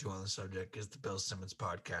defer to on the subject is the Bill Simmons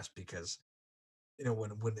podcast, because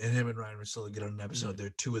when him and Ryan Russillo get on an episode, they're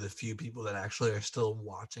two of the few people that actually are still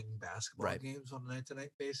watching basketball Right. games on a night to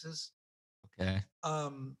night basis. Okay.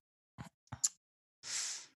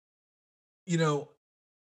 You know,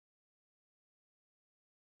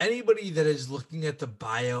 anybody that is looking at the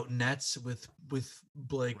buyout Nets with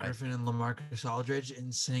Blake Right. Griffin and LaMarcus Aldridge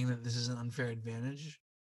and saying that this is an unfair advantage,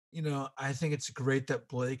 I think it's great that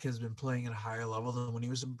Blake has been playing at a higher level than when he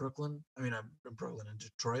was in Brooklyn. I mean, I'm in Brooklyn and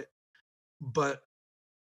Detroit, but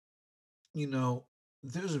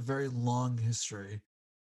there's a very long history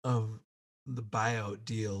of the buyout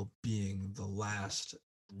deal being the last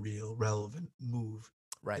real relevant move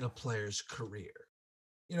in a player's career.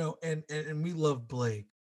 And we love Blake,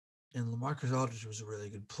 and LaMarcus Aldridge was a really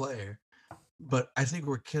good player, but I think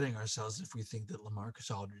we're kidding ourselves if we think that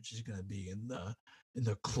LaMarcus Aldridge is going to be in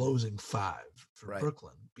the closing five for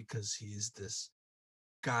Brooklyn, because he's this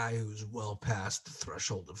guy who's well past the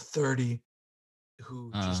threshold of 30,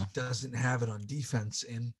 who just doesn't have it on defense.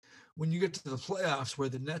 And when you get to the playoffs, where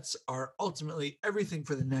the Nets are ultimately, everything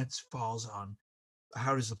for the Nets falls on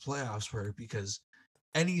how does the playoffs work, because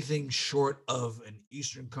anything short of an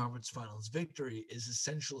Eastern Conference Finals victory is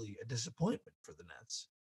essentially a disappointment for the Nets.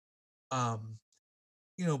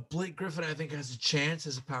 Blake Griffin, I think, has a chance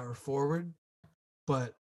as a power forward,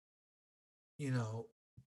 but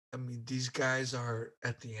I mean, these guys are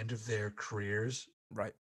at the end of their careers.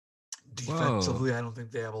 Right. Defensively, I don't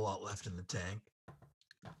think they have a lot left in the tank.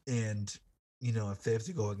 And, if they have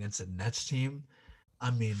to go against a Nets team,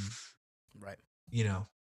 I mean, right.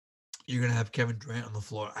 You're going to have Kevin Durant on the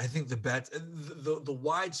floor. I think the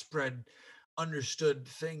widespread understood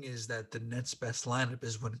thing is that the Nets' best lineup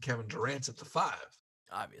is when Kevin Durant's at the 5.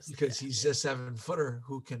 Obviously. Because he's a 7-footer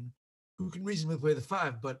who can reasonably play the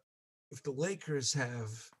 5. But if the Lakers have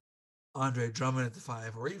Andre Drummond at the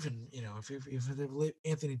 5, or even, if they have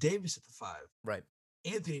Anthony Davis at the 5, right,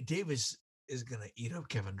 Anthony Davis is going to eat up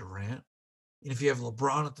Kevin Durant. And if you have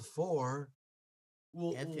LeBron at the 4,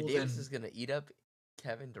 Anthony Davis is going to eat up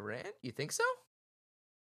Kevin Durant? You think so?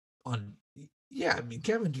 Yeah, I mean,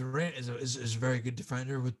 Kevin Durant is a very good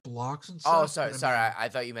defender with blocks and stuff. Oh, sorry. I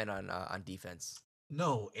thought you meant on defense.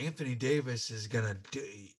 No, Anthony Davis is gonna do.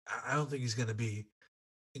 I don't think he's gonna be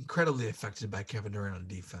incredibly affected by Kevin Durant on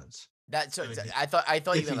defense. I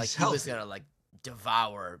thought you meant like he was gonna like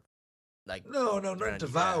devour. Like no, not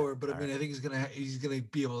devour, but I mean, I think he's gonna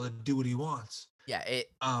be able to do what he wants. Yeah, it.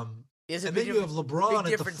 And then you have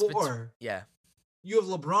LeBron at the 4. Yeah, you have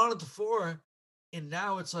LeBron at the 4, and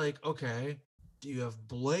now it's like, okay, do you have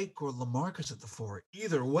Blake or LaMarcus at the 4?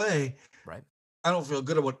 Either way, right. I don't feel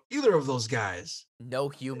good about either of those guys. No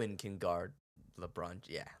human can guard LeBron.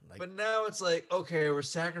 Yeah. But now it's like, okay, we're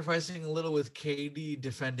sacrificing a little with KD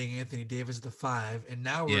defending Anthony Davis at the 5, and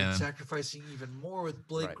now we're sacrificing even more with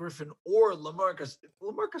Blake Griffin or LaMarcus.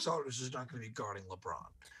 LaMarcus Aldridge is not going to be guarding LeBron.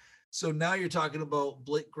 So now you're talking about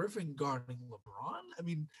Blake Griffin guarding LeBron? I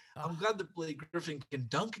mean, I'm glad that Blake Griffin can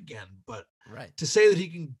dunk again, but to say that he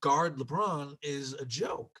can guard LeBron is a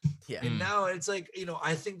joke. Yeah. And now it's like,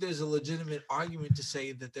 I think there's a legitimate argument to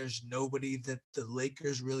say that there's nobody that the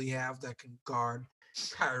Lakers really have that can guard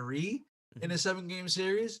Kyrie in a 7-game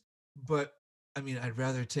series. But, I mean, I'd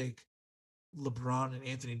rather take LeBron and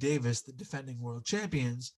Anthony Davis, the defending world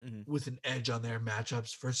champions, with an edge on their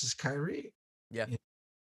matchups versus Kyrie. Yeah.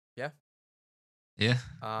 Yeah.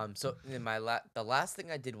 So in the last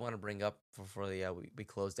thing I did want to bring up before we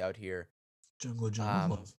closed out here. Jungle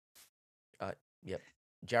love. Yep.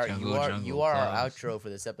 Jared, you are our outro for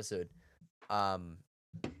this episode.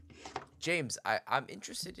 James, I'm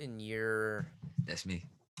interested in That's me.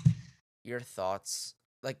 Your thoughts.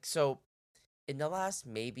 Like, so in the last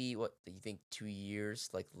maybe what do you think 2 years,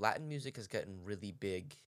 like Latin music has gotten really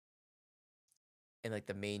big in like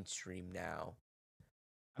the mainstream now.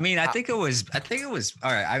 I mean, How, I think it was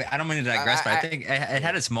all right. I don't mean to digress, but I I think it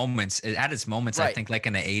had yeah, its moments. It had its moments, I right. think, like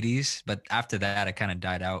in the 80s, but after that, it kind of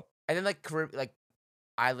died out. And then like like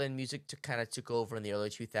island music took over in the early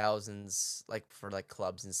 2000s, like for like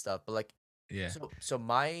clubs and stuff. But like, Yeah. so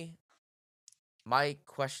my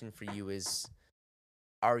question for you is,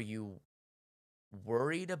 are you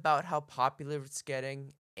worried about how popular it's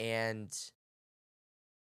getting, and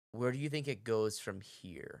where do you think it goes from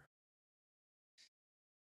here?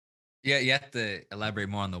 Yeah, you have to elaborate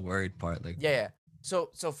more on the word part. Like, Yeah, yeah.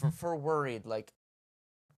 So for worried, like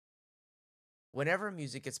whenever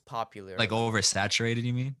music gets popular, like oversaturated,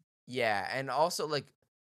 you mean? yeah, and also like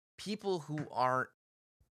people who aren't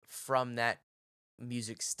from that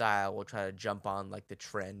music style will try to jump on like the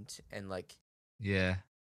trend, and like Yeah.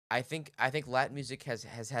 I think Latin music has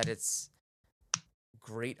had its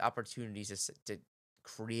great opportunities to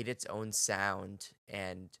create its own sound,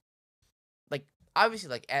 and like obviously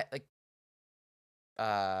like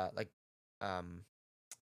like um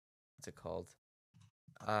what's it called?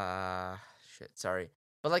 Uh shit, sorry.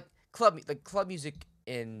 But like club music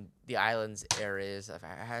in the islands areas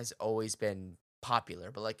has always been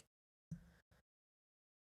popular, but like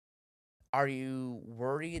are you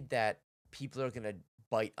worried that people are going to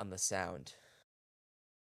bite on the sound?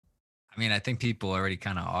 I mean, I think people already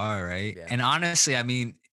kind of are, right? Yeah. And honestly, I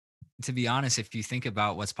mean, to be honest, if you think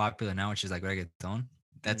about what's popular now, which is like reggaeton,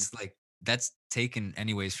 Mm, that's taken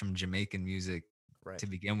anyways from Jamaican music right. to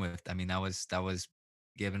begin with. I mean, that was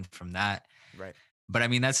given from that. Right. But I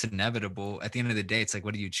mean, that's inevitable. At the end of the day, it's like,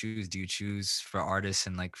 what do you choose? Do you choose for artists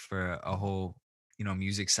and like for a whole,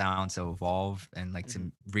 music sound to evolve and like Mhm.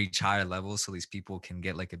 to reach higher levels so these people can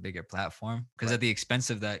get like a bigger platform? Because Right. at the expense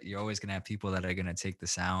of that, you're always gonna have people that are gonna take the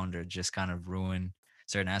sound or just kind of ruin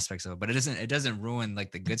certain aspects of it. But it doesn't ruin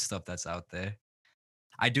like the good stuff that's out there.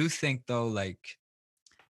 I do think though, like,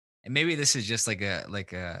 and maybe this is just like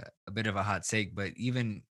a bit of a hot take, but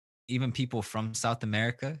even people from South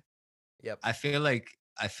America, Yep. I feel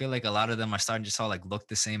like a lot of them are starting to just all like look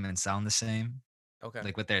the same and sound the same, Okay.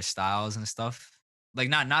 like with their styles and stuff. Like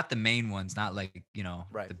not the main ones, not like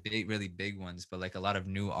Right. the big really big ones, but like a lot of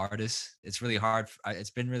new artists. It's really hard.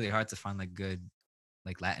 It's been really hard to find like good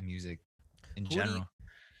like Latin music in Who do you general.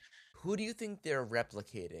 who do you think they're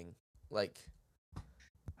replicating? Like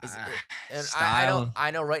is Uh, it, and Style,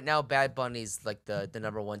 I know right now Bad Bunny's like the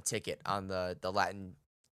number one ticket on the Latin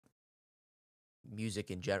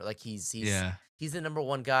music in general. Like yeah. he's the number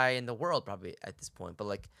one guy in the world probably at this point. But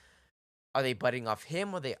like, are they butting off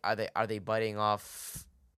him, or are they butting off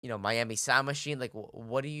Miami Sound Machine? Like,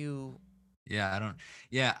 what do you? Yeah, I don't.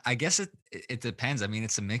 Yeah, I guess it depends. I mean,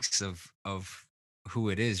 it's a mix of who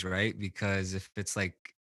it is, right? Because if it's like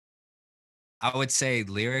I would say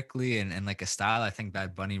lyrically and like a style, I think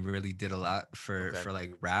Bad Bunny really did a lot for Okay, for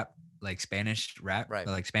like rap, like Spanish rap, right.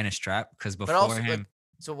 or like Spanish trap. Because But before also like, him,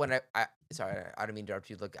 so when I sorry, I don't mean to interrupt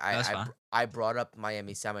you. Look, that's fine. I brought up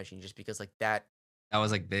Miami Sound Machine just because like that That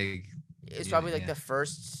was like big. is Yeah, probably like yeah. the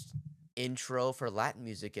first intro for Latin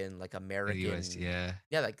music in like In the US, American, yeah.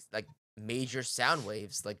 yeah, like major sound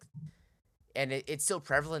waves, like, and it's still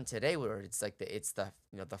prevalent today where it's like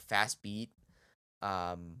the fast beat.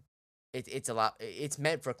 Um, it's a lot. It's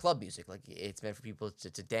meant for club music, like it's meant for people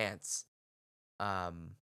to dance.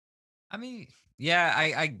 Um, I mean,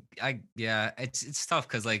 yeah, yeah, it's tough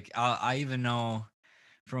because like I even know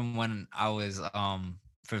from when I was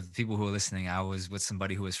for the people who are listening, I was with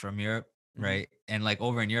somebody who was from Europe, mhm, right? And like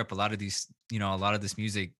over in Europe, a lot of this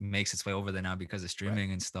music makes its way over there now because of right.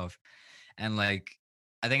 streaming and stuff. And like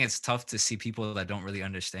I think it's tough to see people that don't really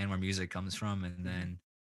understand where music comes from and Hmm. then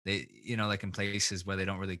they like in places where they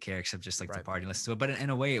don't really care except just like to Right. party and listen to it. But in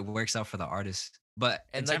a way it works out for the artist. But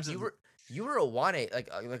in And like terms of you were a Wane like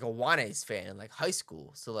a Wane's fan in like high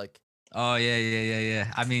school, so like oh yeah, yeah, yeah,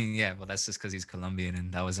 yeah. I mean, yeah, well that's just because he's Colombian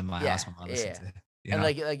and that was in my yeah, house. My mom listened yeah. to, you And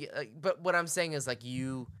know. but what I'm saying is like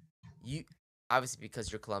you obviously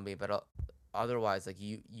because you're Colombian, but otherwise like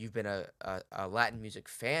you've been a Latin music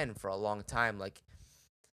fan for a long time. Like,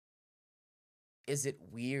 is it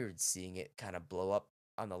weird seeing it kind of blow up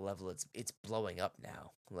on the level it's blowing up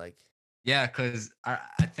now? Like, Yeah, because I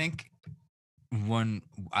think when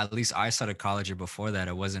at least I started college or before that,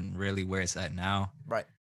 it wasn't really where it's at now. right,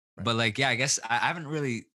 right. But like, yeah, I guess I haven't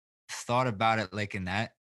really thought about it like in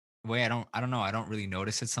that way. I don't know. I don't really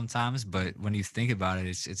notice it sometimes, Mhm. but when you think about it,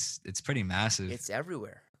 it's pretty massive. It's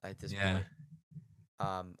everywhere at this Yeah. point.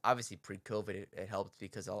 Obviously pre-COVID it helped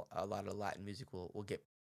because a lot of Latin music will get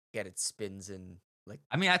its spins in Like,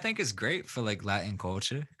 I mean, I think it's great for like Latin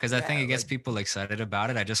culture because I think yeah, it gets like people excited about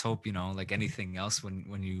it. I just hope, like anything else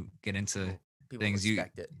when you get into people things, you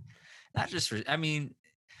respect it. not just for, I mean,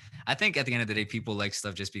 I think at the end of the day, people like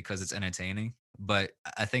stuff just because it's entertaining. But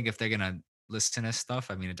I think if they're gonna listen to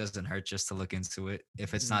stuff, I mean, it doesn't hurt just to look into it.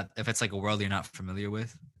 Mhm. If it's like a world you're not familiar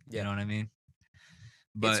with, you Yeah, know what I mean? it's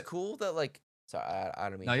But cool that like. Sorry, I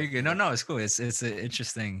don't mean no, to you're cut good. you No, off. no, it's cool. It's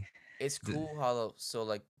interesting. It's The- cool how so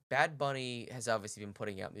like Bad Bunny has obviously been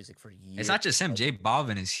putting out music for It's years. not just him. Like, J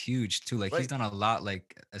Balvin is huge too. Like he's right, done a lot,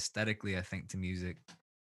 like aesthetically, I think, to music.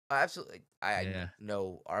 absolutely. Yeah,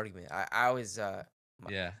 No argument. I was my,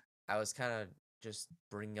 yeah, I was kind of just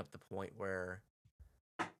bringing up the point where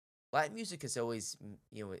Latin music is always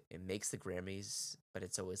it makes the Grammys, but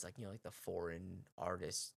it's always like like the foreign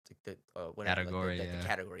artist, like the whatever, like category. the Yeah,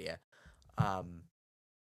 category. Yeah. Um,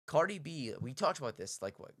 Cardi B. We talked about this.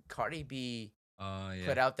 Like what Cardi B yeah,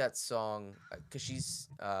 put out that song because she's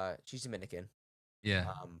Dominican. yeah,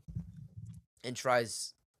 Um, and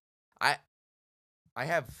tries. I I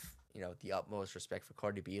have the utmost respect for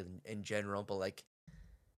Cardi B in general, but like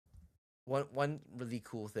one really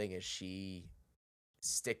cool thing is she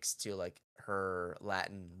sticks to like her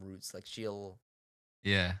Latin roots. Like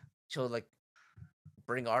yeah. she'll like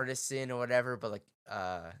bring artists in or whatever, but like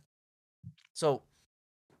so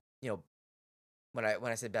you know when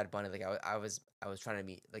I said Bad Bunny, like I was trying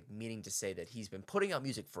to meaning to say that he's been putting out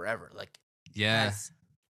music forever. Like Yeah, has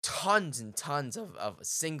tons and tons of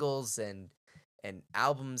singles and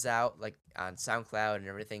albums out like on SoundCloud and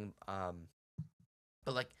everything.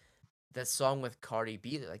 But like that song with Cardi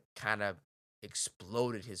B that like kind of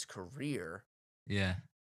exploded his career. yeah.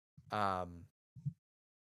 Um,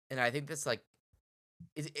 and I think that's like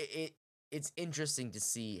it's interesting to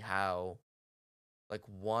see how like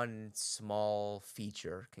one small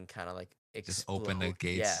feature can kind of like Just open the explode.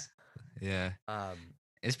 Yeah. gates. Yeah, Um,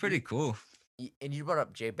 it's you pretty cool. and you brought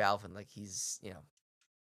up J Balvin, like he's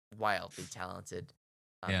wildly talented.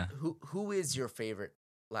 Yeah. Who is your favorite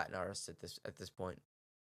Latin artist at this point?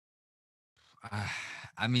 Uh,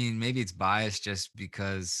 I mean, maybe it's biased just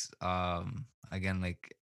because, again,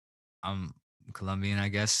 like I'm Colombian, I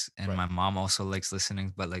guess, and Right. my mom also likes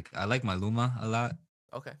listening. But like, I like Maluma a lot.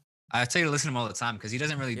 Okay. I tell you to listen to him all the time because he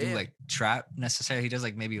doesn't really Yeah. do Yeah. like trap necessarily. He does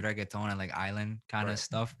like maybe reggaeton and like island kind of Right.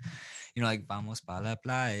 stuff. Like Vamos pa la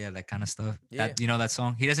playa, that kind of stuff. Yeah. That that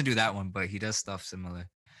song. He doesn't do that one, but he does stuff similar.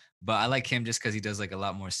 But I like him just because he does like a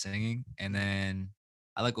lot more singing. And then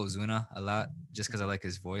I like Ozuna a lot just because I like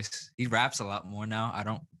his voice. He raps a lot more now. I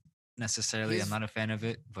don't necessarily. I'm His not a fan of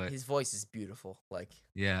it, but his voice is beautiful. Like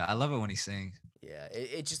yeah, I love it when he sings. yeah,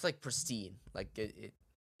 it's just like pristine. Like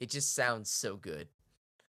it just sounds so good.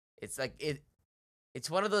 It's like it's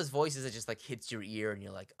one of those voices that just like hits your ear and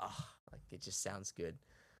you're like, oh, like it just sounds good.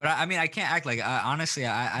 But I mean, I can't act like honestly,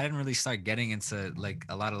 I didn't really start getting into like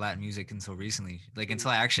a lot of Latin music until recently. Like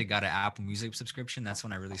until I actually got an Apple Music subscription, that's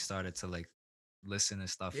when I really started to like listen to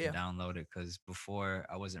stuff and Yeah. download it. Because before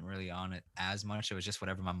I wasn't really on it as much. It was just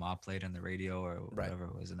whatever my mom played on the radio or Right. whatever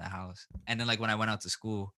was in the house. And then like when I went out to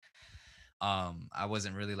school, I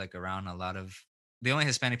wasn't really like around a lot of the only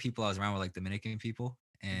Hispanic people I was around were like Dominican people,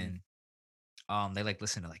 Mhm. and they like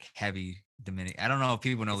listen to like heavy Dominican. I don't know if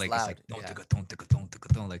people know It's like it's like loud.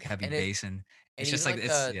 Yeah. like heavy And it bass, and and it's just even like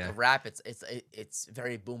like it's the rap, it's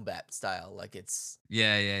very boom bap style. Like it's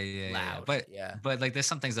yeah. loud. But Yeah. like there's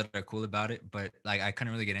some things that are cool about it, but like I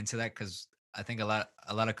couldn't really get into that because I think a lot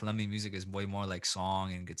of Colombian music is way more like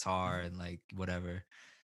song and guitar Mhm. and like whatever.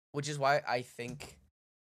 Which is why I think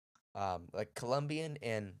like Colombian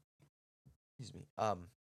and excuse me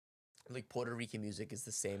like Puerto Rican music is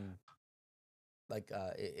the same. Like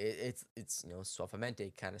it's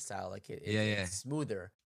suavemente kind of style. Like Yeah, yeah. it's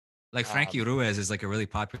smoother. Like Frankie Um, Ruiz is like a really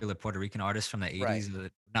popular Puerto Rican artist from the right.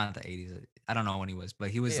 80s, not the 80s. I don't know when he was,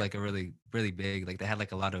 but he was Yeah. like a really big. Like they had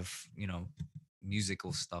like a lot of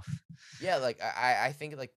musical stuff. Yeah. Like I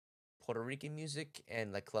think like Puerto Rican music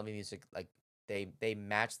and like Colombian music like they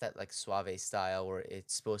match that like suave style where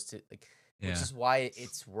it's supposed to like, which Yeah, is why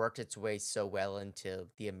it's worked its way so well into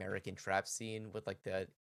the American trap scene with like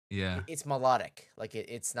yeah, it's melodic. Like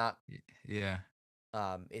it's not yeah.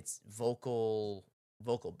 it's vocal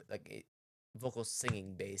like vocal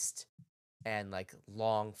singing based and like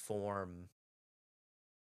long form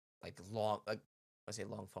like I say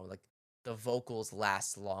long form like the vocals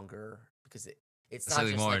last longer because it's It's not like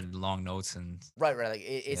just more like long notes and right like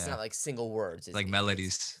it's yeah, not like single words like it's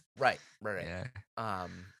melodies. right Yeah,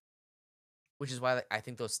 um which is why like, I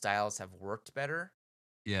think those styles have worked better,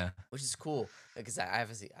 yeah, which is cool because I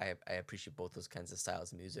obviously I appreciate both those kinds of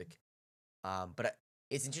styles of music. But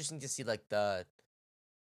it's interesting to see like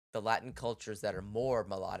the Latin cultures that are more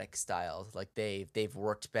melodic styles, like they've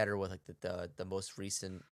worked better with like the most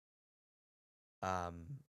recent um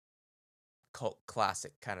cult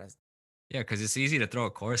classic kind of. Yeah, because it's easy to throw a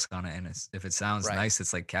chorus on it, and if it sounds Right. nice,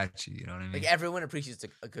 it's like catchy. You know what I Like mean? everyone appreciates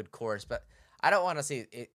a good chorus, but I don't want to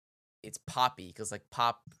say it's poppy because like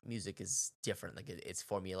pop music is different. Like it's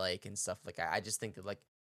formulaic and stuff. Like I just think that like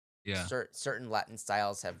Yeah. certain Latin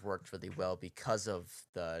styles have worked really well because of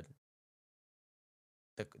the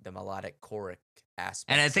melodic choric aspects.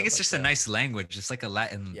 And I think it's like just a nice language. It's like a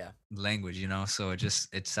Latin Yeah. language, you know. So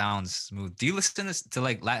it sounds smooth. Do you listen to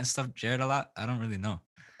like Latin stuff, Jared, a lot? I don't really know.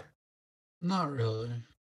 Not really.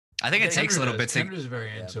 I think it takes a little bit to. Kendra's very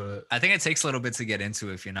Yeah. into it. I think it takes a little bit to get into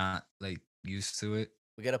it if you're not like used to it.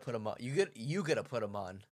 We gotta put him on. You gotta put him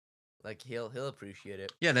on. Like he'll appreciate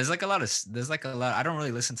it. Yeah, there's like a lot. I don't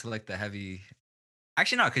really listen to like the heavy.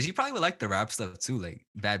 Actually, no, because you probably would like the rap stuff too, like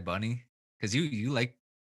Bad Bunny. Because you like.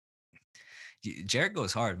 Jared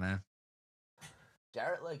goes hard, man.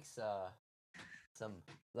 Jarrett likes some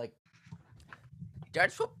like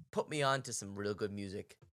Jared's put me on to some real good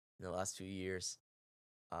music in the last few years.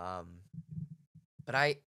 But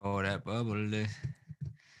that bubble.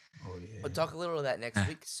 Oh yeah. we'll talk a little of that next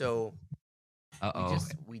week. So Uh-oh.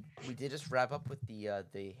 we did just wrap up with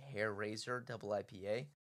the Hair Razor double IPA.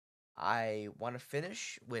 I want to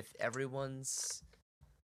finish with everyone's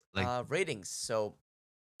ratings. So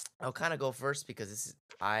I'll kind of go first because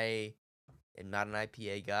I am not an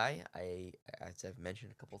IPA guy. As I've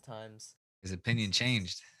mentioned a couple times, His opinion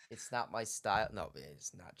changed. it's not my style. No,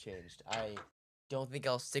 it's not changed. I don't think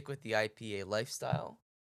I'll stick with the IPA lifestyle,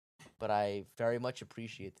 but I very much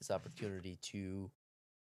appreciate this opportunity to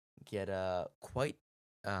get quite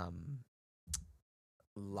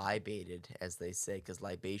libated, as they say, because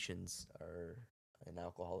libations are an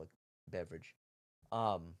alcoholic beverage.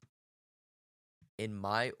 In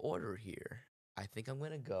my order here, I think I'm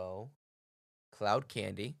gonna go Cloud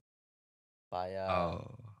Candy by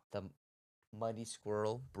the Mighty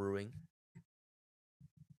Squirrel Brewing.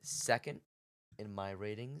 Second in my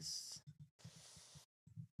ratings,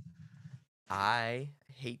 I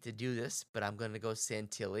hate to do this, but I'm gonna go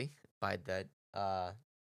Santilli by that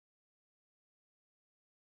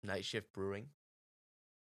Night Shift Brewing.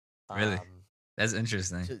 Really? That's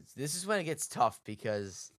interesting. So this is when it gets tough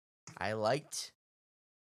because I liked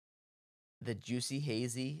the juicy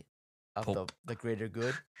hazy of the Greater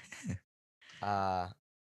Good.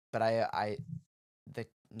 But I the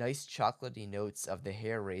nice chocolatey notes of the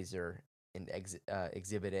Hair Razor in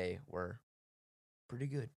Exhibit A were pretty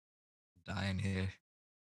good. Dying here.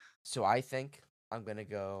 So I think I'm gonna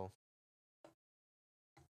go.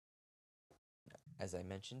 As I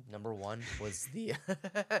mentioned, number one was the.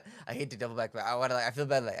 I hate to double back, but I feel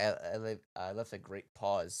bad. Like I left a great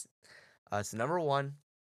pause. So number one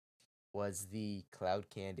was the Cloud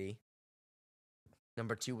Candy.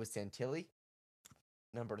 Number two was Santilli.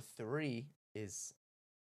 Number three is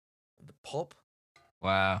the Pulp.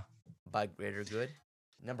 Wow. By Greater Good.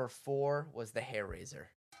 Number four was the Hair Razor.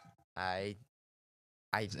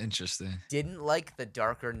 It's interesting. Didn't like the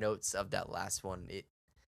darker notes of that last one. It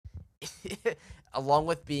along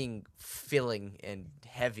with being filling and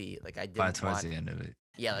heavy, like I didn't towards the end of it.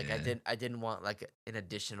 Yeah, like I didn't want like an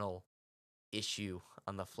additional issue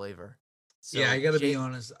on the flavor. So yeah, I gotta be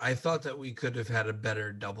honest. I thought that we could have had a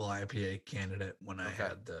better double IPA candidate when I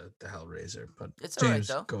had the Hellraiser, but it's James,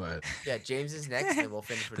 all right though. Go ahead. Yeah, James is next, and we'll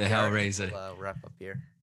finish with the Hellraiser. We'll, wrap up here.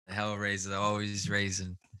 The Hellraiser, always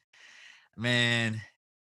raising. Man,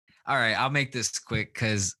 all right, I'll make this quick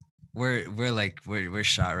because we're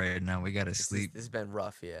shot right now. We gotta sleep. This has been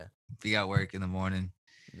rough, yeah. We got work in the morning.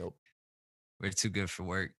 Nope. We're too good for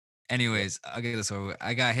work. Anyways, I'll get this over with.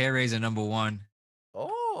 I got Hair Razor number one.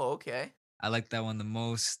 Oh, okay. I like that one the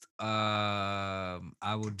most. I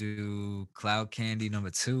will do Cloud Candy number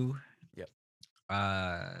two. Yep.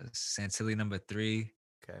 Santilli number three.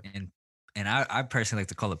 Okay. And I personally like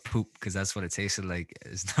to call it poop because that's what it tasted like.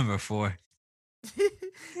 Is number four.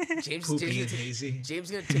 James gonna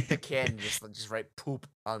take the can and just write poop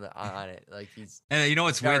on it. Like he's. And you know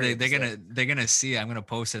what's weird? They're gonna see it. I'm gonna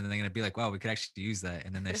post it and they're gonna be like, "Wow, we could actually use that."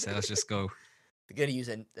 And then they say, "Let's just go." They're gonna use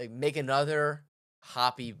it. Like, make another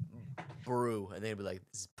hoppy brew, and they'd be like,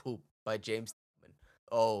 "This is poop by James."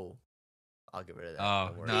 Oh, I'll get rid of that.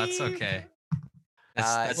 Oh no, that's okay.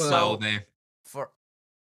 That's so my old name. All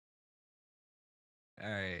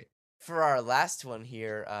right. For our last one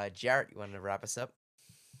here, Jarrett, you want to wrap us up?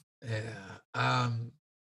 Yeah.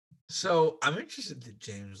 So I'm interested that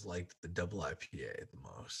James liked the double IPA the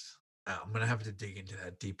most. I'm gonna have to dig into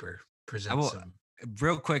that deeper.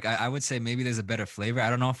 Real quick, I would say maybe there's a better flavor. I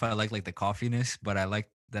don't know if I like the coffeeness, but I like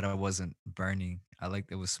that I wasn't burning. I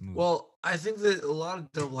liked it was smooth. Well, I think that a lot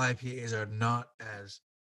of double IPAs are not as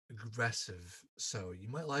aggressive, so you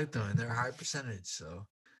might like them, and they're high percentage. So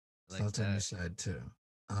it's Like not on your that. side too.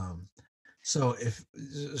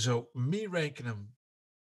 So me ranking them,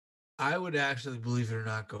 I would actually, believe it or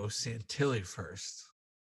not, go Santilli first.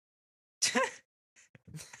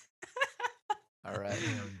 All right.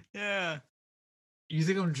 Yeah. You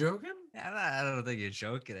think I'm joking? I don't think you're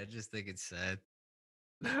joking. I just think it's sad.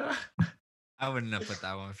 I wouldn't have put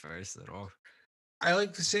that one first at all. I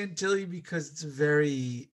like the Santilli because it's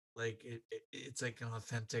very like it's like an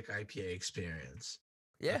authentic IPA experience.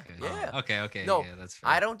 Yeah. Okay. Yeah. Okay. No, Yeah, that's fair.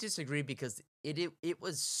 I don't disagree because it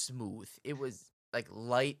was smooth. It was like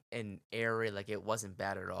light and airy. Like it wasn't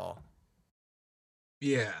bad at all.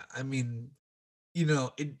 Yeah, I mean,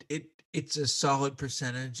 it's a solid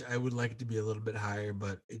percentage. I would like it to be a little bit higher,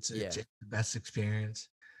 but it's Yeah. the best experience.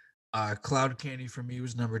 Cloud Candy for me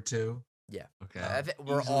was number 2. Yeah. Okay. I think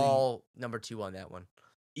we're Easily- all number 2 on that one.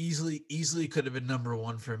 Easily could have been number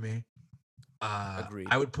 1 for me. Agreed.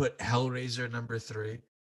 I would put Hellraiser number 3.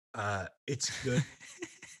 It's good.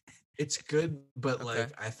 It's good, but Okay.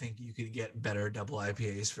 like I think you could get better double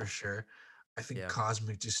IPAs for sure. I think Yeah.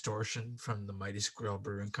 Cosmic Distortion from the Mighty Squirrel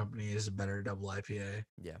Brewing Company is a better double IPA.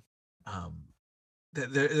 Yeah.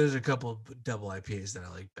 There's a couple of double IPAs that I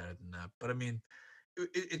like better than that, but I mean,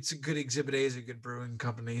 it's a good Exhibit A is a good brewing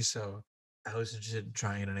company, so I was interested in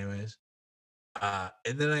trying it anyways.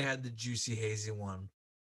 And then I had the Juicy Hazy one,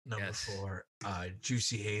 number Yes. 4.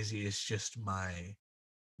 Juicy Hazy is just my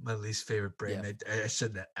least favorite brand. I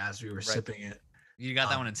said that as we were Right. sipping it. You got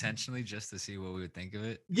that Um, one intentionally just to see what we would think of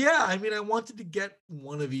it. Yeah, I mean, I wanted to get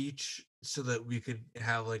one of each so that we could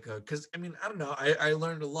have like because I mean, I don't know. I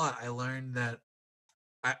learned a lot. I learned that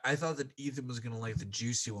I thought that Ethan was gonna like the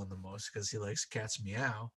juicy one the most because he likes Cat's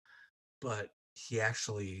Meow, but he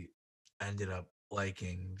actually ended up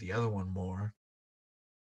liking the other one more,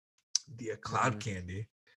 the Cloud Mhm. Candy,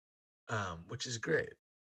 which is great.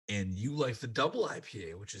 And you like the double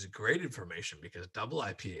IPA, which is great information because double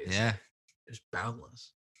IPAs Yeah. is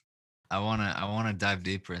boundless. I wanna dive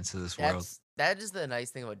deeper into this world. That is the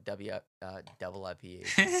nice thing about double IPAs.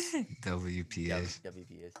 WPAs.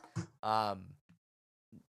 WPAs.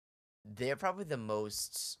 They're probably the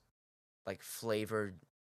most like flavored.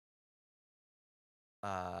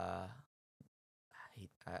 I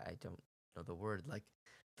don't know the word, like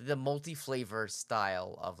the multi-flavor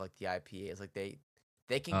style of like the IPAs. Like they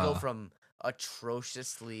can go from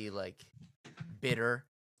atrociously like bitter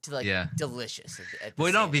to like Yeah. delicious. At the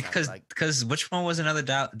Well, no, same time. because which one was another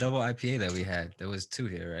double IPA that we had? There was 2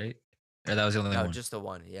 here, right? Or that was the only No, one? just the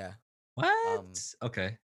one. Yeah. What?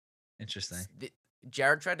 Okay. Interesting.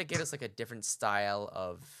 Jared tried to get us like a different style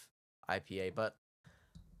of IPA, but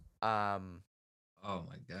Oh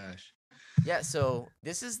my gosh. yeah. So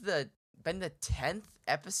this is been the 10th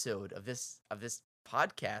episode of this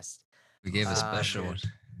podcast. We gave a special man.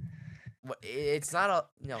 one. It's not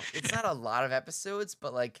a lot of episodes,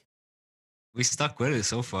 but like We stuck with it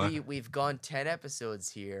so far. we've gone 10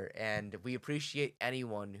 episodes here, and we appreciate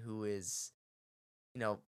anyone who is,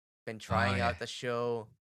 been trying yeah. out the show.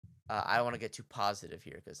 I don't want to get too positive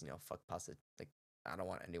here because fuck positive. Like I don't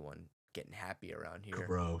want anyone getting happy around here.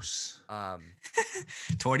 Gross.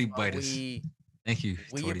 Torty But biters. Thank you,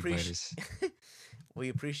 we Torty appreciate biters. we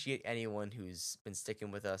appreciate anyone who's been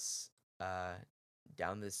sticking with us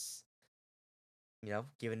down this,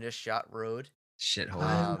 giving it a shot road. Shithole.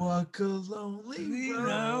 I walk a lonely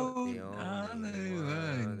road. The only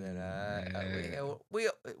one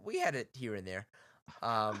that we had it here and there.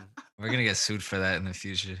 We're gonna get sued for that in the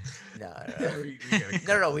future. No, Yeah, we gotta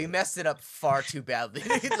cut no, we messed it up far too badly.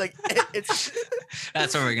 Like it's.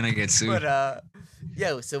 That's where we're gonna get sued. But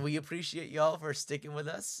yeah. So we appreciate y'all for sticking with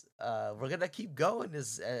us. We're gonna keep going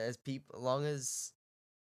as long as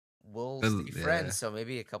we'll stay Yeah. friends. So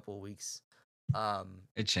maybe a couple of weeks.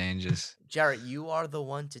 It changes. Jarrett, you are the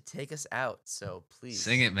one to take us out. So please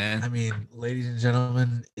Sing it, man. I mean, ladies and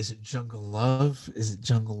gentlemen, is it Jungle Love? Is it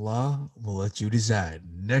Jungle Law? We'll let you decide.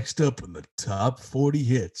 Next up in the top 40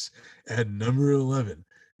 hits at number 11,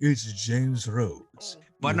 it's James Rhodes.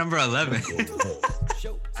 What with number 11? Jungle Love.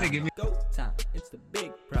 Show Hey, give me- go time. It's the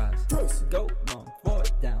big prize. Go long, boy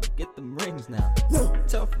down. Get them rings now.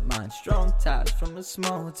 Tough mind, strong ties from a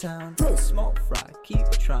small town. Small fry, keep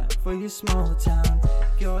trying for your small town.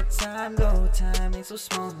 Your time, go time, ain't so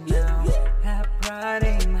small now. Have pride,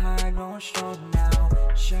 aim high, growing strong now.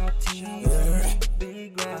 Sharp team,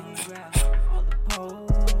 big ground. All the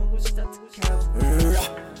poles start to count.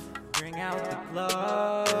 Bring out the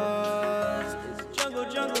gloves. It's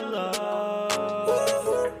jungle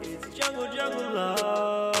love. It's jungle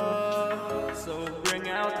love.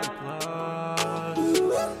 out the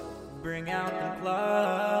claws. Bring out the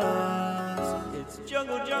claws. It's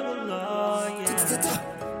jungle law,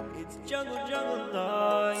 yeah. It's jungle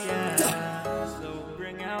law, yeah. So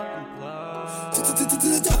bring out the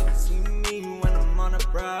claws.